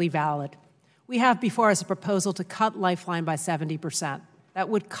totally valid. We have before us a proposal to cut Lifeline by 70%. That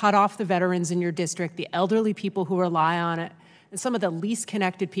would cut off the veterans in your district, the elderly people who rely on it, and some of the least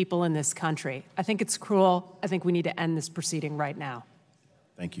connected people in this country. I think it's cruel. I think we need to end this proceeding right now.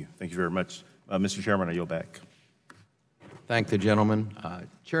 Thank you. Thank you very much. Mr. Chairman, I yield back. Thank the gentleman.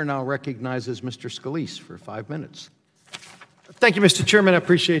 Chair now recognizes Mr. Scalise for 5 minutes. Thank you, Mr. Chairman. I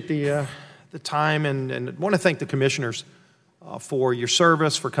appreciate the time, and want to thank the commissioners for your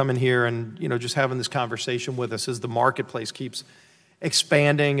service, for coming here and just having this conversation with us as the marketplace keeps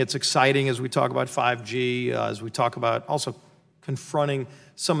expanding. It's exciting as we talk about 5G, as we talk about also confronting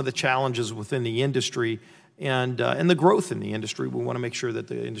some of the challenges within the industry and the growth in the industry. We want to make sure that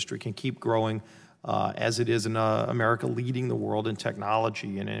the industry can keep growing as it is in America, leading the world in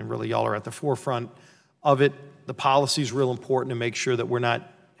technology. And really, y'all are at the forefront of it. The policy is real important to make sure that we're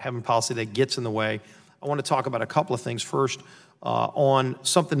not having policy that gets in the way. I want to talk about a couple of things. First, on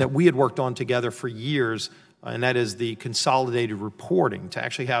something that we had worked on together for years, and that is the consolidated reporting, to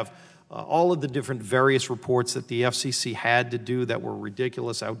actually have all of the different various reports that the FCC had to do that were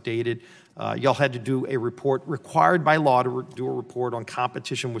ridiculous, outdated. Y'all had to do a report required by law to do a report on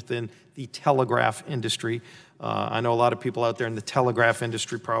competition within the telegraph industry. I know a lot of people out there in the telegraph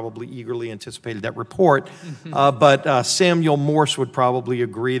industry probably eagerly anticipated that report, but Samuel Morse would probably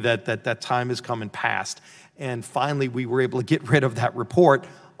agree that time has come and passed. And finally, we were able to get rid of that report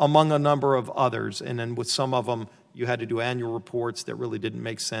among a number of others. And then with some of them, you had to do annual reports that really didn't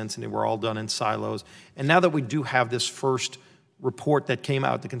make sense, and they were all done in silos. And now that we do have this first report that came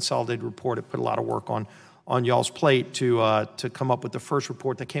out, the consolidated report, it put a lot of work on y'all's plate to come up with the first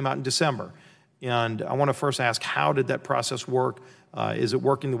report that came out in December. And I want to first ask, how did that process work? Is it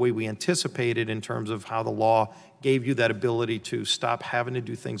working the way we anticipated in terms of how the law gave you that ability to stop having to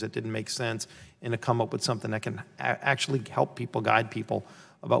do things that didn't make sense and to come up with something that can actually help people, guide people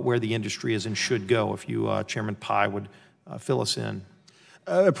about where the industry is and should go? If you, Chairman Pai, would fill us in.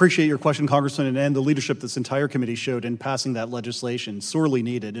 I appreciate your question, Congressman, and the leadership this entire committee showed in passing that legislation. Sorely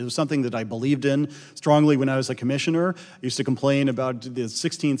needed. It was something that I believed in strongly when I was a commissioner. I used to complain about the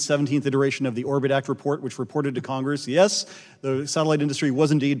 16th, 17th iteration of the Orbit Act report, which reported to Congress, yes, the satellite industry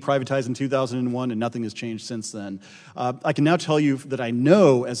was indeed privatized in 2001, and nothing has changed since then. I can now tell you that I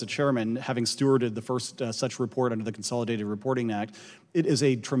know, as a chairman, having stewarded the first such report under the Consolidated Reporting Act, it is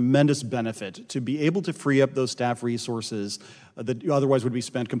a tremendous benefit to be able to free up those staff resources that otherwise would be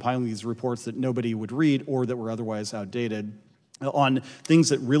spent compiling these reports that nobody would read or that were otherwise outdated on things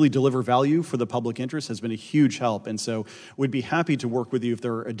that really deliver value for the public interest has been a huge help. And so we'd be happy to work with you if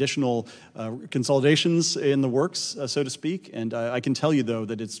there are additional consolidations in the works, so to speak. And I can tell you, though,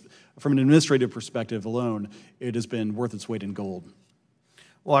 that it's, from an administrative perspective alone, it has been worth its weight in gold.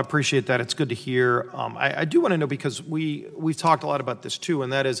 Well, I appreciate that. It's good to hear. I do want to know, because we've talked a lot about this too,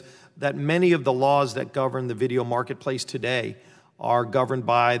 and that is that many of the laws that govern the video marketplace today are governed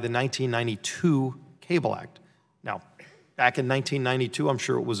by the 1992 Cable Act. Now, back in 1992, I'm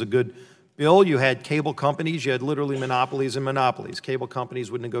sure it was a good bill. You had cable companies. You had literally monopolies and monopolies. Cable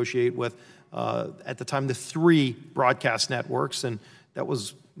companies would negotiate with, at the time, the 3 broadcast networks, and that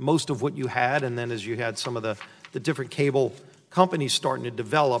was most of what you had. And then as you had some of the different cable companies starting to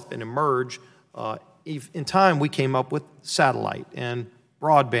develop and emerge, In time, we came up with satellite and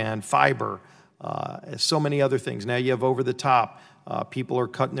broadband, fiber, so many other things. Now you have over-the-top. People are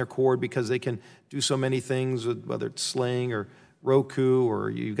cutting their cord because they can do so many things, whether it's Sling or Roku, or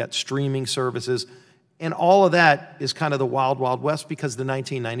you've got streaming services. And all of that is kind of the wild, wild west because the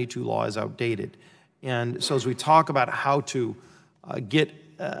 1992 law is outdated. And so as we talk about how to get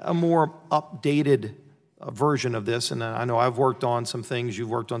a more updated version of this, and I know I've worked on some things, you've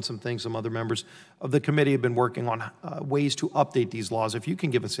worked on some things, some other members of the committee have been working on ways to update these laws. If you can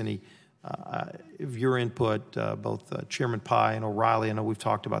give us any of your input, both Chairman Pai and O'Reilly, I know we've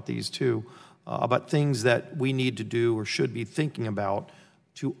talked about these too, about things that we need to do or should be thinking about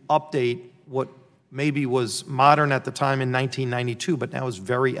to update what maybe was modern at the time in 1992, but now is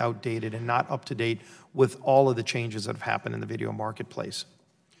very outdated and not up to date with all of the changes that have happened in the video marketplace.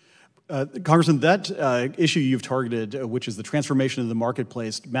 Congressman, that issue you've targeted, which is the transformation of the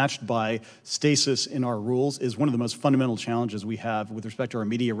marketplace matched by stasis in our rules, is one of the most fundamental challenges we have with respect to our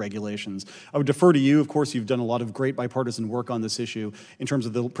media regulations. I would defer to you. Of course, you've done a lot of great bipartisan work on this issue in terms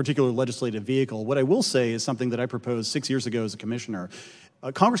of the particular legislative vehicle. What I will say is something that I proposed 6 years ago as a commissioner.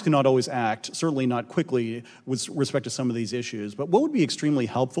 Congress cannot always act, certainly not quickly with respect to some of these issues, but what would be extremely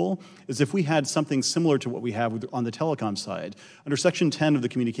helpful is if we had something similar to what we have on the telecom side. Under Section 10 of the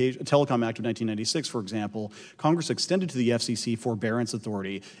Telecom Act of 1996, for example, Congress extended to the FCC forbearance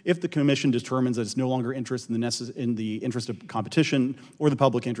authority if the Commission determines that it's no longer interested in the interest of competition or the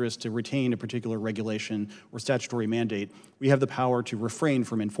public interest to retain a particular regulation or statutory mandate. We have the power to refrain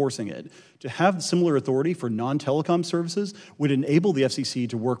from enforcing it. To have similar authority for non-telecom services would enable the FCC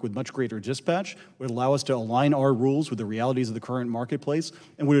to work with much greater dispatch, would allow us to align our rules with the realities of the current marketplace,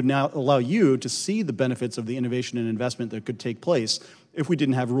 and would now allow you to see the benefits of the innovation and investment that could take place if we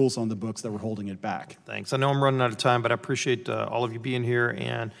didn't have rules on the books that were holding it back. Thanks. I know I'm running out of time, but I appreciate all of you being here.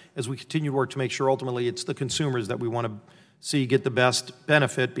 And as we continue to work to make sure ultimately it's the consumers that we want to see get the best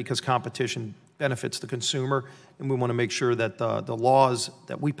benefit, because competition benefits the consumer, and we want to make sure that the laws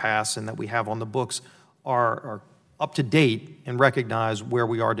that we pass and that we have on the books are up to date and recognize where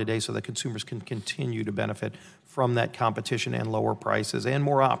we are today so that consumers can continue to benefit from that competition and lower prices and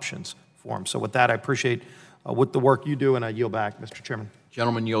more options for them. So with that, I appreciate with the work you do, and I yield back, Mr. Chairman.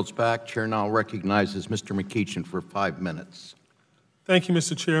 Gentleman yields back. Chair now recognizes Mr. McEachin for 5 minutes. Thank you,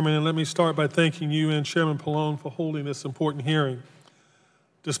 Mr. Chairman, and let me start by thanking you and Chairman Pallone for holding this important hearing.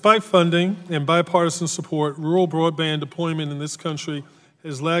 Despite funding and bipartisan support, rural broadband deployment in this country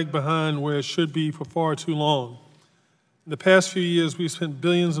has lagged behind where it should be for far too long. In the past few years, we've spent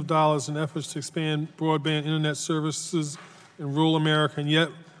billions of dollars in efforts to expand broadband internet services in rural America, and yet,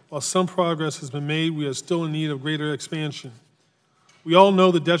 while some progress has been made, we are still in need of greater expansion. We all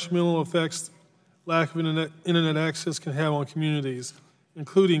know the detrimental effects lack of internet access can have on communities,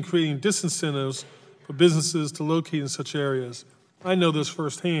 including creating disincentives for businesses to locate in such areas. I know this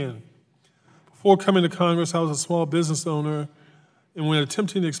firsthand. Before coming to Congress, I was a small business owner, and when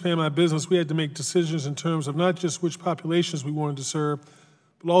attempting to expand my business, we had to make decisions in terms of not just which populations we wanted to serve,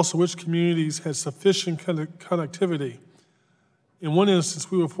 but also which communities had sufficient connectivity. In one instance,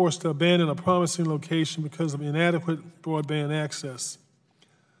 we were forced to abandon a promising location because of inadequate broadband access.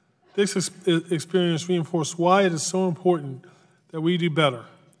 This experience reinforced why it is so important that we do better.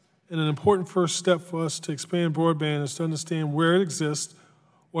 And an important first step for us to expand broadband is to understand where it exists,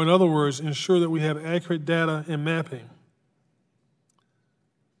 or in other words, ensure that we have accurate data and mapping.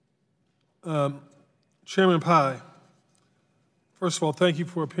 Chairman Pai, first of all, thank you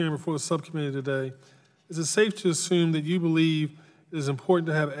for appearing before the subcommittee today. Is it safe to assume that you believe it is important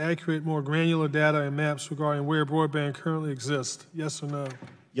to have accurate, more granular data and maps regarding where broadband currently exists? Yes or no?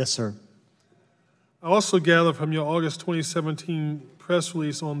 Yes, sir. I also gather from your August 2017 press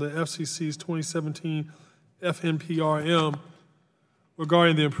release on the FCC's 2017 FNPRM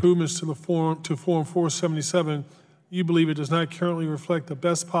regarding the improvements to Form 477, you believe it does not currently reflect the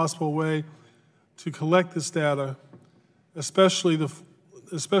best possible way to collect this data, especially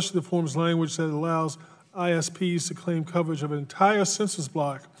the form's language that allows ISPs to claim coverage of an entire census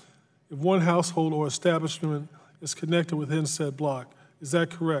block if one household or establishment is connected within said block. Is that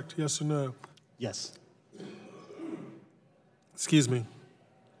correct? Yes or no? Yes. Excuse me.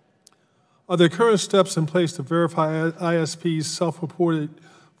 Are there current steps in place to verify ISP's self-reported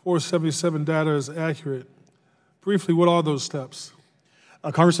 477 data is accurate? Briefly, what are those steps?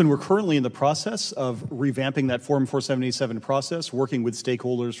 Congressman, we're currently in the process of revamping that Form 477 process, working with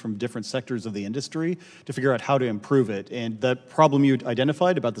stakeholders from different sectors of the industry to figure out how to improve it. And that problem you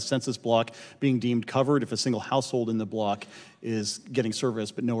identified about the census block being deemed covered if a single household in the block is getting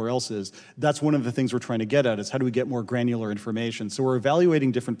service but nowhere else is, that's one of the things we're trying to get at, is how do we get more granular information. So we're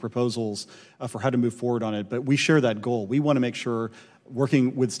evaluating different proposals for how to move forward on it, but we share that goal. We want to make sure,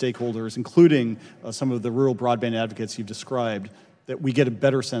 working with stakeholders, including some of the rural broadband advocates you've described, that we get a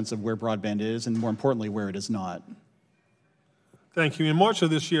better sense of where broadband is and, more importantly, where it is not. Thank you. In March of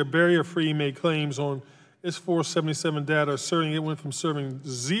this year, Barrier Free made claims on its 477 data, asserting it went from serving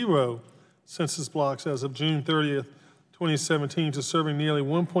 0 census blocks as of June 30th, 2017, to serving nearly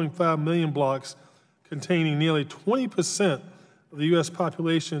 1.5 million blocks containing nearly 20% of the U.S.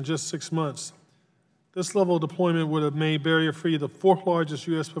 population in just 6 months. This level of deployment would have made Barrier Free the 4th largest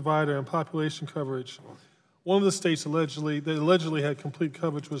U.S. provider in population coverage. One of the states that allegedly had complete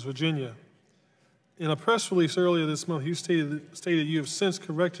coverage was Virginia. In a press release earlier this month, you stated you have since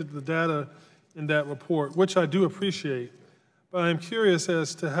corrected the data in that report, which I do appreciate. But I am curious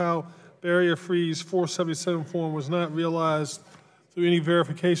as to how Barrier Free's 477 form was not realized through any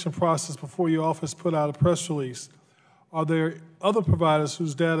verification process before your office put out a press release. Are there other providers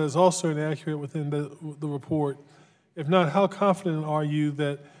whose data is also inaccurate within the report? If not, how confident are you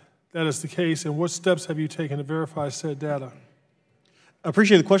that that is the case, and what steps have you taken to verify said data? I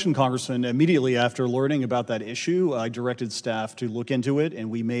appreciate the question, Congressman. Immediately after learning about that issue, I directed staff to look into it, and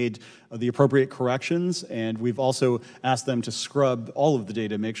we made the appropriate corrections, and we've also asked them to scrub all of the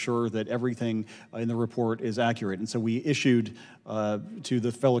data, make sure that everything in the report is accurate. And so we issued to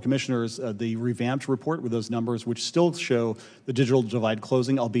the fellow commissioners the revamped report with those numbers, which still show the digital divide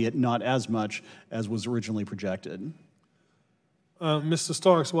closing, albeit not as much as was originally projected. Mr.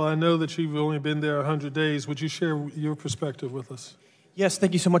 Starks, while I know that you've only been there 100 days, would you share your perspective with us? Yes,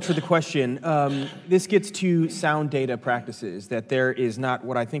 thank you so much for the question. This gets to sound data practices, that there is not,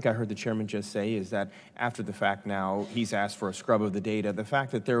 what I think I heard the chairman just say is that after the fact now, he's asked for a scrub of the data. The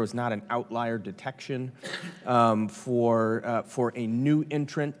fact that there was not an outlier detection for a new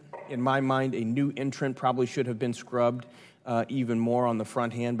entrant, in my mind, a new entrant probably should have been scrubbed even more on the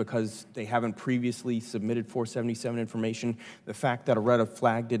front hand because they haven't previously submitted 477 information. The fact that a red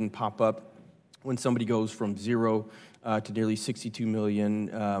flag didn't pop up when somebody goes from 0 to nearly 62 million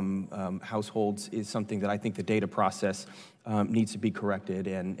households is something that I think the data process needs to be corrected.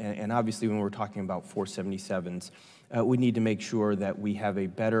 And obviously when we're talking about 477s, we need to make sure that we have a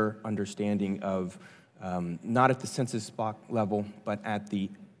better understanding of not at the census block level, but at the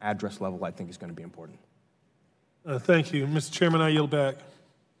address level, I think is going to be important. Thank you. Mr. Chairman, I yield back.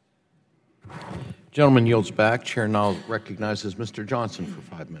 Gentleman yields back. Chair now recognizes Mr. Johnson for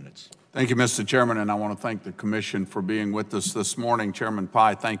 5 minutes. Thank you, Mr. Chairman, and I want to thank the Commission for being with us this morning. Chairman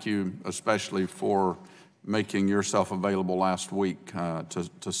Pai, thank you especially for making yourself available last week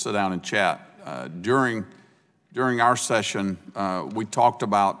to sit down and chat. During our session, we talked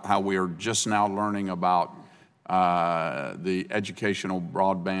about how we are just now learning about the educational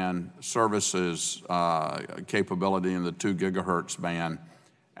broadband services capability in the 2 gigahertz band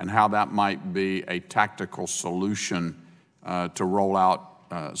and how that might be a tactical solution to roll out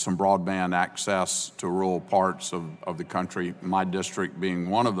some broadband access to rural parts of the country, my district being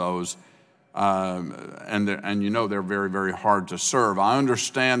one of those. And you know they're very, very hard to serve. I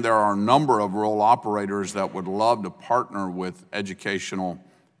understand there are a number of rural operators that would love to partner with educational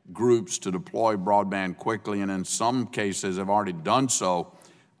groups to deploy broadband quickly, and in some cases have already done so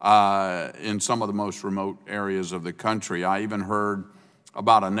in some of the most remote areas of the country. I even heard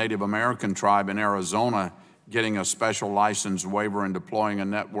about a Native American tribe in Arizona getting a special license waiver and deploying a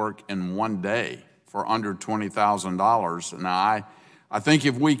network in 1 day for under $20,000. Now, I think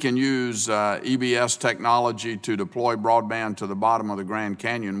if we can use EBS technology to deploy broadband to the bottom of the Grand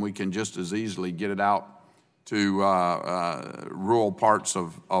Canyon, we can just as easily get it out to rural parts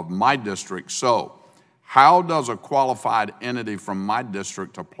of my district. So how does a qualified entity from my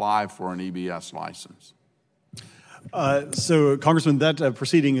district apply for an EBS license? So, Congressman, that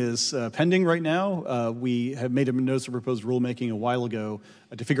proceeding is pending right now. We have made a notice of proposed rulemaking a while ago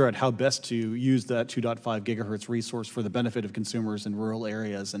to figure out how best to use that 2.5 gigahertz resource for the benefit of consumers in rural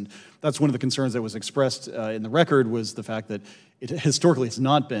areas. And that's one of the concerns that was expressed in the record, was the fact that it historically has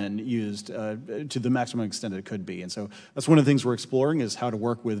not been used to the maximum extent it could be. And so that's one of the things we're exploring, is how to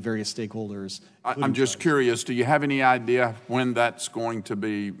work with various stakeholders. I'm just curious, do you have any idea when that's going to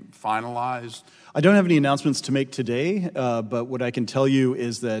be finalized? I don't have any announcements to make today, but what I can tell you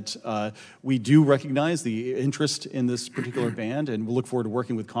is that we do recognize the interest in this particular band, and we'll look forward to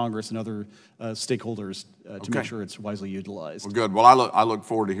working with Congress and other stakeholders to make sure it's wisely utilized. Well, good. Well, I look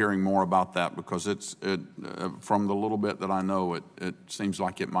forward to hearing more about that because from the little bit that I know, it seems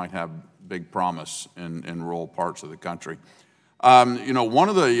like it might have big promise in rural parts of the country. One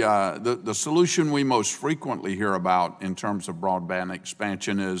of the solution we most frequently hear about in terms of broadband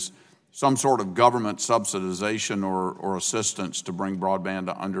expansion is some sort of government subsidization or assistance to bring broadband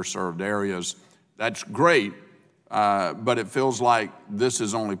to underserved areas. That's great, but it feels like this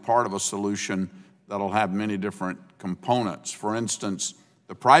is only part of a solution that'll have many different components. For instance,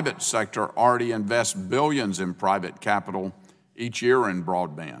 the private sector already invests billions in private capital each year in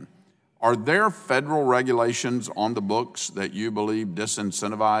broadband. Are there federal regulations on the books that you believe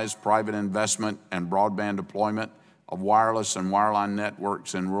disincentivize private investment and broadband deployment of wireless and wireline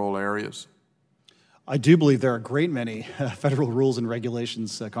networks in rural areas? I do believe there are a great many federal rules and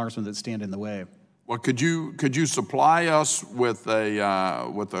regulations, Congressman, that stand in the way. Well, could you supply us with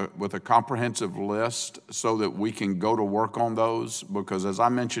a comprehensive list so that we can go to work on those? Because as I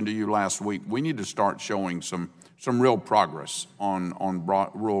mentioned to you last week, we need to start showing some real progress on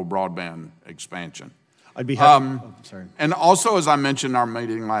rural broadband expansion. I'd be happy. Sorry. And also, as I mentioned in our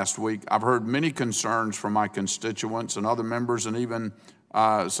meeting last week, I've heard many concerns from my constituents and other members and even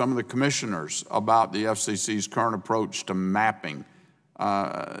some of the commissioners about the FCC's current approach to mapping.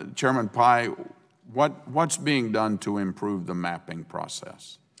 Chairman Pai, what's being done to improve the mapping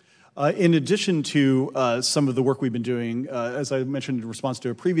process? In addition to some of the work we've been doing, as I mentioned in response to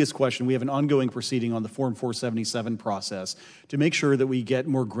a previous question, we have an ongoing proceeding on the Form 477 process to make sure that we get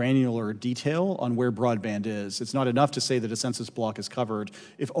more granular detail on where broadband is. It's not enough to say that a census block is covered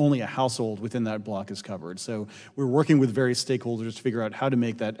if only a household within that block is covered. So we're working with various stakeholders to figure out how to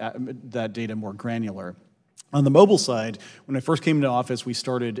make that data more granular. On the mobile side, when I first came into office, we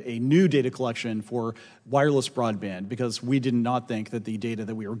started a new data collection for wireless broadband because we did not think that the data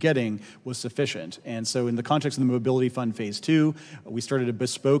that we were getting was sufficient. And so in the context of the Mobility Fund Phase 2, we started a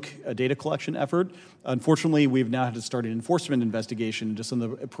bespoke data collection effort. Unfortunately, we've now had to start an enforcement investigation into some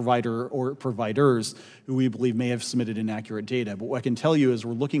of the providers who we believe may have submitted inaccurate data. But what I can tell you is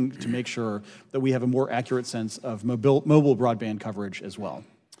we're looking to make sure that we have a more accurate sense of mobile broadband coverage as well.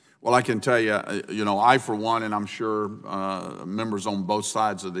 Well, I can tell you, I for one, and I'm sure members on both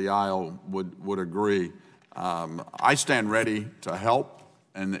sides of the aisle would agree, I stand ready to help.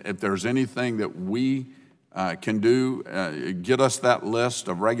 And if there's anything that we can do, get us that list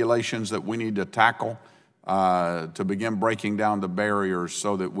of regulations that we need to tackle to begin breaking down the barriers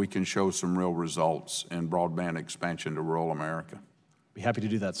so that we can show some real results in broadband expansion to rural America. Be happy to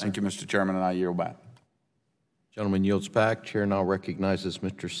do that, sir. Thank you, Mr. Chairman, and I yield back. Gentleman yields back. Chair now recognizes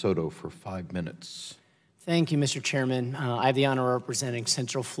Mr. Soto for 5 minutes. Thank you, Mr. Chairman. I have the honor of representing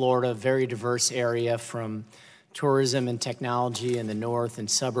Central Florida, a very diverse area from tourism and technology in the north and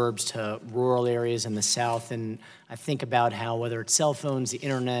suburbs to rural areas in the south. And I think about how, whether it's cell phones, the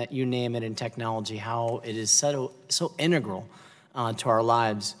internet, you name it, and technology, how it is so integral to our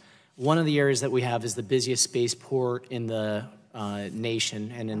lives. One of the areas that we have is the busiest spaceport in the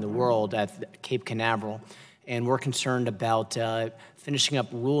nation and in the world at Cape Canaveral. And we're concerned about finishing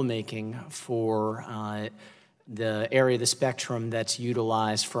up rulemaking for the area of the spectrum that's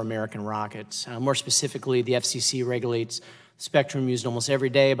utilized for American rockets. More specifically, the FCC regulates spectrum used almost every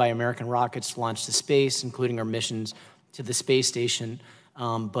day by American rockets to launch to space, including our missions to the space station.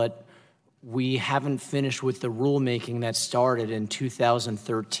 But we haven't finished with the rulemaking that started in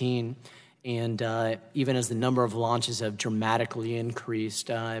 2013. And even as the number of launches have dramatically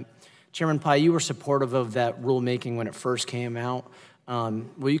increased, Chairman Pai, you were supportive of that rulemaking when it first came out.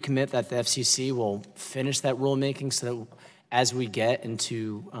 Will you commit that the FCC will finish that rulemaking so that as we get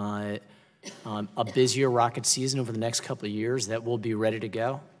into a busier rocket season over the next couple of years, that we'll be ready to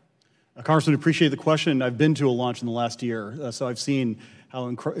go? Congressman, appreciate the question. I've been to a launch in the last year, so I've seen how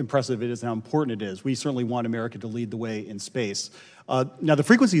impressive it is and how important it is. We certainly want America to lead the way in space. Now, the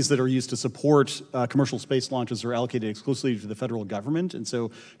frequencies that are used to support commercial space launches are allocated exclusively to the federal government, and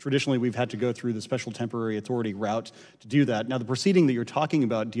so traditionally we've had to go through the special temporary authority route to do that. Now, the proceeding that you're talking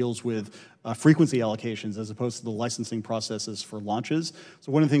about deals with frequency allocations as opposed to the licensing processes for launches.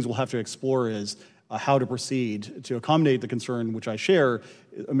 So one of the things we'll have to explore is how to proceed to accommodate the concern, which I share,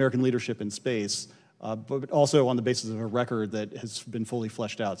 American leadership in space, but also on the basis of a record that has been fully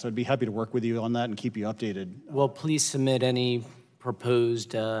fleshed out. So I'd be happy to work with you on that and keep you updated. Well, please submit any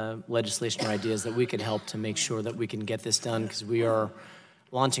proposed legislation or ideas that we could help to make sure that we can get this done, because we are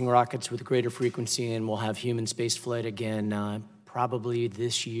launching rockets with greater frequency and we'll have human space flight again probably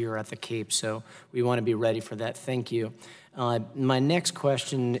this year at the Cape. So we want to be ready for that. Thank you. My next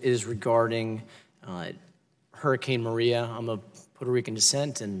question is regarding Hurricane Maria. I'm Puerto Rican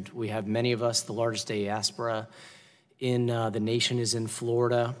descent, and we have many of us, the largest diaspora in the nation is in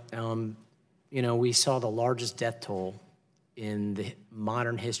Florida. You know, we saw the largest death toll in the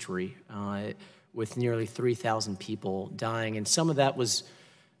modern history with nearly 3,000 people dying, and some of that was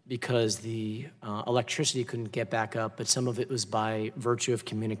because the electricity couldn't get back up, but some of it was by virtue of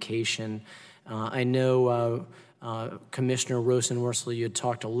communication. I know Commissioner Rosenworcel, you had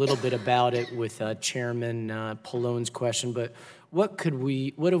talked a little bit about it with Chairman Pallone's question, but what have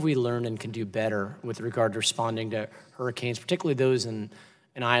we learned and can do better with regard to responding to hurricanes, particularly those in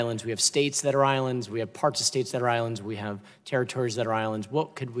islands? We have states that are islands, we have parts of states that are islands, we have territories that are islands.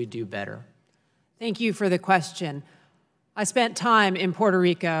 What could we do better? Thank you for the question. I spent time in Puerto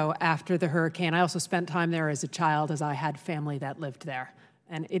Rico after the hurricane. I also spent time there as a child, as I had family that lived there.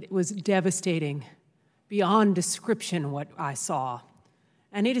 And it was devastating, beyond description, what I saw.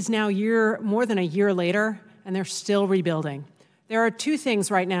 And it is now more than a year later, and they're still rebuilding. There are two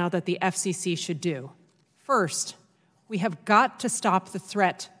things right now that the FCC should do. First, we have got to stop the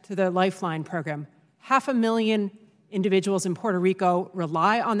threat to the Lifeline program. 500,000 individuals in Puerto Rico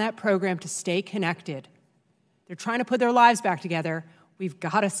rely on that program to stay connected. They're trying to put their lives back together. We've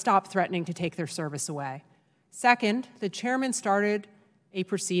got to stop threatening to take their service away. Second, the chairman started a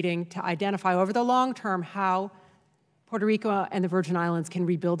proceeding to identify over the long term how Puerto Rico and the Virgin Islands can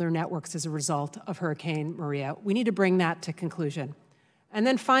rebuild their networks as a result of Hurricane Maria. We need to bring that to conclusion. And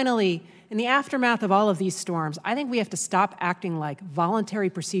then finally, in the aftermath of all of these storms, I think we have to stop acting like voluntary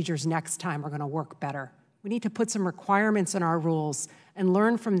procedures next time are going to work better. We need to put some requirements in our rules and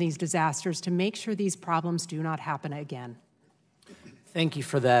learn from these disasters to make sure these problems do not happen again. Thank you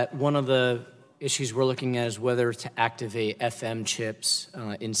for that. One of the issues we're looking at is whether to activate FM chips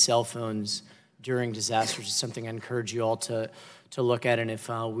in cell phones during disasters. Is something I encourage you all to look at, and if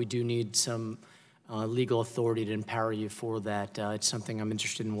we do need some legal authority to empower you for that, it's something I'm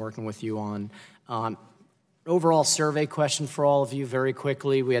interested in working with you on. Overall survey question for all of you very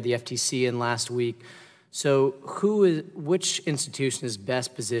quickly. We had the FTC in last week. So which institution is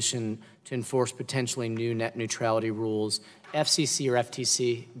best positioned to enforce potentially new net neutrality rules, FCC or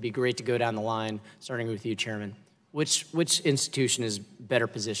FTC? It'd be great to go down the line, starting with you, Chairman. Which institution is better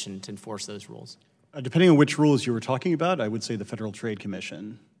positioned to enforce those rules? Depending on which rules you were talking about, I would say the Federal Trade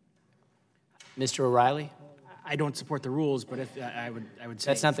Commission. Mr. O'Reilly? I don't support the rules, but if I would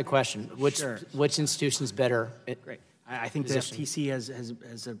say... That's not the question. Which institution is better? Great. I think the FTC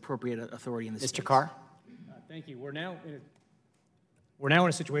has appropriate authority in this Mr. Carr? Thank you. We're now in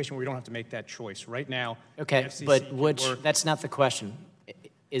a situation where we don't have to make that choice. Right now, okay, but that's not the question.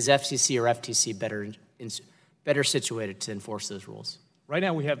 Is FCC or FTC better situated to enforce those rules? Right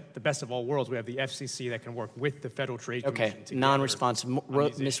now, we have the best of all worlds. We have the FCC that can work with the Federal Trade Commission. Okay, non-responsive.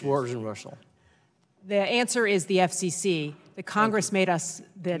 Ms. Rosenworcel. The answer is the FCC. The Congress made us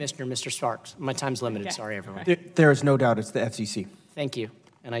that... Mr. Sparks, my time's limited. Okay. Sorry, everyone. There is no doubt it's the FCC. Thank you,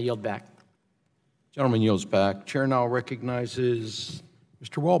 and I yield back. Gentleman yields back. Chair now recognizes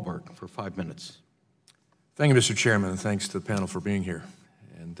Mr. Wahlberg for 5 minutes. Thank you, Mr. Chairman, and thanks to the panel for being here.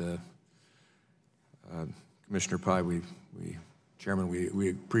 And Commissioner Pai, Chairman, we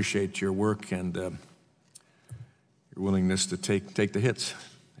appreciate your work and your willingness to take the hits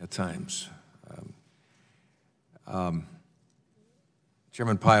at times.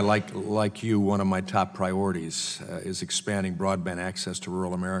 Chairman Pai, like you, one of my top priorities is expanding broadband access to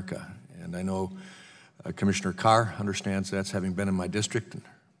rural America. And I know Commissioner Carr understands that's, having been in my district and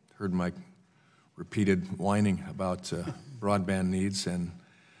heard my repeated whining about broadband needs, and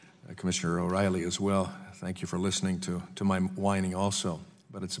Commissioner O'Reilly as well. Thank you for listening to my whining also,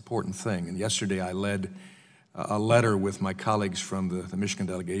 but it's an important thing. And yesterday I led a letter with my colleagues from the Michigan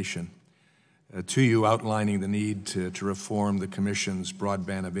delegation to you outlining the need to reform the Commission's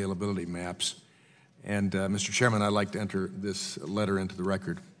broadband availability maps. And Mr. Chairman, I'd like to enter this letter into the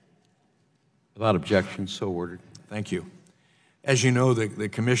record. Without objection, so ordered. Thank you. As you know, the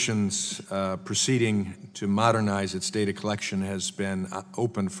Commission's proceeding to modernize its data collection has been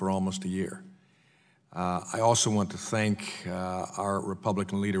open for almost a year. I also want to thank our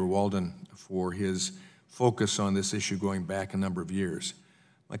Republican leader, Walden, for his focus on this issue going back a number of years.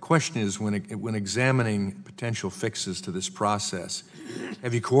 My question is, when examining potential fixes to this process,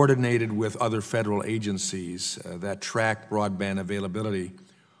 have you coordinated with other federal agencies that track broadband availability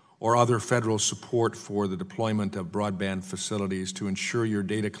or other federal support for the deployment of broadband facilities to ensure your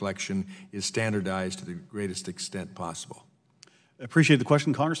data collection is standardized to the greatest extent possible? I appreciate the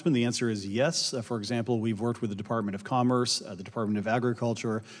question, Congressman. The answer is yes. For example, we've worked with the Department of Commerce, the Department of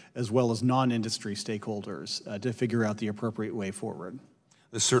Agriculture, as well as non-industry stakeholders to figure out the appropriate way forward.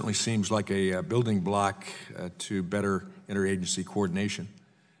 This certainly seems like a building block to better interagency coordination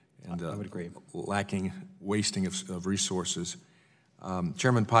and I would agree. lacking wasting of resources.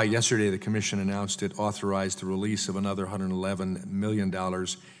 Chairman Pai, yesterday the Commission announced it authorized the release of another $111 million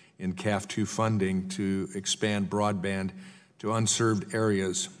in CAF II funding to expand broadband to unserved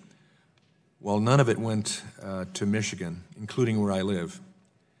areas. Well, none of it went to Michigan, including where I live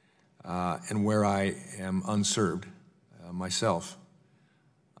and where I am unserved myself.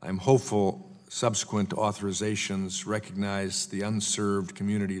 I'm hopeful subsequent authorizations recognize the unserved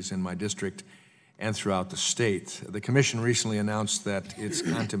communities in my district and throughout the state. The Commission recently announced that it's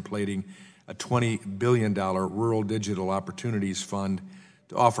contemplating a $20 billion Rural Digital Opportunities Fund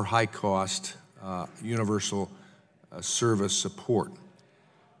to offer high-cost universal service support.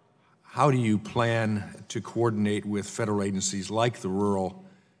 How do you plan to coordinate with federal agencies like the Rural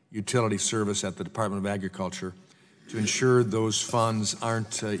Utility Service at the Department of Agriculture to ensure those funds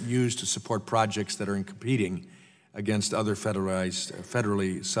aren't used to support projects that are competing against other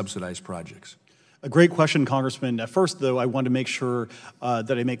federally subsidized projects? A great question, Congressman. First, though, I want to make sure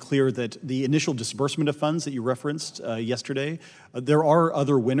that I make clear that the initial disbursement of funds that you referenced yesterday, there are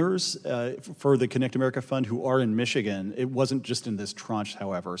other winners for the Connect America Fund who are in Michigan. It wasn't just in this tranche,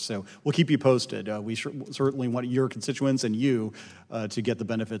 however. So we'll keep you posted. We certainly want your constituents and you to get the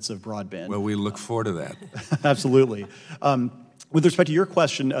benefits of broadband. Well, we look forward to that. Absolutely. With respect to your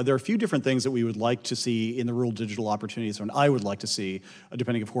question, there are a few different things that we would like to see in the Rural Digital Opportunities, and I would like to see,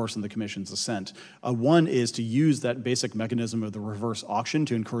 depending, of course, on the Commission's assent. One is to use that basic mechanism of the reverse auction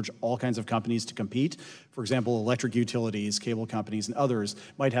to encourage all kinds of companies to compete. For example, electric utilities, cable companies, and others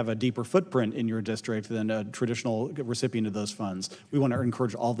might have a deeper footprint in your district than a traditional recipient of those funds. We want to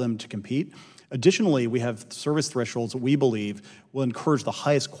encourage all of them to compete. Additionally, we have service thresholds that we believe will encourage the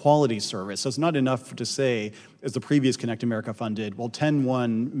highest quality service. So it's not enough to say, as the previous Connect America Fund did, well,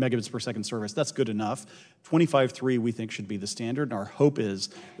 10.1 megabits per second service, that's good enough. 25.3 we think should be the standard, and our hope is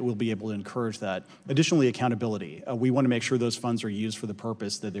that we'll be able to encourage that. Additionally, accountability. We want to make sure those funds are used for the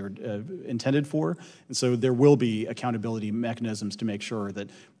purpose that they're intended for, and so there will be accountability mechanisms to make sure that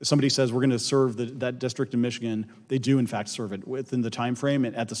if somebody says we're going to serve that district in Michigan, they do in fact serve it within the time frame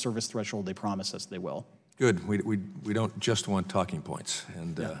and at the service threshold they promise us they will. Good. We don't just want talking points,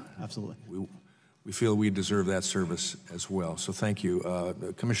 and yeah, absolutely. We feel we deserve that service as well. So thank you.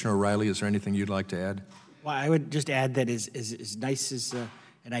 Commissioner O'Reilly, is there anything you'd like to add? Well, I would just add that as nice as,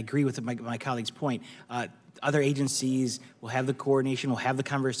 and I agree with my colleague's point, other agencies will have the coordination, will have the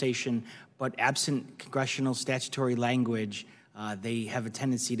conversation, but absent congressional statutory language, they have a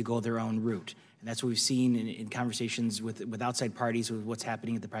tendency to go their own route. And that's what we've seen in conversations with outside parties with what's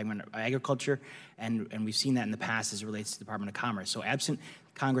happening at the Department of Agriculture, and we've seen that in the past as it relates to the Department of Commerce. So absent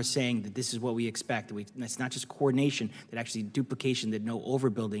Congress saying that this is what we expect, it's not just coordination, that actually duplication, that no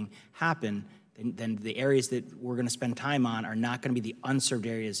overbuilding happen, then the areas that we're going to spend time on are not going to be the unserved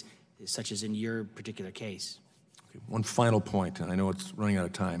areas, such as in your particular case. Okay, one final point, and I know it's running out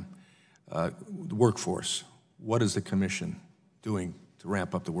of time. The workforce. What is the Commission doing to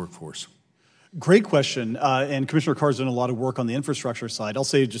ramp up the workforce? Great question, and Commissioner Carr's done a lot of work on the infrastructure side. I'll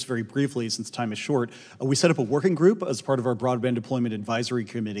say just very briefly, since time is short, we set up a working group as part of our Broadband Deployment Advisory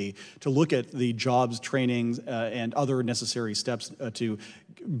Committee to look at the jobs, trainings, and other necessary steps to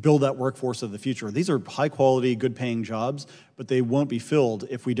build that workforce of the future. These are high-quality, good-paying jobs, but they won't be filled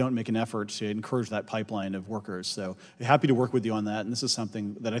if we don't make an effort to encourage that pipeline of workers. So I'm happy to work with you on that, and this is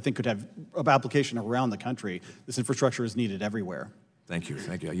something that I think could have application around the country. This infrastructure is needed everywhere. Thank you.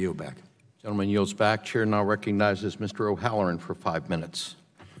 Thank you. I yield back. Gentleman yields back. Chair now recognizes Mr. O'Halloran for 5 minutes.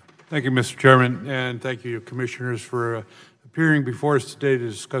 Thank you, Mr. Chairman, and thank you, Commissioners, for appearing before us today to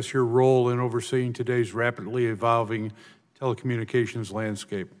discuss your role in overseeing today's rapidly evolving telecommunications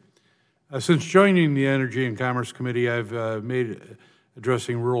landscape. Since joining the Energy and Commerce Committee, I've made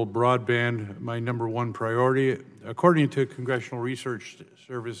addressing rural broadband my .1 priority. According to Congressional Research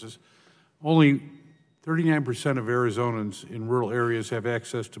Services, only 39% of Arizonans in rural areas have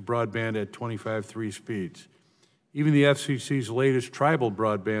access to broadband at 25.3 speeds. Even the FCC's latest tribal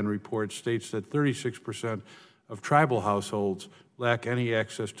broadband report states that 36% of tribal households lack any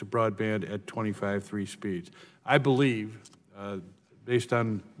access to broadband at 25.3 speeds. I believe, based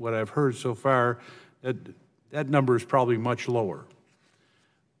on what I've heard so far, that that number is probably much lower.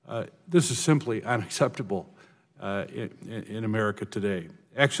 This is simply unacceptable in America today.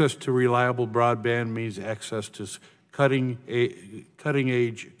 Access to reliable broadband means access to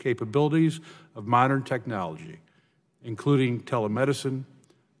cutting-edge capabilities of modern technology, including telemedicine,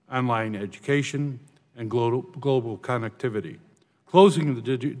 online education, and global connectivity. Closing the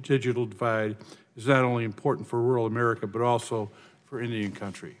digital divide is not only important for rural America, but also for Indian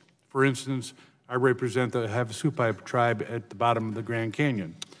country. For instance, I represent the Havasupai tribe at the bottom of the Grand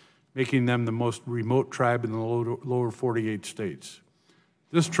Canyon, making them the most remote tribe in the lower 48 states.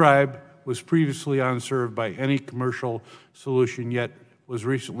 This tribe was previously unserved by any commercial solution, yet was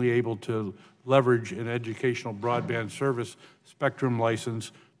recently able to leverage an educational broadband service spectrum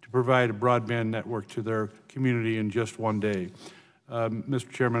license to provide a broadband network to their community in just one day. Mr.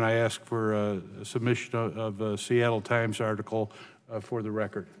 Chairman, I ask for a submission of a Seattle Times article for the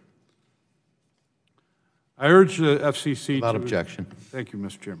record. I urge the FCC Without objection. Thank you,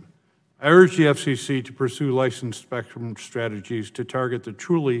 Mr. Chairman. I urge the FCC to pursue licensed spectrum strategies to target the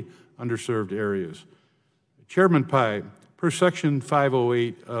truly underserved areas. Chairman Pai, per Section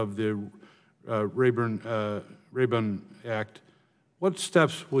 508 of the Rayburn Act, what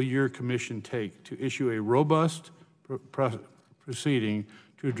steps will your commission take to issue a robust proceeding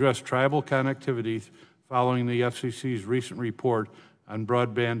to address tribal connectivity following the FCC's recent report on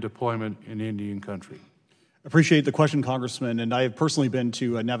broadband deployment in Indian country? Appreciate the question, Congressman, and I have personally been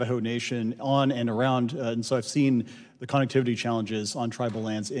to Navajo Nation on and around, and so I've seen the connectivity challenges on tribal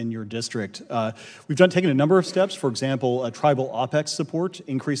lands in your district. We've taken a number of steps, for example, tribal OPEX support,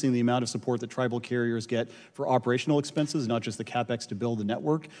 increasing the amount of support that tribal carriers get for operational expenses, not just the CapEx to build the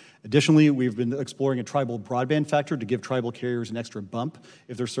network. Additionally, we've been exploring a tribal broadband factor to give tribal carriers an extra bump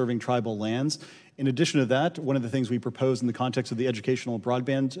if they're serving tribal lands. In addition to that, one of the things we proposed in the context of the educational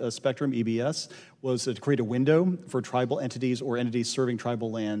broadband spectrum, EBS, was to create a window for tribal entities or entities serving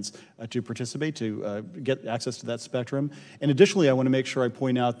tribal lands to participate, to get access to that spectrum. And additionally, I want to make sure I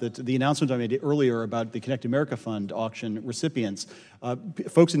point out that the announcement I made earlier about the Connect America Fund auction recipients,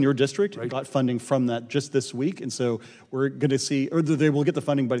 folks in your district got funding from that just this week, and so we're going to see, or they will get the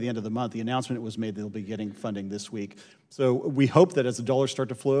funding by the end of the month. The announcement was made they'll be getting funding this week. So we hope that as the dollars start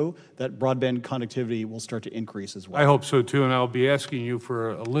to flow, that broadband connectivity will start to increase as well. I hope so too, and I'll be asking you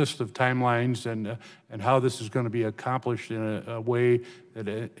for a list of timelines and how this is going to be accomplished in a way that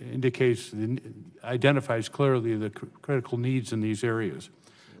indicates, identifies clearly the critical needs in these areas.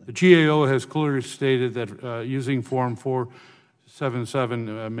 The GAO has clearly stated that using Form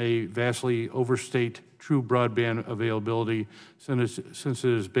 477 may vastly overstate true broadband availability since it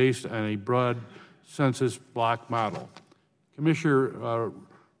is based on a broad census block model. Commissioner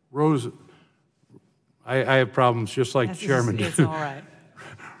Rose, I have problems just like Chairman. It's all right.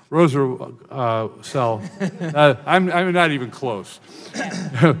 Rosacell, I'm not even close.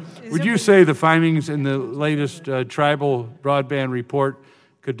 Would you say the findings in the latest tribal broadband report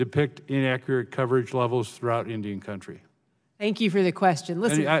could depict inaccurate coverage levels throughout Indian country? Thank you for the question.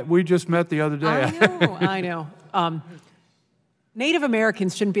 Listen, we just met the other day. I know. Native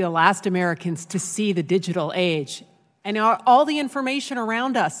Americans shouldn't be the last Americans to see the digital age. And all the information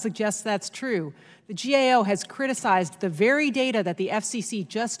around us suggests that's true. The GAO has criticized the very data that the FCC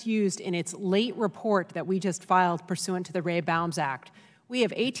just used in its late report that we just filed pursuant to the Ray-Baums Act. We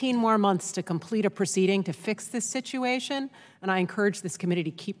have 18 more months to complete a proceeding to fix this situation, and I encourage this committee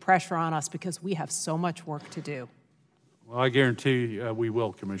to keep pressure on us because we have so much work to do. Well, I guarantee we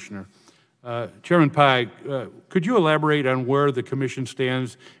will, Commissioner. Chairman Pai, could you elaborate on where the Commission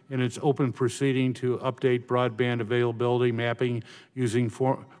stands in its open proceeding to update broadband availability mapping using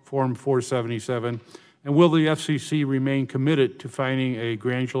Form 477? And will the FCC remain committed to finding a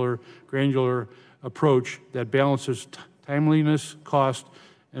granular approach that balances timeliness, cost,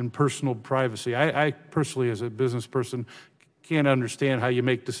 and personal privacy? I personally, as a business person, can't understand how you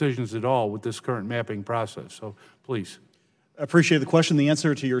make decisions at all with this current mapping process, so please. I appreciate the question. The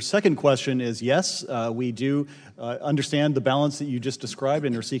answer to your second question is yes. We do understand the balance that you just described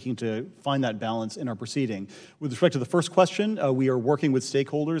and are seeking to find that balance in our proceeding. With respect to the first question, we are working with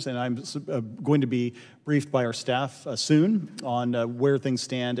stakeholders, and I'm going to be briefed by our staff soon on where things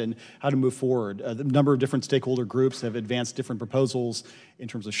stand and how to move forward. The number of different stakeholder groups have advanced different proposals in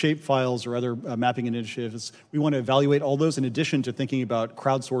terms of shape files or other mapping initiatives. We want to evaluate all those in addition to thinking about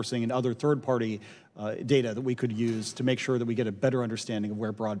crowdsourcing and other third-party data that we could use to make sure that we get a better understanding of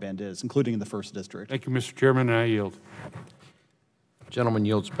where broadband is, including in the first district. Thank you, Mr. Chairman, and I yield. Gentleman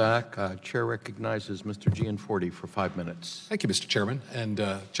yields back. Chair recognizes Mr. Gianforte for 5 minutes. Thank you, Mr. Chairman. And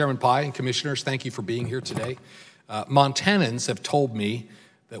Chairman Pai and Commissioners, thank you for being here today. Montanans have told me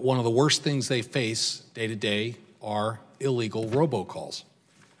that one of the worst things they face day to day are illegal robocalls.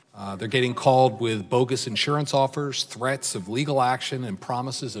 They're getting called with bogus insurance offers, threats of legal action, and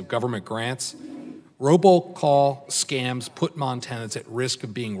promises of government grants. Robocall scams put Montanans at risk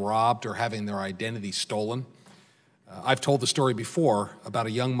of being robbed or having their identity stolen. I've told the story before about a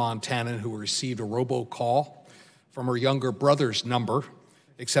young Montanan who received a robocall from her younger brother's number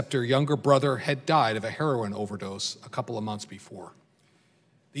except her younger brother had died of a heroin overdose a couple of months before.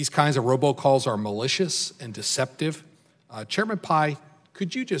 These kinds of robocalls are malicious and deceptive. Chairman Pai,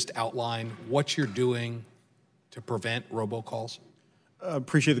 could you just outline what you're doing to prevent robocalls?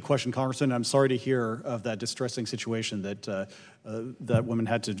 Appreciate the question, Congressman. I'm sorry to hear of that distressing situation that that woman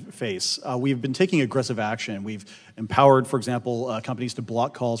had to face. We've been taking aggressive action. We've empowered, for example, companies to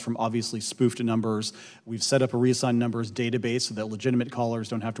block calls from obviously spoofed numbers. We've set up a reassigned numbers database so that legitimate callers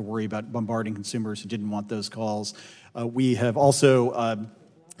don't have to worry about bombarding consumers who didn't want those calls. We have also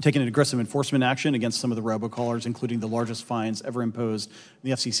taken an aggressive enforcement action against some of the robocallers, including the largest fines ever imposed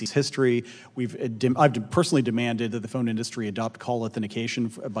in the FCC's history. I've personally demanded that the phone industry adopt call authentication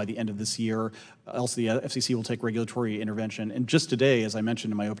by the end of this year, else the FCC will take regulatory intervention. And just today, as I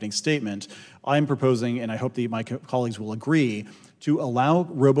mentioned in my opening statement, I'm proposing, and I hope that my colleagues will agree, to allow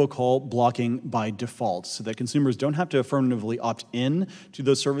robocall blocking by default so that consumers don't have to affirmatively opt in to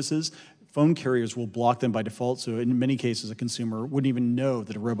those services. Phone carriers will block them by default, so in many cases a consumer wouldn't even know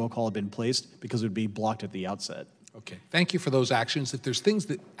that a robocall had been placed because it would be blocked at the outset. Okay, thank you for those actions. If there's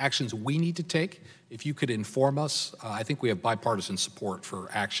actions we need to take, if you could inform us, I think we have bipartisan support for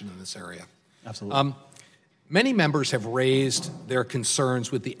action in this area. Absolutely. Many members have raised their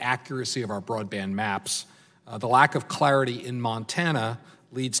concerns with the accuracy of our broadband maps. The lack of clarity in Montana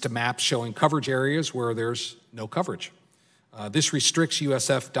leads to maps showing coverage areas where there's no coverage. This restricts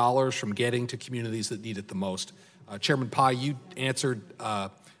USF dollars from getting to communities that need it the most. Chairman Pai, you answered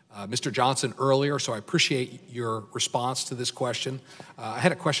Mr. Johnson earlier, so I appreciate your response to this question. I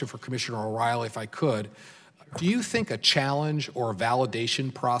had a question for Commissioner O'Reilly, if I could. Do you think a challenge or a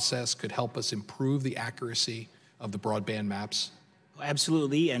validation process could help us improve the accuracy of the broadband maps?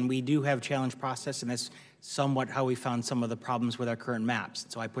 Absolutely, and we do have a challenge process, and that's somewhat how we found some of the problems with our current maps.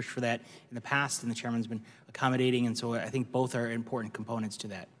 So I pushed for that in the past, and the chairman's been accommodating, and so I think both are important components to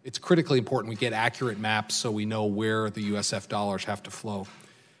that. It's critically important we get accurate maps so we know where the USF dollars have to flow.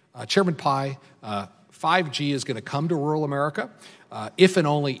 Chairman Pai, 5G is going to come to rural America if and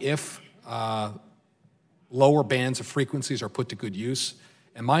only if lower bands of frequencies are put to good use.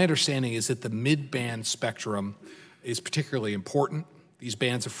 And my understanding is that the mid-band spectrum is particularly important. These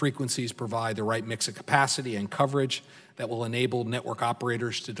bands of frequencies provide the right mix of capacity and coverage that will enable network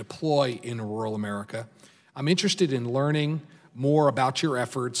operators to deploy in rural America. I'm interested in learning more about your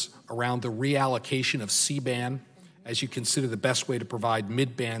efforts around the reallocation of C-band as you consider the best way to provide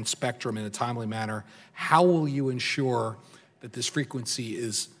mid-band spectrum in a timely manner. How will you ensure that this frequency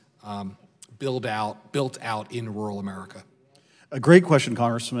is built out in rural America? A great question,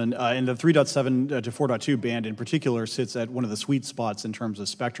 Congressman. And the 3.7 to 4.2 band in particular sits at one of the sweet spots in terms of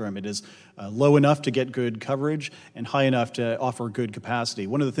spectrum. It is low enough to get good coverage and high enough to offer good capacity.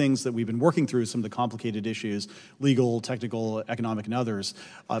 One of the things that we've been working through, some of the complicated issues, legal, technical, economic, and others,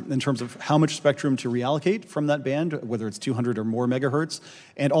 in terms of how much spectrum to reallocate from that band, whether it's 200 or more megahertz,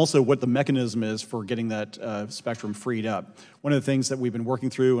 and also what the mechanism is for getting that spectrum freed up. One of the things that we've been working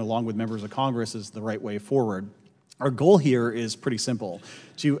through, along with members of Congress, is the right way forward. Our goal here is pretty simple,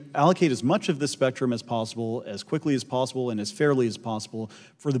 to allocate as much of this spectrum as possible, as quickly as possible, and as fairly as possible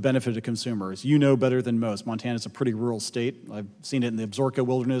for the benefit of consumers. You know better than most, Montana's a pretty rural state. I've seen it in the Absaroka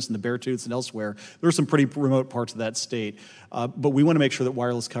Wilderness and the Beartooths and elsewhere. There are some pretty remote parts of that state, but we want to make sure that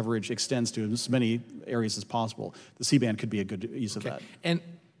wireless coverage extends to as many areas as possible. The C-band could be a good use of that. And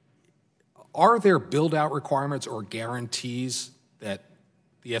are there build-out requirements or guarantees that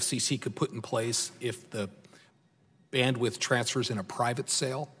the FCC could put in place if the bandwidth transfers in a private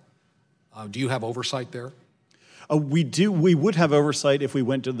sale? Do you have oversight there? We do. We would have oversight if we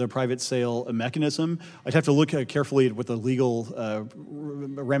went to the private sale mechanism. I'd have to look carefully at what the legal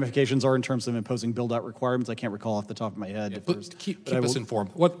ramifications are in terms of imposing build-out requirements. I can't recall off the top of my head. Yeah, keep us informed.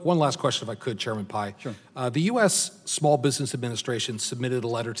 One last question, if I could, Chairman Pai. Sure. The U.S. Small Business Administration submitted a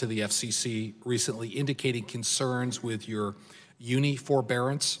letter to the FCC recently indicating concerns with your uni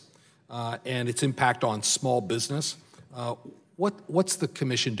forbearance and its impact on small business. What's the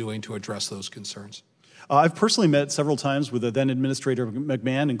Commission doing to address those concerns? I've personally met several times with the then Administrator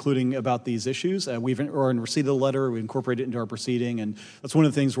McMahon, including about these issues. We're in receipt of the letter, we incorporate it into our proceeding, and that's one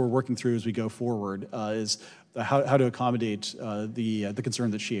of the things we're working through as we go forward, is how to accommodate the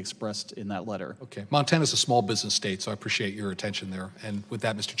concern that she expressed in that letter. Okay. Montana's a small business state, so I appreciate your attention there. And with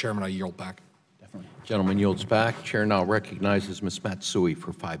that, Mr. Chairman, I yield back. Definitely. Gentleman yields back. Chair now recognizes Ms. Matsui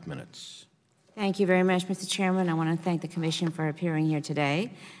for 5 minutes. Thank you very much, Mr. Chairman. I want to thank the Commission for appearing here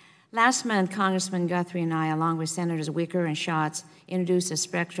today. Last month, Congressman Guthrie and I, along with Senators Wicker and Schatz, introduced the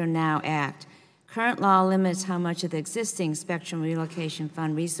Spectrum Now Act. Current law limits how much of the existing Spectrum Relocation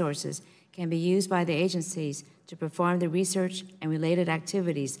Fund resources can be used by the agencies to perform the research and related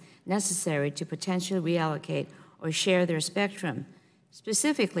activities necessary to potentially reallocate or share their spectrum.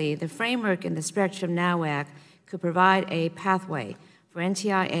 Specifically, the framework in the Spectrum Now Act could provide a pathway for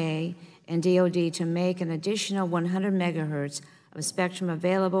NTIA and DoD to make an additional 100 megahertz of spectrum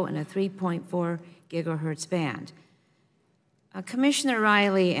available in a 3.4 gigahertz band. Commissioner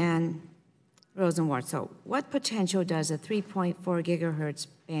Riley and Rosenwart, so what potential does a 3.4 gigahertz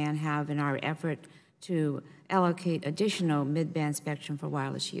band have in our effort to allocate additional mid-band spectrum for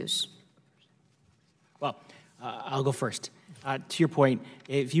wireless use? Well, I'll go first. To your point,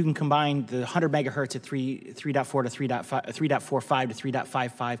 if you can combine the 100 megahertz at 3.4 to 3.45 to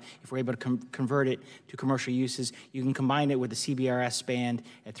 3.55, if we're able to convert it to commercial uses, you can combine it with the CBRS band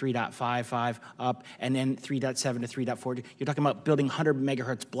at 3.55 up, and then 3.7 to 3.4. You're talking about building 100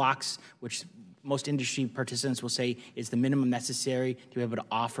 megahertz blocks, which most industry participants will say is the minimum necessary to be able to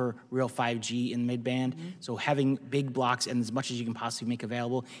offer real 5G in mid-band. So having big blocks and as much as you can possibly make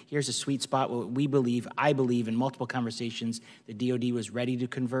available, here's a sweet spot where I believe in multiple conversations, the DoD was ready to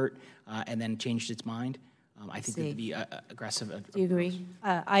convert and then changed its mind. I think that would be aggressive. Do you agree?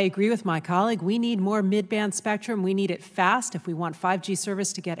 I agree with my colleague. We need more mid-band spectrum. We need it fast if we want 5G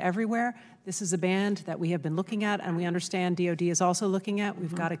service to get everywhere. This is a band that we have been looking at, and we understand DoD is also looking at.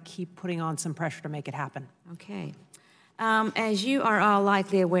 We've got to keep putting on some pressure to make it happen. Okay. As you are all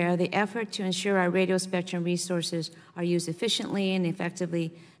likely aware, the effort to ensure our radio spectrum resources are used efficiently and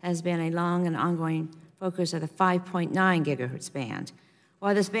effectively has been a long and ongoing focus of the 5.9 gigahertz band.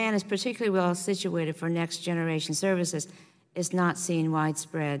 While this band is particularly well situated for next-generation services, it's not seeing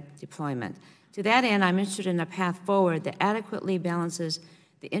widespread deployment. To that end, I'm interested in a path forward that adequately balances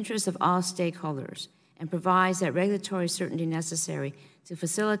the interests of all stakeholders and provides that regulatory certainty necessary to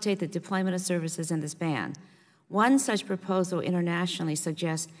facilitate the deployment of services in this band. One such proposal internationally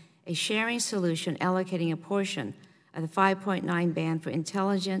suggests a sharing solution allocating a portion of the 5.9 band for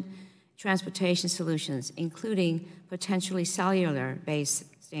intelligent transportation solutions, including potentially cellular-based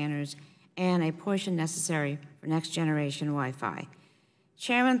standards, and a portion necessary for next-generation Wi-Fi.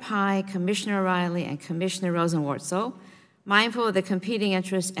 Chairman Pai, Commissioner Riley, and Commissioner Rosenwart, mindful of the competing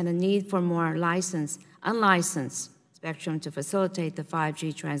interests and the need for more unlicensed spectrum to facilitate the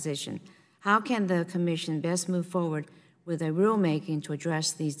 5G transition, how can the Commission best move forward with a rulemaking to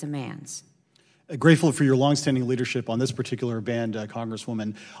address these demands? Grateful for your longstanding leadership on this particular band,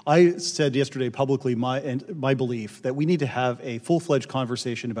 Congresswoman. I said yesterday publicly my belief that we need to have a full-fledged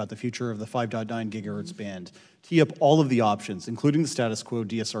conversation about the future of the 5.9 gigahertz band, tee up all of the options, including the status quo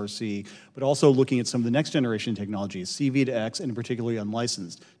DSRC, but also looking at some of the next generation technologies, CV to X, and particularly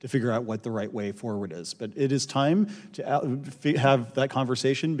unlicensed, to figure out what the right way forward is. But it is time to have that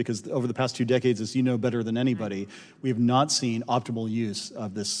conversation because over the past 2 decades, as you know better than anybody, we have not seen optimal use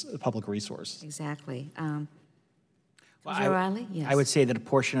of this public resource. Exactly. Well, yes. I would say that a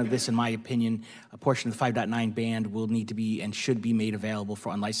portion of this, in my opinion, a portion of the 5.9 band will need to be and should be made available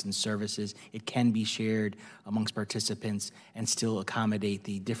for unlicensed services. It can be shared amongst participants and still accommodate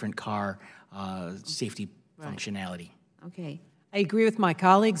the different car safety functionality. Okay. I agree with my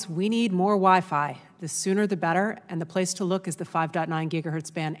colleagues. We need more Wi-Fi. The sooner the better, and the place to look is the 5.9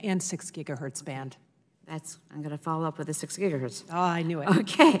 gigahertz band and 6 gigahertz band. I'm going to follow up with the 6 gigahertz. Oh, I knew it.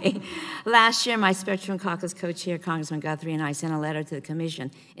 Okay. Last year, my Spectrum Caucus co-chair, Congressman Guthrie, and I sent a letter to the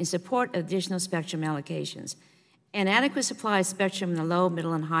Commission in support of additional spectrum allocations. An adequate supply of spectrum in the low,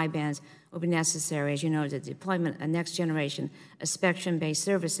 middle, and high bands will be necessary, as you know, to deployment of next generation of spectrum-based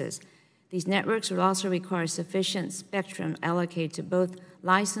services. These networks will also require sufficient spectrum allocated to both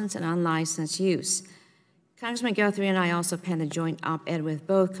licensed and unlicensed use. Congressman Guthrie and I also penned a joint op-ed with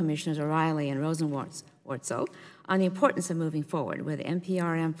both Commissioners O'Reilly and Rosenwart on the importance of moving forward with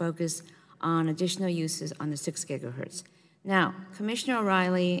NPRM focus on additional uses on the 6 gigahertz. Now, Commissioner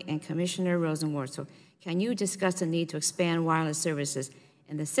O'Reilly and Commissioner Rosenwart, can you discuss the need to expand wireless services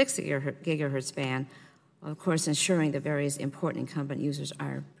in the 6 gigahertz band, while of course ensuring the various important incumbent users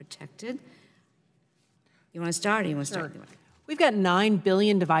are protected? You want to start or you want to start? We've got 9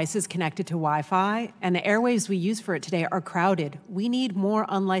 billion devices connected to Wi-Fi, and the airwaves we use for it today are crowded. We need more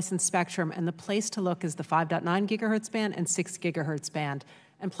unlicensed spectrum, and the place to look is the 5.9 gigahertz band and 6 gigahertz band.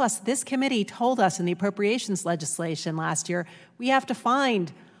 And plus, this committee told us in the appropriations legislation last year, we have to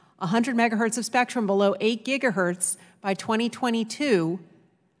find 100 megahertz of spectrum below 8 gigahertz by 2022.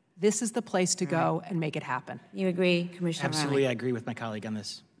 This is the place to go and make it happen. You agree, Commissioner Absolutely, Riley? I agree with my colleague on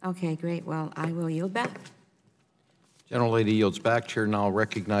this. Okay, great. Well, I will yield back. Gentlelady yields back. Chair now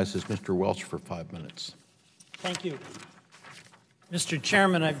recognizes Mr. Welch for 5 minutes. Thank you. Mr.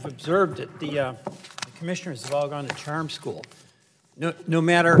 Chairman, I've observed that the commissioners have all gone to charm school. No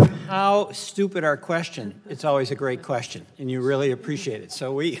matter how stupid our question, it's always a great question, and you really appreciate it.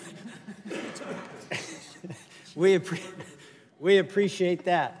 So we appreciate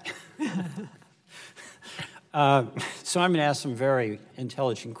that. So I'm going to ask some very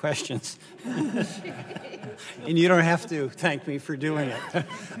intelligent questions. And you don't have to thank me for doing it.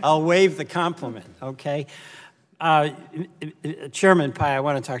 I'll waive the compliment, okay? Chairman Pai, I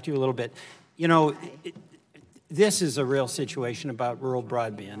want to talk to you a little bit. You know, this is a real situation about rural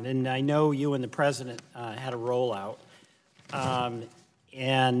broadband, and I know you and the President had a rollout, that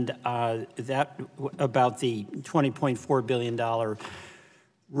about the $20.4 billion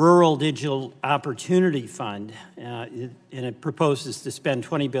Rural Digital Opportunity Fund, and it proposes to spend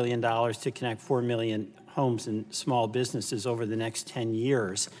 $20 billion to connect 4 million homes and small businesses over the next 10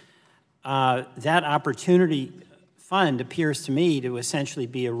 years. That Opportunity Fund appears to me to essentially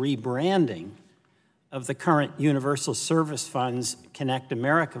be a rebranding of the current Universal Service Fund's Connect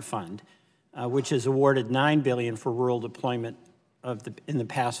America Fund, which has awarded $9 billion for rural deployment in the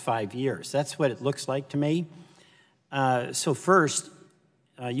past 5 years. That's what it looks like to me. So first,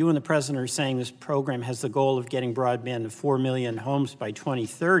 you and the President are saying this program has the goal of getting broadband to 4 million homes by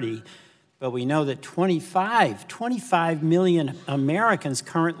 2030, but we know that 25 million Americans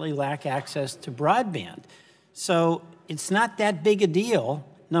currently lack access to broadband. So it's not that big a deal,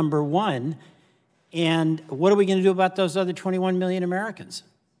 number one. And what are we going to do about those other 21 million Americans?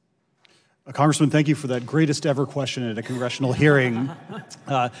 Congressman, thank you for that greatest ever question at a congressional hearing.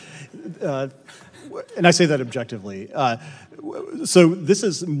 And I say that objectively. So this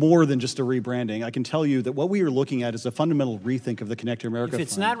is more than just a rebranding. I can tell you that what we are looking at is a fundamental rethink of the Connect America Fund. If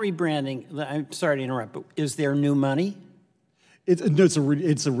it's not rebranding, I'm sorry to interrupt, but is there new money? It's a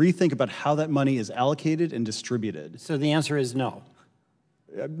rethink about how that money is allocated and distributed. So the answer is no.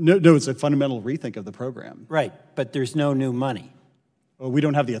 No, it's a fundamental rethink of the program. Right, but there's no new money. Well, we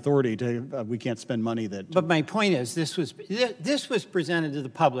don't have the authority to, we can't spend money that... But my point is, this was presented to the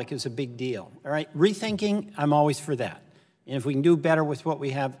public as a big deal, all right? Rethinking, I'm always for that. And if we can do better with what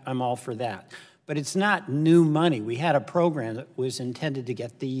we have, I'm all for that. But it's not new money. We had a program that was intended to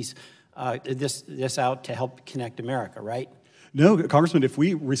get this out to help connect America, right? No, Congressman, if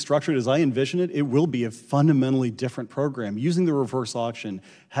we restructure it as I envision it, it will be a fundamentally different program. Using the reverse auction,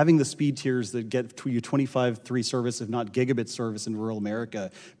 having the speed tiers that get to you 25/3 service, if not gigabit service in rural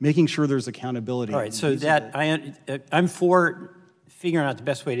America, making sure there's accountability. All right, so that I'm for figuring out the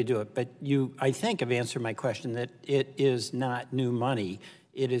best way to do it, but you, I think, have answered my question that it is not new money.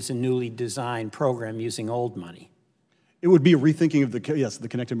 It is a newly designed program using old money. It would be a rethinking of the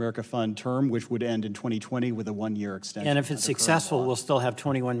Connect America Fund term, which would end in 2020 with a one-year extension. And if it's successful, we'll still have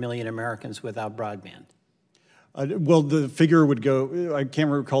 21 million Americans without broadband. Well, the figure would go, I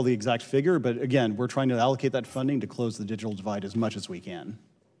can't recall the exact figure, but again, we're trying to allocate that funding to close the digital divide as much as we can.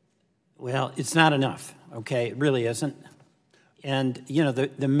 Well, it's not enough, okay? It really isn't. And, you know,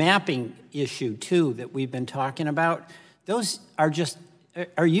 the mapping issue, too, that we've been talking about, those are just,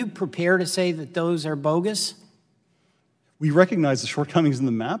 are you prepared to say that those are bogus? We recognize the shortcomings in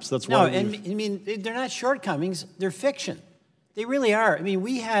the maps. That's why. No, and I mean, they're not shortcomings. They're fiction. They really are. I mean,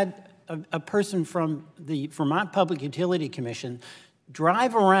 we had a person from the Vermont Public Utility Commission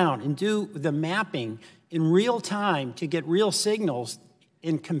drive around and do the mapping in real time to get real signals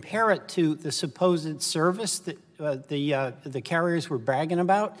and compare it to the supposed service that the carriers were bragging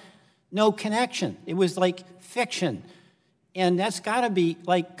about. No connection. It was like fiction. And that's got to be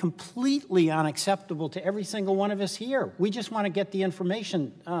like completely unacceptable to every single one of us here. We just want to get the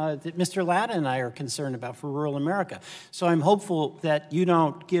information that Mr. Latta and I are concerned about for rural America. So I'm hopeful that you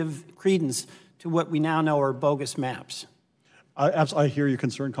don't give credence to what we now know are bogus maps. I hear your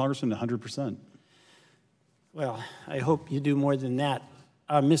concern, Congressman, 100%. Well, I hope you do more than that.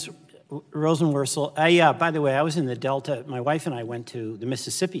 Ms. Rosenworcel, by the way, I was in the Delta. My wife and I went to the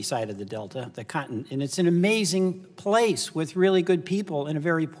Mississippi side of the Delta, the Cotton, and it's an amazing place with really good people in a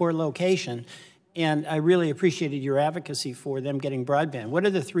very poor location. And I really appreciated your advocacy for them getting broadband. What are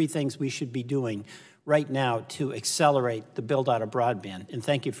the 3 things we should be doing right now to accelerate the build-out of broadband? And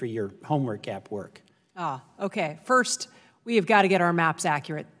thank you for your homework gap work. Okay. First, we have got to get our maps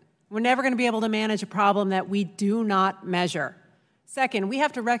accurate. We're never going to be able to manage a problem that we do not measure. Second, we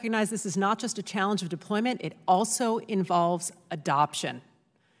have to recognize this is not just a challenge of deployment, it also involves adoption.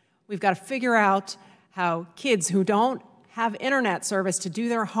 We've got to figure out how kids who don't have internet service to do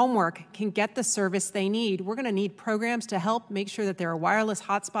their homework can get the service they need. We're going to need programs to help make sure that there are wireless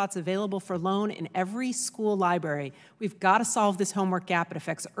hotspots available for loan in every school library. We've got to solve this homework gap. It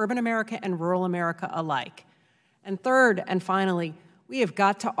affects urban America and rural America alike. And third and finally, We have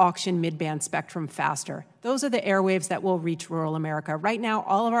got to auction mid-band spectrum faster. Those are the airwaves that will reach rural America. Right now,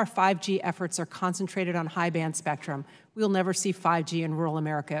 all of our 5G efforts are concentrated on high-band spectrum. We'll never see 5G in rural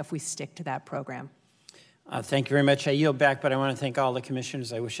America if we stick to that program. Thank you very much. I yield back, but I want to thank all the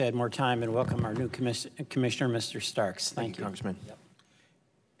commissioners. I wish I had more time, and welcome our new commissioner, Mr. Starks. Thank you. Congressman. Yep.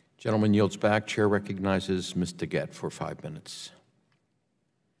 Gentleman yields back. Chair recognizes Ms. DeGette for 5 minutes.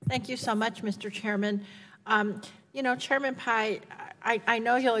 Thank you so much, Mr. Chairman. You know, Chairman Pai, I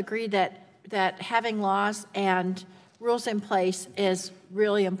know you'll agree that having laws and rules in place is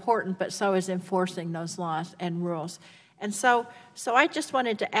really important, but so is enforcing those laws and rules. And so I just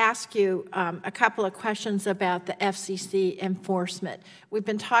wanted to ask you a couple of questions about the FCC enforcement. We've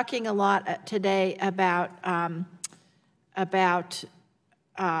been talking a lot today about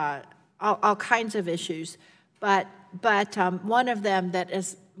all kinds of issues, but one of them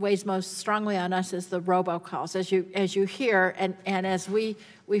that weighs most strongly on us is the robocalls. As you hear, and as we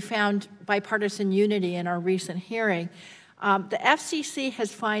found bipartisan unity in our recent hearing, the FCC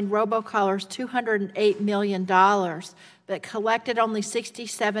has fined robocallers $208 million, but collected only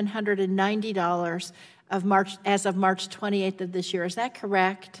 $6,790 as of March 28th of this year. Is that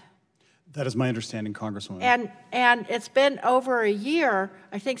correct? That is my understanding, Congresswoman. And it's been over a year.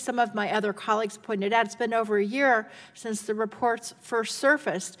 I think some of my other colleagues pointed out it's been over a year since the reports first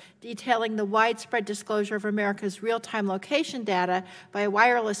surfaced detailing the widespread disclosure of America's real-time location data by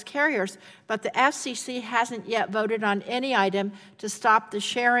wireless carriers, but the FCC hasn't yet voted on any item to stop the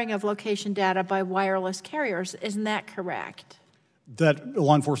sharing of location data by wireless carriers. Isn't that correct? That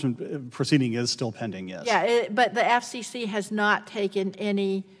law enforcement proceeding is still pending, yes. Yeah, but the FCC has not taken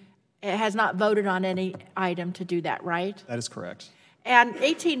any. It has not voted on any item to do that, right? That is correct. And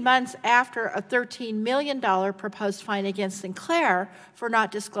 18 months after a $13 million proposed fine against Sinclair for not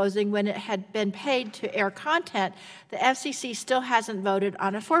disclosing when it had been paid to air content, the FCC still hasn't voted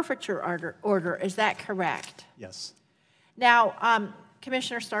on a forfeiture order. Is that correct? Yes. Now,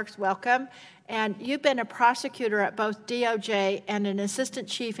 Commissioner Starks, welcome. And you've been a prosecutor at both DOJ and an assistant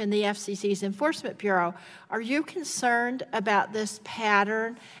chief in the FCC's Enforcement Bureau. Are you concerned about this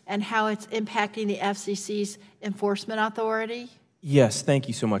pattern and how it's impacting the FCC's enforcement authority? Yes, thank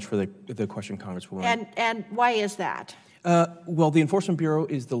you so much for the question, Congresswoman. And why is that? Well, the Enforcement Bureau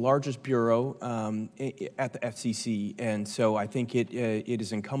is the largest bureau at the FCC, and so I think it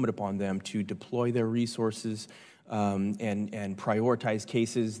is incumbent upon them to deploy their resources and prioritize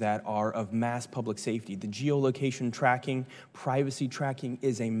cases that are of mass public safety. The geolocation tracking, privacy tracking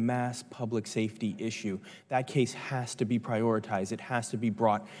is a mass public safety issue. That case has to be prioritized. It has to be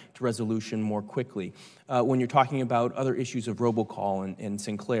brought to resolution more quickly. When you're talking about other issues of robocall and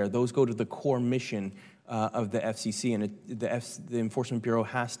Sinclair, those go to the core mission of the FCC, and the Enforcement Bureau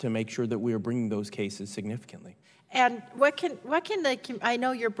has to make sure that we are bringing those cases significantly. And I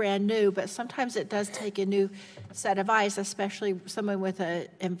know you're brand new, but sometimes it does take a new set of eyes, especially someone with an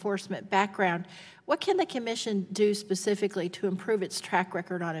enforcement background. What can the commission do specifically to improve its track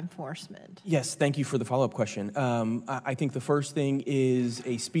record on enforcement? Yes, thank you for the follow-up question. I think the first thing is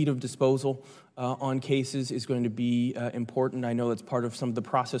a speed of disposal on cases is going to be important. I know that's part of some of the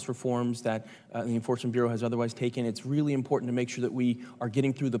process reforms that the Enforcement Bureau has otherwise taken. It's really important to make sure that we are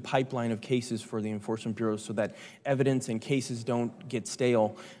getting through the pipeline of cases for the Enforcement Bureau so that evidence and cases don't get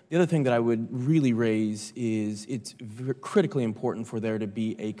stale. The other thing that I would really raise is it's critically important for there to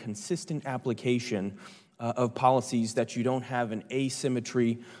be a consistent application of policies, that you don't have an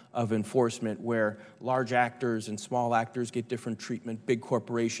asymmetry of enforcement where large actors and small actors get different treatment, big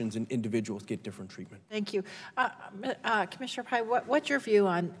corporations and individuals get different treatment. Thank you. Commissioner Pai, what's your view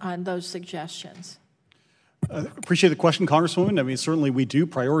on those suggestions? Appreciate the question, Congresswoman. I mean, certainly we do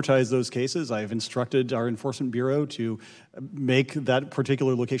prioritize those cases. I've instructed our Enforcement Bureau to make that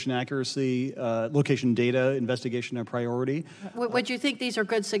particular location accuracy, location data investigation a priority. Would you think these are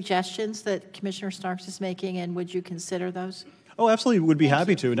good suggestions that Commissioner Starks is making, and would you consider those? Oh, absolutely, would be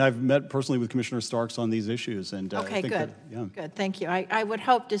happy to. And I've met personally with Commissioner Starks on these issues. And okay, I think good. Good, thank you. I would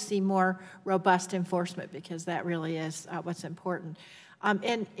hope to see more robust enforcement, because that really is what's important.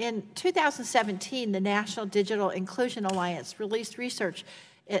 In 2017, the National Digital Inclusion Alliance released research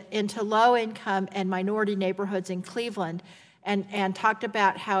into low-income and minority neighborhoods in Cleveland, and talked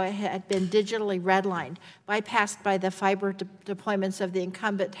about how it had been digitally redlined, bypassed by the fiber deployments of the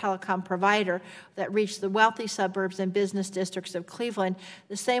incumbent telecom provider that reached the wealthy suburbs and business districts of Cleveland.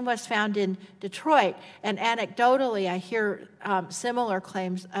 The same was found in Detroit, and anecdotally, I hear similar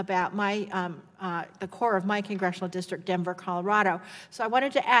claims about the core of my congressional district, Denver, Colorado. So I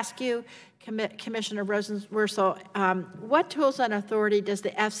wanted to ask you, Commissioner Rosenworcel, what tools and authority does the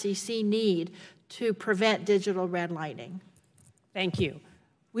FCC need to prevent digital redlining? Thank you.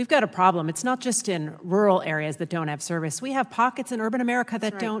 We've got a problem. It's not just in rural areas that don't have service. We have pockets in urban America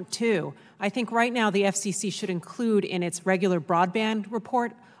that don't too. I think right now the FCC should include in its regular broadband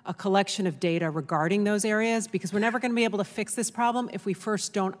report a collection of data regarding those areas, because we're never going to be able to fix this problem if we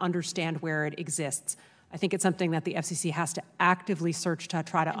first don't understand where it exists. I think it's something that the FCC has to actively search to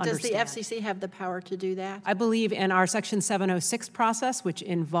try to understand. Does the FCC have the power to do that? I believe in our Section 706 process, which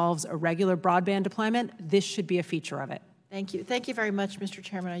involves a regular broadband deployment, this should be a feature of it. Thank you. Thank you very much, Mr.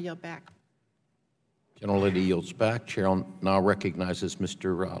 Chairman. I yield back. Gentlelady yields back. Chair now recognizes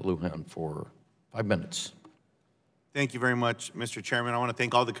Mr. Lujan for 5 minutes. Thank you very much, Mr. Chairman. I want to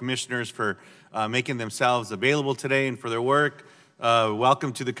thank all the commissioners for making themselves available today and for their work.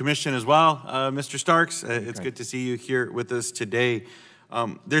 Welcome to the commission as well, Mr. Starks. It's good to see you here with us today.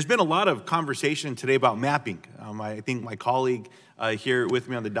 There's been a lot of conversation today about mapping. I think my colleague here with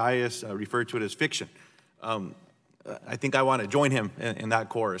me on the dais referred to it as fiction. I think I want to join him in that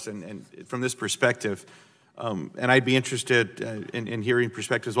chorus and from this perspective. And I'd be interested in hearing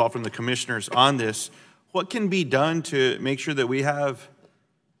perspectives as well from the commissioners on this. What can be done to make sure that we have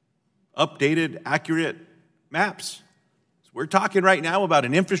updated, accurate maps? So we're talking right now about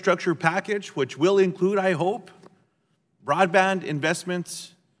an infrastructure package, which will include, I hope, broadband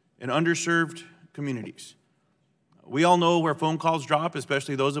investments in underserved communities. We all know where phone calls drop,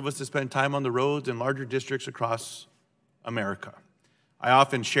 especially those of us that spend time on the roads in larger districts across America. I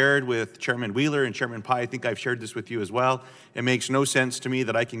often shared with Chairman Wheeler and Chairman Pai, I think I've shared this with you as well. It makes no sense to me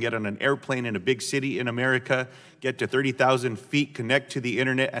that I can get on an airplane in a big city in America, get to 30,000 feet, connect to the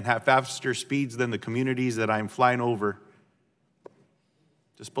internet, and have faster speeds than the communities that I'm flying over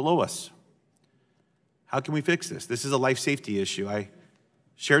just below us. How can we fix this? This is a life safety issue. I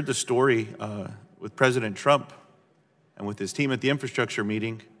shared the story with President Trump and with his team at the infrastructure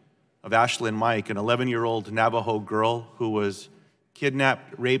meeting of Ashlyn Mike, an 11-year-old Navajo girl who was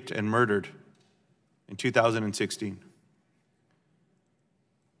kidnapped, raped, and murdered in 2016.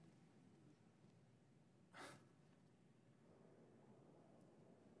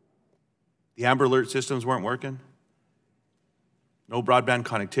 The Amber Alert systems weren't working. No broadband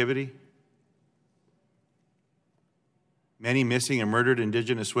connectivity. Many missing and murdered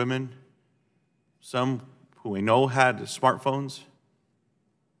Indigenous women, some who we know had smartphones.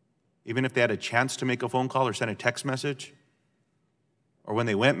 Even if they had a chance to make a phone call or send a text message, or when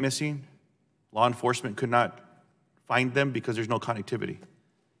they went missing, law enforcement could not find them because there's no connectivity.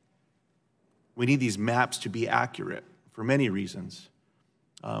 We need these maps to be accurate for many reasons.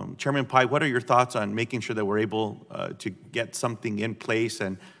 Chairman Pai, what are your thoughts on making sure that we're able to get something in place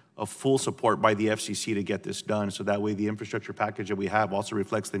and a full support by the FCC to get this done, so that way the infrastructure package that we have also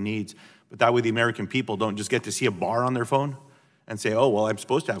reflects the needs, but that way the American people don't just get to see a bar on their phone and say, oh, well, I'm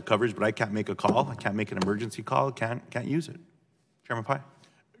supposed to have coverage, but I can't make a call, I can't make an emergency call, can't use it. Chairman Pai.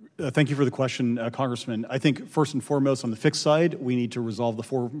 Thank you for the question, Congressman. I think first and foremost on the fixed side, we need to resolve the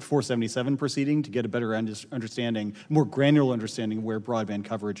 477 proceeding to get a better understanding, more granular understanding of where broadband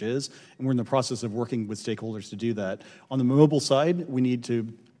coverage is, and we're in the process of working with stakeholders to do that. On the mobile side, we need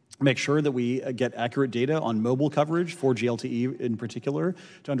to make sure that we get accurate data on mobile coverage, 4G LTE in particular,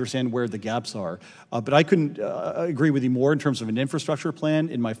 to understand where the gaps are. But I couldn't agree with you more in terms of an infrastructure plan.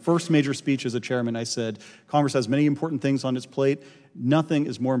 In my first major speech as a chairman, I said, Congress has many important things on its plate. Nothing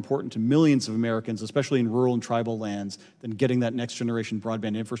is more important to millions of Americans, especially in rural and tribal lands, than getting that next generation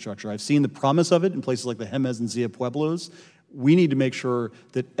broadband infrastructure. I've seen the promise of it in places like the Jemez and Zia Pueblos. We need to make sure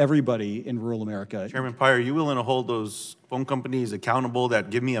that everybody in rural America. Chairman Pai, are you willing to hold those phone companies accountable that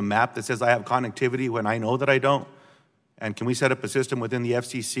give me a map that says I have connectivity when I know that I don't? And can we set up a system within the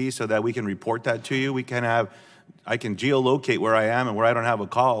FCC so that we can report that to you? I can geolocate where I am and where I don't have a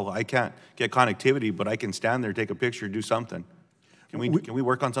call. I can't get connectivity, but I can stand there, take a picture, do something. Can we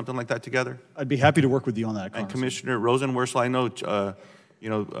work on something like that together? I'd be happy to work with you on that, And Commissioner Rosenworcel, I know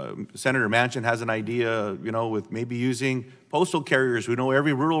Senator Manchin has an idea, with maybe using postal carriers who know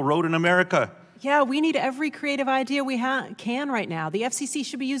every rural road in America. Yeah, we need every creative idea we can right now. The FCC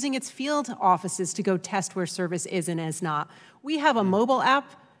should be using its field offices to go test where service is and is not. We have a mobile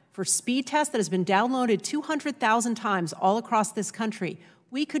app for speed test that has been downloaded 200,000 times all across this country.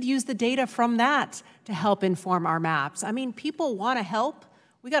 We could use the data from that to help inform our maps. I mean, people want to help.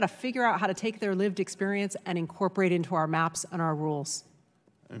 We got to figure out how to take their lived experience and incorporate it into our maps and our rules.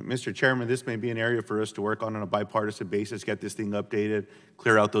 Mr. Chairman, this may be an area for us to work on a bipartisan basis, get this thing updated,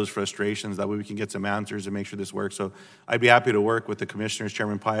 clear out those frustrations. That way we can get some answers and make sure this works. So I'd be happy to work with the commissioners,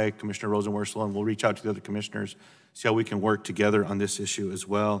 Chairman Pai, Commissioner Rosenworcel, and we'll reach out to the other commissioners, see how we can work together on this issue as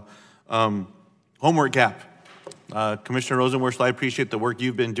well. Homework gap. Commissioner Rosenworcel, I appreciate the work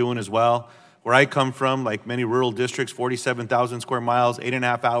you've been doing as well. Where I come from, like many rural districts, 47,000 square miles,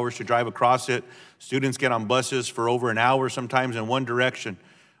 8.5 hours to drive across it. Students get on buses for over an hour sometimes in one direction.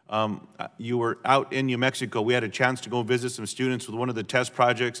 You were out in New Mexico. We had a chance to go visit some students with one of the test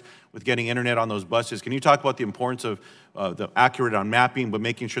projects with getting internet on those buses. Can you talk about the importance of the accurate on mapping, but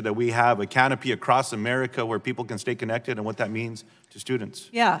making sure that we have a canopy across America where people can stay connected and what that means to students?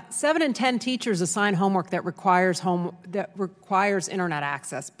 Yeah, 7 in 10 teachers assign homework that requires internet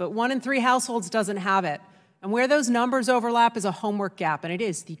access, but 1 in 3 households doesn't have it. And where those numbers overlap is a homework gap, and it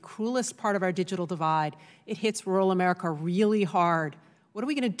is the cruelest part of our digital divide. It hits rural America really hard. What are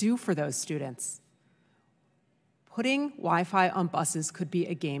we going to do for those students? Putting Wi-Fi on buses could be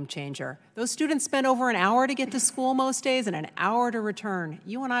a game changer. Those students spend over an hour to get to school most days and an hour to return.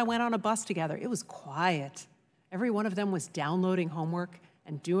 You and I went on a bus together. It was quiet. Every one of them was downloading homework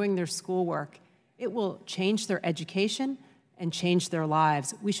and doing their schoolwork. It will change their education and change their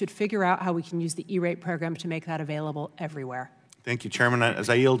lives. We should figure out how we can use the E-rate program to make that available everywhere. Thank you, Chairman. As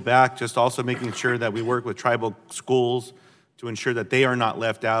I yield back, just also making sure that we work with tribal schools to ensure that they are not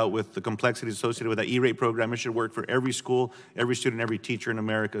left out with the complexities associated with that E-rate program. It should work for every school, every student, every teacher in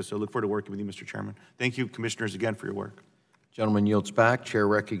America. So I look forward to working with you, Mr. Chairman. Thank you, Commissioners, again for your work. Gentleman yields back. Chair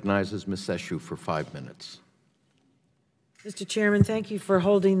recognizes Ms. Eshu for 5 minutes. Mr. Chairman, thank you for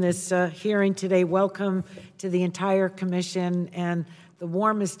holding this hearing today. Welcome to the entire commission and the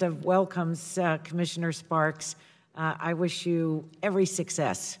warmest of welcomes, Commissioner Sparks. I wish you every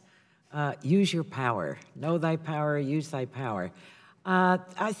success. Use your power. Know thy power, use thy power.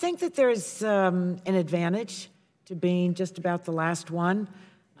 I think that there's an advantage to being just about the last one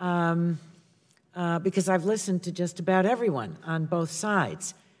because I've listened to just about everyone on both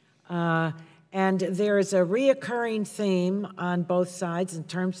sides. And there is a reoccurring theme on both sides in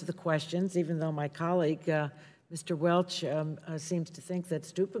terms of the questions, even though my colleague, Mr. Welch, seems to think that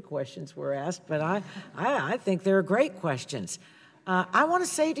stupid questions were asked, but I think they're great questions. I want to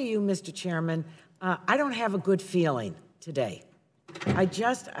say to you, Mr. Chairman, I don't have a good feeling today.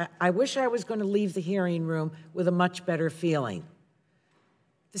 I wish I was going to leave the hearing room with a much better feeling.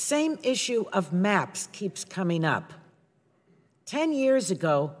 The same issue of maps keeps coming up. 10 years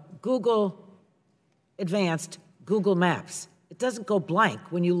ago, Google advanced Google Maps. It doesn't go blank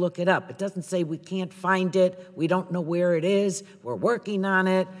when you look it up. It doesn't say we can't find it, we don't know where it is, we're working on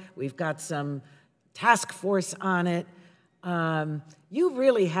it, we've got some task force on it. You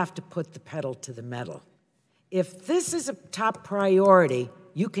really have to put the pedal to the metal. If this is a top priority,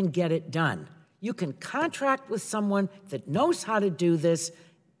 you can get it done. You can contract with someone that knows how to do this,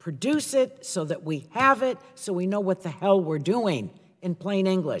 produce it so that we have it, so we know what the hell we're doing in plain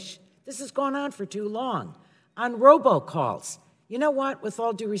English. This has gone on for too long. On robocalls, you know what? With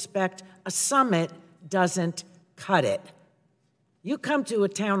all due respect, a summit doesn't cut it. You come to a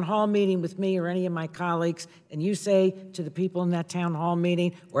town hall meeting with me or any of my colleagues, and you say to the people in that town hall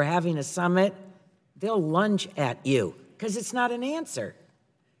meeting, we're having a summit, they'll lunge at you because it's not an answer.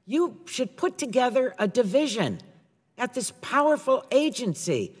 You should put together a division at this powerful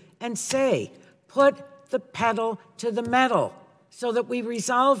agency and say, put the pedal to the metal so that we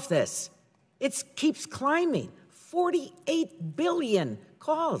resolve this. It keeps climbing. 48 billion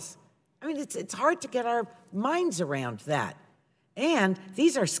calls. I mean, it's hard to get our minds around that. And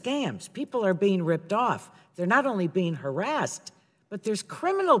these are scams. People are being ripped off. They're not only being harassed, but there's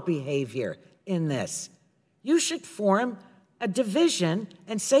criminal behavior in this. You should form a division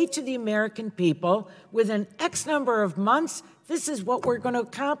and say to the American people, within X number of months, this is what we're going to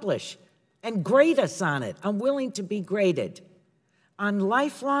accomplish, and grade us on it. I'm willing to be graded. On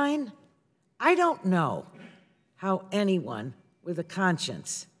Lifeline, I don't know how anyone with a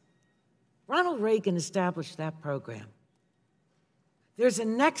conscience, Ronald Reagan established that program. There's a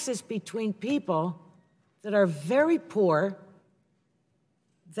nexus between people that are very poor,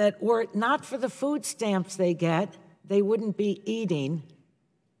 that were it not for the food stamps they get, they wouldn't be eating.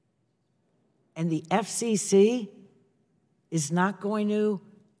 And the FCC is not going to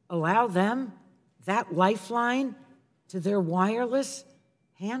allow them that lifeline to their wireless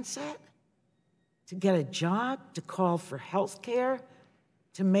handset, to get a job, to call for health care,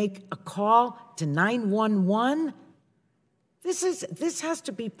 to make a call to 911. This has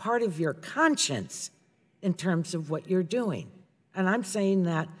to be part of your conscience in terms of what you're doing. And I'm saying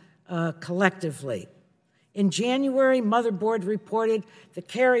that collectively. In January, Motherboard reported the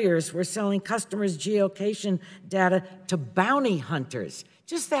carriers were selling customers' geolocation data to bounty hunters.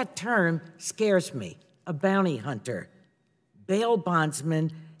 Just that term scares me, a bounty hunter. Bail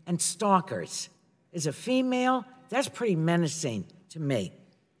bondsmen and stalkers. As a female, that's pretty menacing to me.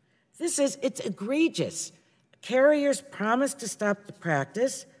 It's egregious. Carriers promised to stop the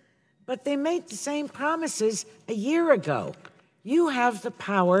practice, but they made the same promises a year ago. You have the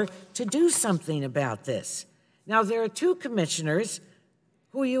power to do something about this. Now, there are two commissioners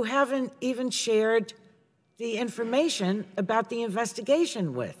who you haven't even shared the information about the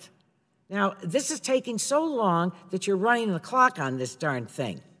investigation with. Now, this is taking so long that you're running the clock on this darn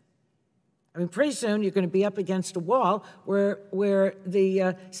thing. I mean, pretty soon you're going to be up against a wall where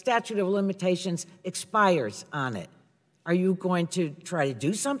the statute of limitations expires on it. Are you going to try to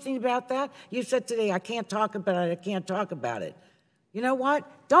do something about that? You said today, I can't talk about it, I can't talk about it. You know what?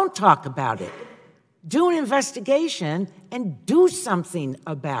 Don't talk about it. Do an investigation and do something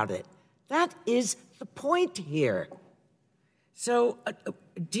about it. That is the point here. So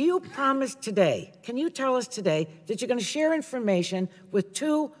do you promise today, can you tell us today that you're going to share information with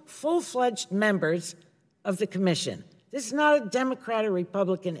two full-fledged members of the commission? This is not a Democrat or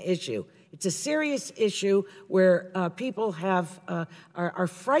Republican issue. It's a serious issue where people are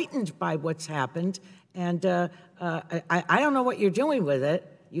frightened by what's happened, and I don't know what you're doing with it.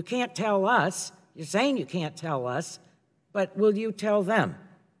 You can't tell us. You're saying you can't tell us, but will you tell them?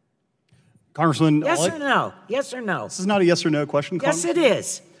 Congressman, yes or no? Yes or no? This is not a yes or no question. Yes, it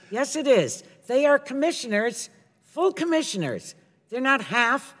is. Yes, it is. They are commissioners, full commissioners. They're not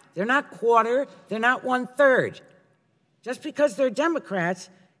half. They're not quarter. They're not 1/3. Just because they're Democrats,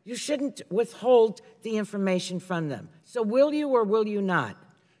 you shouldn't withhold the information from them. So will you or will you not?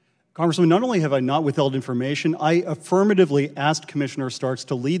 Congressman, not only have I not withheld information, I affirmatively asked Commissioner Starks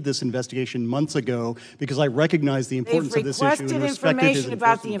to lead this investigation months ago because I recognize the importance of this issue and respected his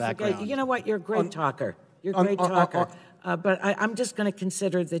enforcement background. You know what? You're a great talker. You're a great talker. But I'm just going to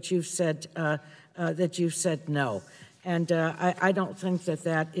consider that you've said no, and I don't think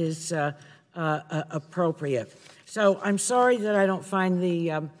that is appropriate. So I'm sorry that I don't find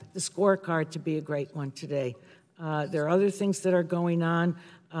the scorecard to be a great one today. There are other things that are going on.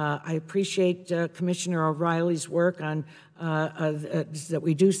 I appreciate Commissioner O'Reilly's work on that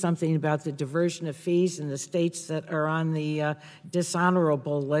we do something about the diversion of fees in the states that are on the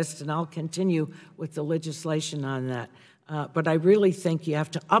dishonorable list, and I'll continue with the legislation on that. But I really think you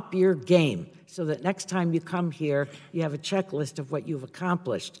have to up your game so that next time you come here, you have a checklist of what you've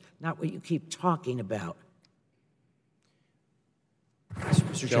accomplished, not what you keep talking about.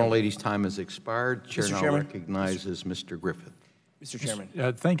 Mr. Gentlelady's time has expired. Chair now recognizes Mr. Griffith. Mr. Chairman.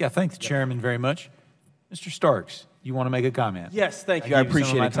 I thank the chairman very much. Mr. Starks, you want to make a comment? Yes, thank you. I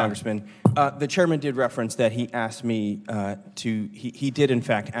appreciate it, Congressman. The chairman did reference that he asked me he did in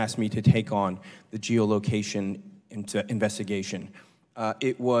fact ask me to take on the geolocation investigation.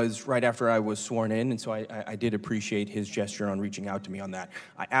 It was right after I was sworn in, and so I did appreciate his gesture on reaching out to me on that.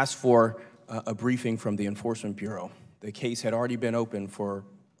 I asked for a briefing from the Enforcement Bureau. The case had already been open for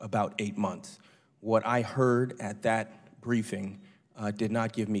about 8 months. What I heard at that briefing did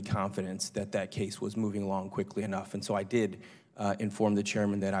not give me confidence that that case was moving along quickly enough, and so I did inform the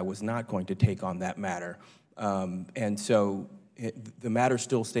chairman that I was not going to take on that matter. And so the matter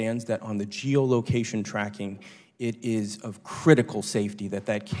still stands that on the geolocation tracking, it is of critical safety that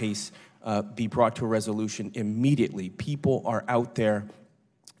that case be brought to a resolution immediately. People are out there,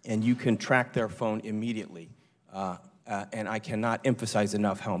 and you can track their phone immediately. And I cannot emphasize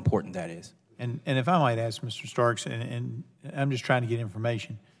enough how important that is. And if I might ask, Mr. Starks, and I'm just trying to get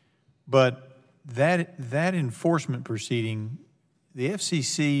information, but that enforcement proceeding, the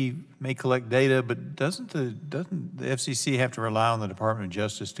FCC may collect data, but doesn't the FCC have to rely on the Department of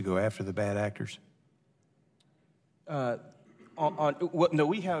Justice to go after the bad actors? No,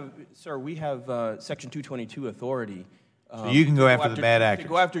 we have, sir, we have Section 222 authority. So you can go after the bad actors? To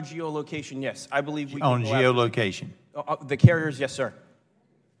go after geolocation, yes. I believe we can on geolocation? The carriers, yes, sir.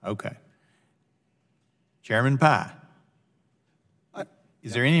 Okay. Chairman Pye,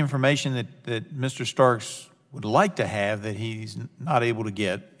 is there any information that Mr. Starks would like to have that he's not able to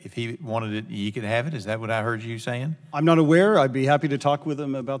get? If he wanted it, you could have it? Is that what I heard you saying? I'm not aware. I'd be happy to talk with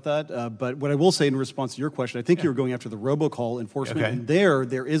him about that. But what I will say in response to your question, I think you were going after the robocall enforcement, and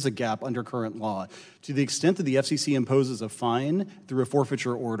there is a gap under current law. To the extent that the FCC imposes a fine through a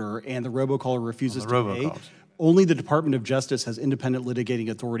forfeiture order and the robocaller refuses to pay, only the Department of Justice has independent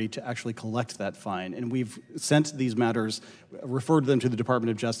litigating authority to actually collect that fine. And we've sent these matters, referred them to the Department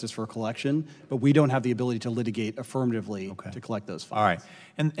of Justice for collection, but we don't have the ability to litigate affirmatively to collect those fines. All right.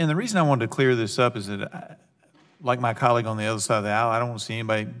 And the reason I wanted to clear this up is that, like my colleague on the other side of the aisle, I don't want to see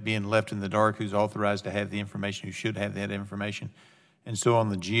anybody being left in the dark who's authorized to have the information, who should have that information. And so on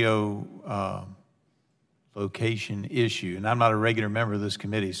the location issue, and I'm not a regular member of this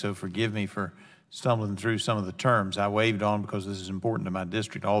committee, so forgive me for stumbling through some of the terms I waved on because this is important to my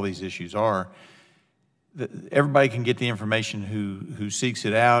district. All these issues are. everybody can get the information who seeks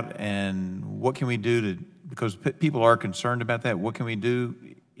it out, and what can we do to, because people are concerned about that, what can we do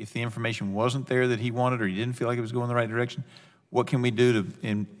if the information wasn't there that he wanted or he didn't feel like it was going in the right direction? What can we do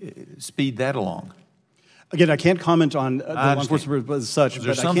to speed that along? Again, I can't comment on the law enforcement as such,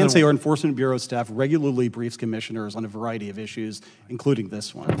 but I can say our Enforcement Bureau staff regularly briefs commissioners on a variety of issues, including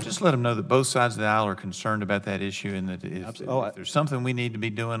this one. Just let them know that both sides of the aisle are concerned about that issue, and that if there's something we need to be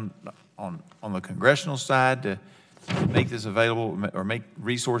doing on the congressional side to make this available or make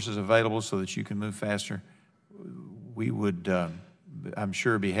resources available so that you can move faster, we would, I'm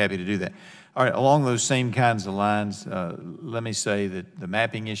sure, be happy to do that. All right, along those same kinds of lines, let me say that the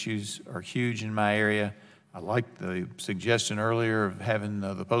mapping issues are huge in my area. I like the suggestion earlier of having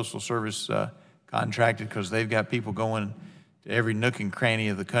the Postal Service contracted, because they've got people going to every nook and cranny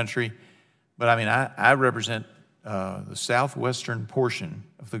of the country. But I mean, I represent the southwestern portion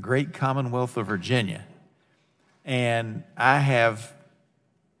of the great Commonwealth of Virginia, and I have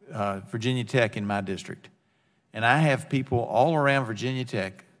Virginia Tech in my district. And I have people all around Virginia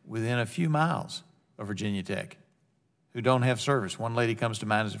Tech within a few miles of Virginia Tech who don't have service. One lady comes to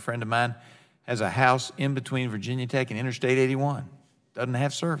mind as a friend of mine, has a house in between Virginia Tech and Interstate 81, doesn't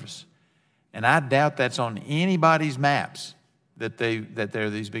have service. And I doubt that's on anybody's maps that there are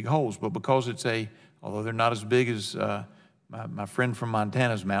these big holes. But because it's although they're not as big as my friend from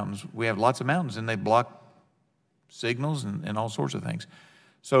Montana's mountains, we have lots of mountains, and they block signals and all sorts of things.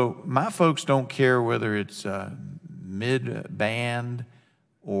 So my folks don't care whether it's mid-band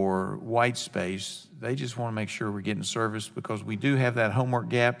or white space. They just want to make sure we're getting service, because we do have that homework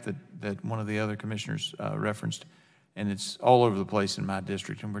gap that one of the other commissioners referenced, and it's all over the place in my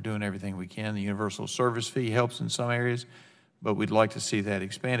district, and we're doing everything we can. The universal service fee helps in some areas, but we'd like to see that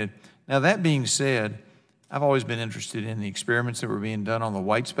expanded. Now, that being said, I've always been interested in the experiments that were being done on the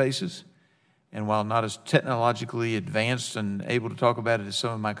white spaces, and while not as technologically advanced and able to talk about it as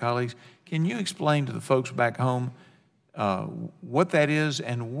some of my colleagues, can you explain to the folks back home what that is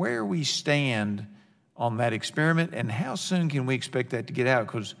and where we stand on that experiment, and how soon can we expect that to get out?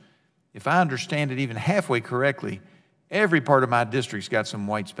 Because if I understand it even halfway correctly, every part of my district's got some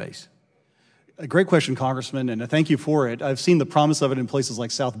white space. A great question, Congressman, and thank you for it. I've seen the promise of it in places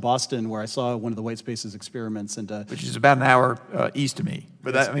like South Boston, where I saw one of the white spaces experiments, and which is about an hour east of me.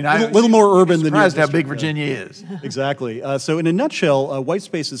 But yes, I mean, a little more urban than surprised how big Virginia is. Exactly. So, in a nutshell, white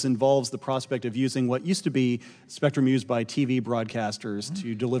spaces involves the prospect of using what used to be spectrum used by TV broadcasters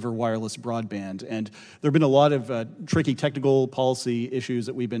to deliver wireless broadband, and there have been a lot of tricky technical policy issues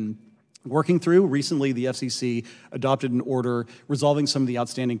that we've been working through. Recently, the FCC adopted an order resolving some of the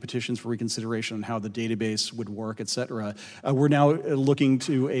outstanding petitions for reconsideration on how the database would work, et cetera. We're now looking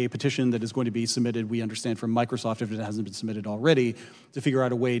to a petition that is going to be submitted, we understand, from Microsoft, if it hasn't been submitted already, to figure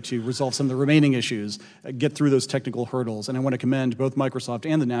out a way to resolve some of the remaining issues, get through those technical hurdles. And I want to commend both Microsoft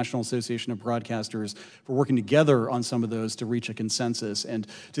and the National Association of Broadcasters for working together on some of those to reach a consensus. And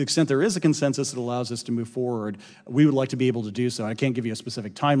to the extent there is a consensus that allows us to move forward, we would like to be able to do so. I can't give you a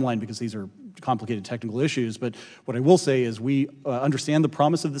specific timeline because these are complicated technical issues, but what I will say is we understand the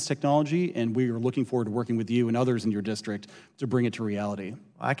promise of this technology, and we are looking forward to working with you and others in your district to bring it to reality.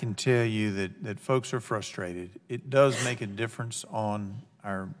 I can tell you that folks are frustrated. It does make a difference on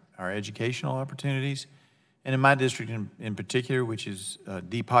our educational opportunities, and in my district in particular, which is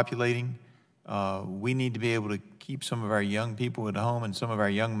depopulating, we need to be able to keep some of our young people at home and some of our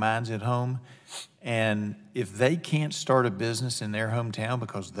young minds at home. And if they can't start a business in their hometown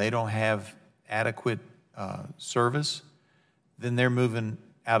because they don't have adequate service, then they're moving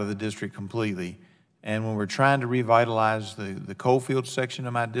out of the district completely. And when we're trying to revitalize the coalfield section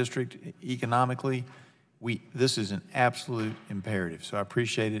of my district economically, this is an absolute imperative. So I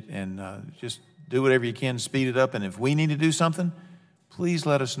appreciate it, and just do whatever you can to speed it up. And if we need to do something, please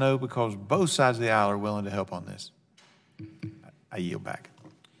let us know, because both sides of the aisle are willing to help on this. I yield back.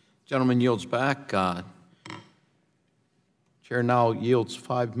 Gentleman yields back. Chair now yields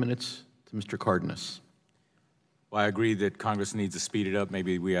 5 minutes to Mr. Cardenas. Well, I agree that Congress needs to speed it up.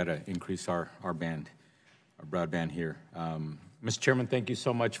 Maybe we ought to increase our broadband here. Mr. Chairman, thank you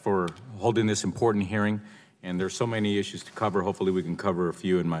so much for holding this important hearing. And there's so many issues to cover. Hopefully we can cover a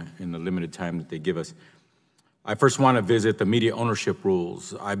few in the limited time that they give us. I first want to visit the media ownership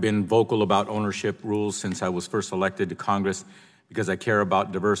rules. I've been vocal about ownership rules since I was first elected to Congress, because I care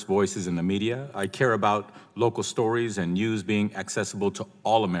about diverse voices in the media. I care about local stories and news being accessible to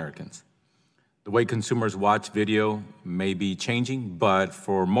all Americans. The way consumers watch video may be changing, but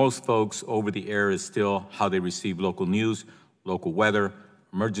for most folks, over-the-air is still how they receive local news, local weather,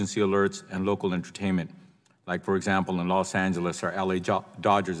 emergency alerts, and local entertainment. Like, for example, in Los Angeles, our LA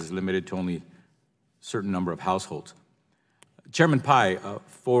Dodgers is limited to only certain number of households. Chairman Pai,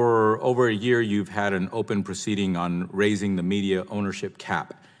 for over a year, you've had an open proceeding on raising the media ownership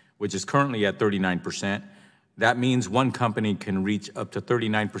cap, which is currently at 39%. That means one company can reach up to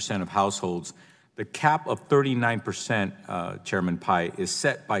 39% of households. The cap of 39%, Chairman Pai, is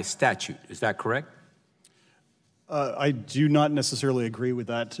set by statute. Is that correct? I do not necessarily agree with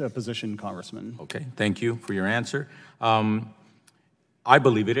that position, Congressman. Okay, thank you for your answer. I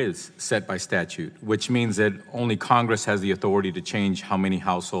believe it is set by statute, which means that only Congress has the authority to change how many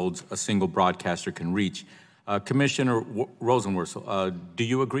households a single broadcaster can reach. Commissioner Rosenworcel, do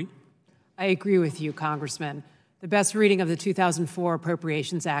you agree? I agree with you, Congressman. The best reading of the 2004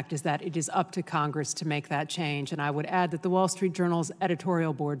 Appropriations Act is that it is up to Congress to make that change, and I would add that the Wall Street Journal's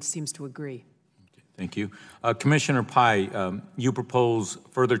editorial board seems to agree. Thank you. Commissioner Pai, you propose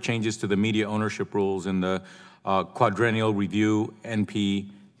further changes to the media ownership rules in the quadrennial review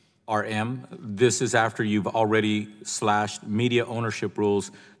NPRM. This is after you've already slashed media ownership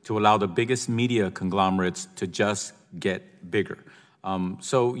rules to allow the biggest media conglomerates to just get bigger.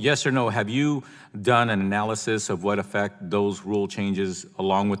 So yes or no, have you done an analysis of what effect those rule changes,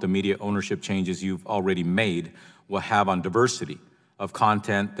 along with the media ownership changes you've already made, will have on diversity of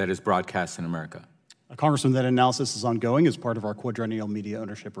content that is broadcast in America? Congressman, that analysis is ongoing as part of our quadrennial media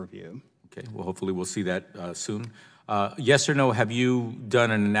ownership review. Okay, well, hopefully we'll see that soon. Yes or no, have you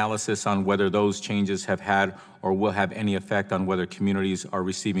done an analysis on whether those changes have had or will have any effect on whether communities are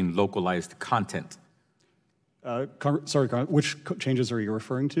receiving localized content? Sorry, which changes are you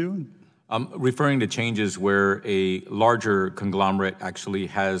referring to? Referring to changes where a larger conglomerate actually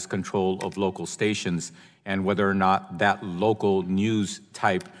has control of local stations and whether or not that local news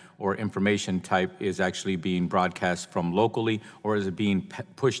type or information type is actually being broadcast from locally, or is it being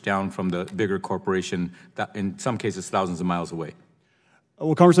pushed down from the bigger corporation, that in some cases thousands of miles away?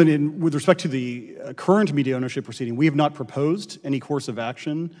 Well, Congressman, with respect to the current media ownership proceeding, we have not proposed any course of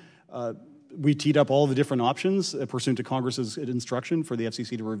action. We teed up all the different options pursuant to Congress's instruction for the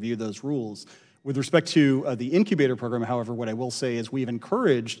FCC to review those rules. With respect to the incubator program, however, what I will say is we've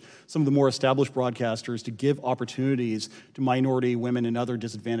encouraged some of the more established broadcasters to give opportunities to minority, women, and other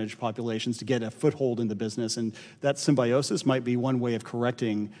disadvantaged populations to get a foothold in the business, and that symbiosis might be one way of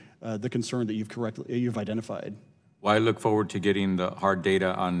correcting the concern that you've identified. Well, I look forward to getting the hard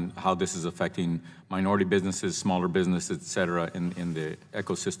data on how this is affecting minority businesses, smaller businesses, et cetera, in the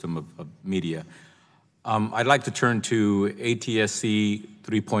ecosystem of media. I'd like to turn to ATSC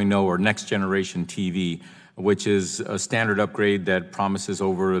 3.0, or Next Generation TV, which is a standard upgrade that promises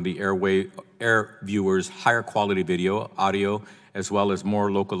over the air viewers higher quality video, audio, as well as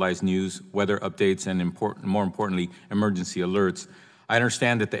more localized news, weather updates, and more importantly, emergency alerts. I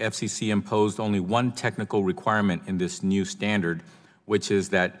understand that the FCC imposed only one technical requirement in this new standard, which is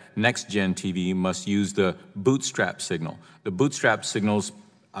that Next Gen TV must use the bootstrap signal. The bootstrap signal's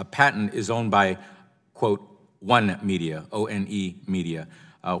patent is owned by, quote, One Media, O-N-E Media,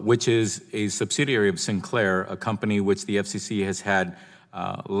 which is a subsidiary of Sinclair, a company which the FCC has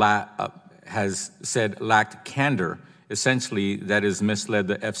said lacked candor. Essentially, that has misled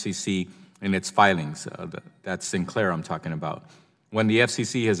the FCC in its filings. That's Sinclair I'm talking about. When the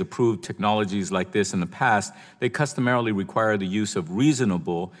FCC has approved technologies like this in the past, they customarily require the use of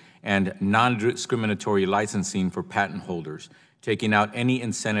reasonable and non-discriminatory licensing for patent holders, taking out any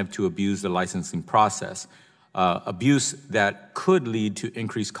incentive to abuse the licensing process, abuse that could lead to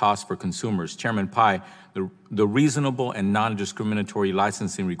increased costs for consumers. Chairman Pai, the reasonable and non-discriminatory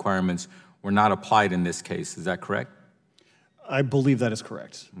licensing requirements were not applied in this case. Is that correct? I believe that is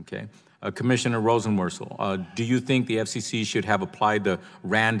correct. Okay. Commissioner Rosenworcel, do you think the FCC should have applied the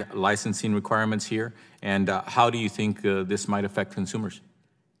RAND licensing requirements here? And how do you think this might affect consumers?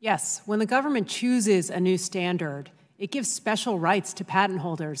 Yes, when the government chooses a new standard, it gives special rights to patent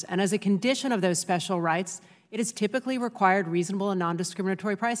holders. And as a condition of those special rights, it is typically required reasonable and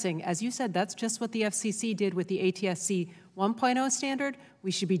non-discriminatory pricing. As you said, that's just what the FCC did with the ATSC 1.0 standard. We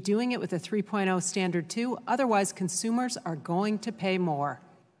should be doing it with the 3.0 standard too. Otherwise, consumers are going to pay more.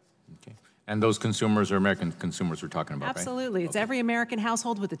 Okay. And those consumers are American consumers we're talking about, Absolutely. Right? It's every American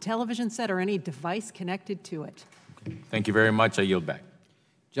household with a television set or any device connected to it. Okay. Thank you very much. I yield back.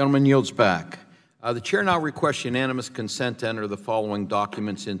 Gentleman yields back. The chair now requests unanimous consent to enter the following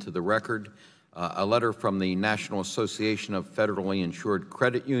documents into the record. A letter from the National Association of Federally Insured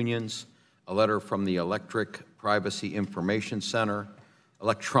Credit Unions, a letter from the Electronic Privacy Information Center, a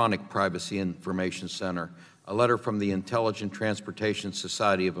letter from the Intelligent Transportation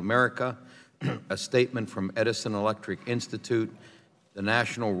Society of America, a statement from Edison Electric Institute, the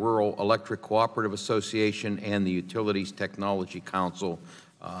National Rural Electric Cooperative Association, and the Utilities Technology Council.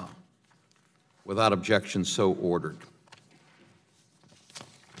 Without objection, so ordered.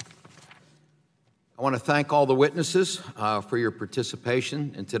 I want to thank all the witnesses for your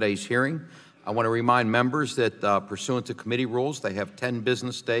participation in today's hearing. I want to remind members that pursuant to committee rules, they have 10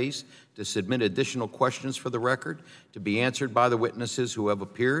 business days to submit additional questions for the record to be answered by the witnesses who have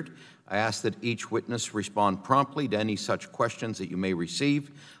appeared. I ask that each witness respond promptly to any such questions that you may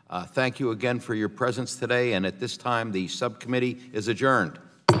receive. Thank you again for your presence today, and at this time, the subcommittee is adjourned.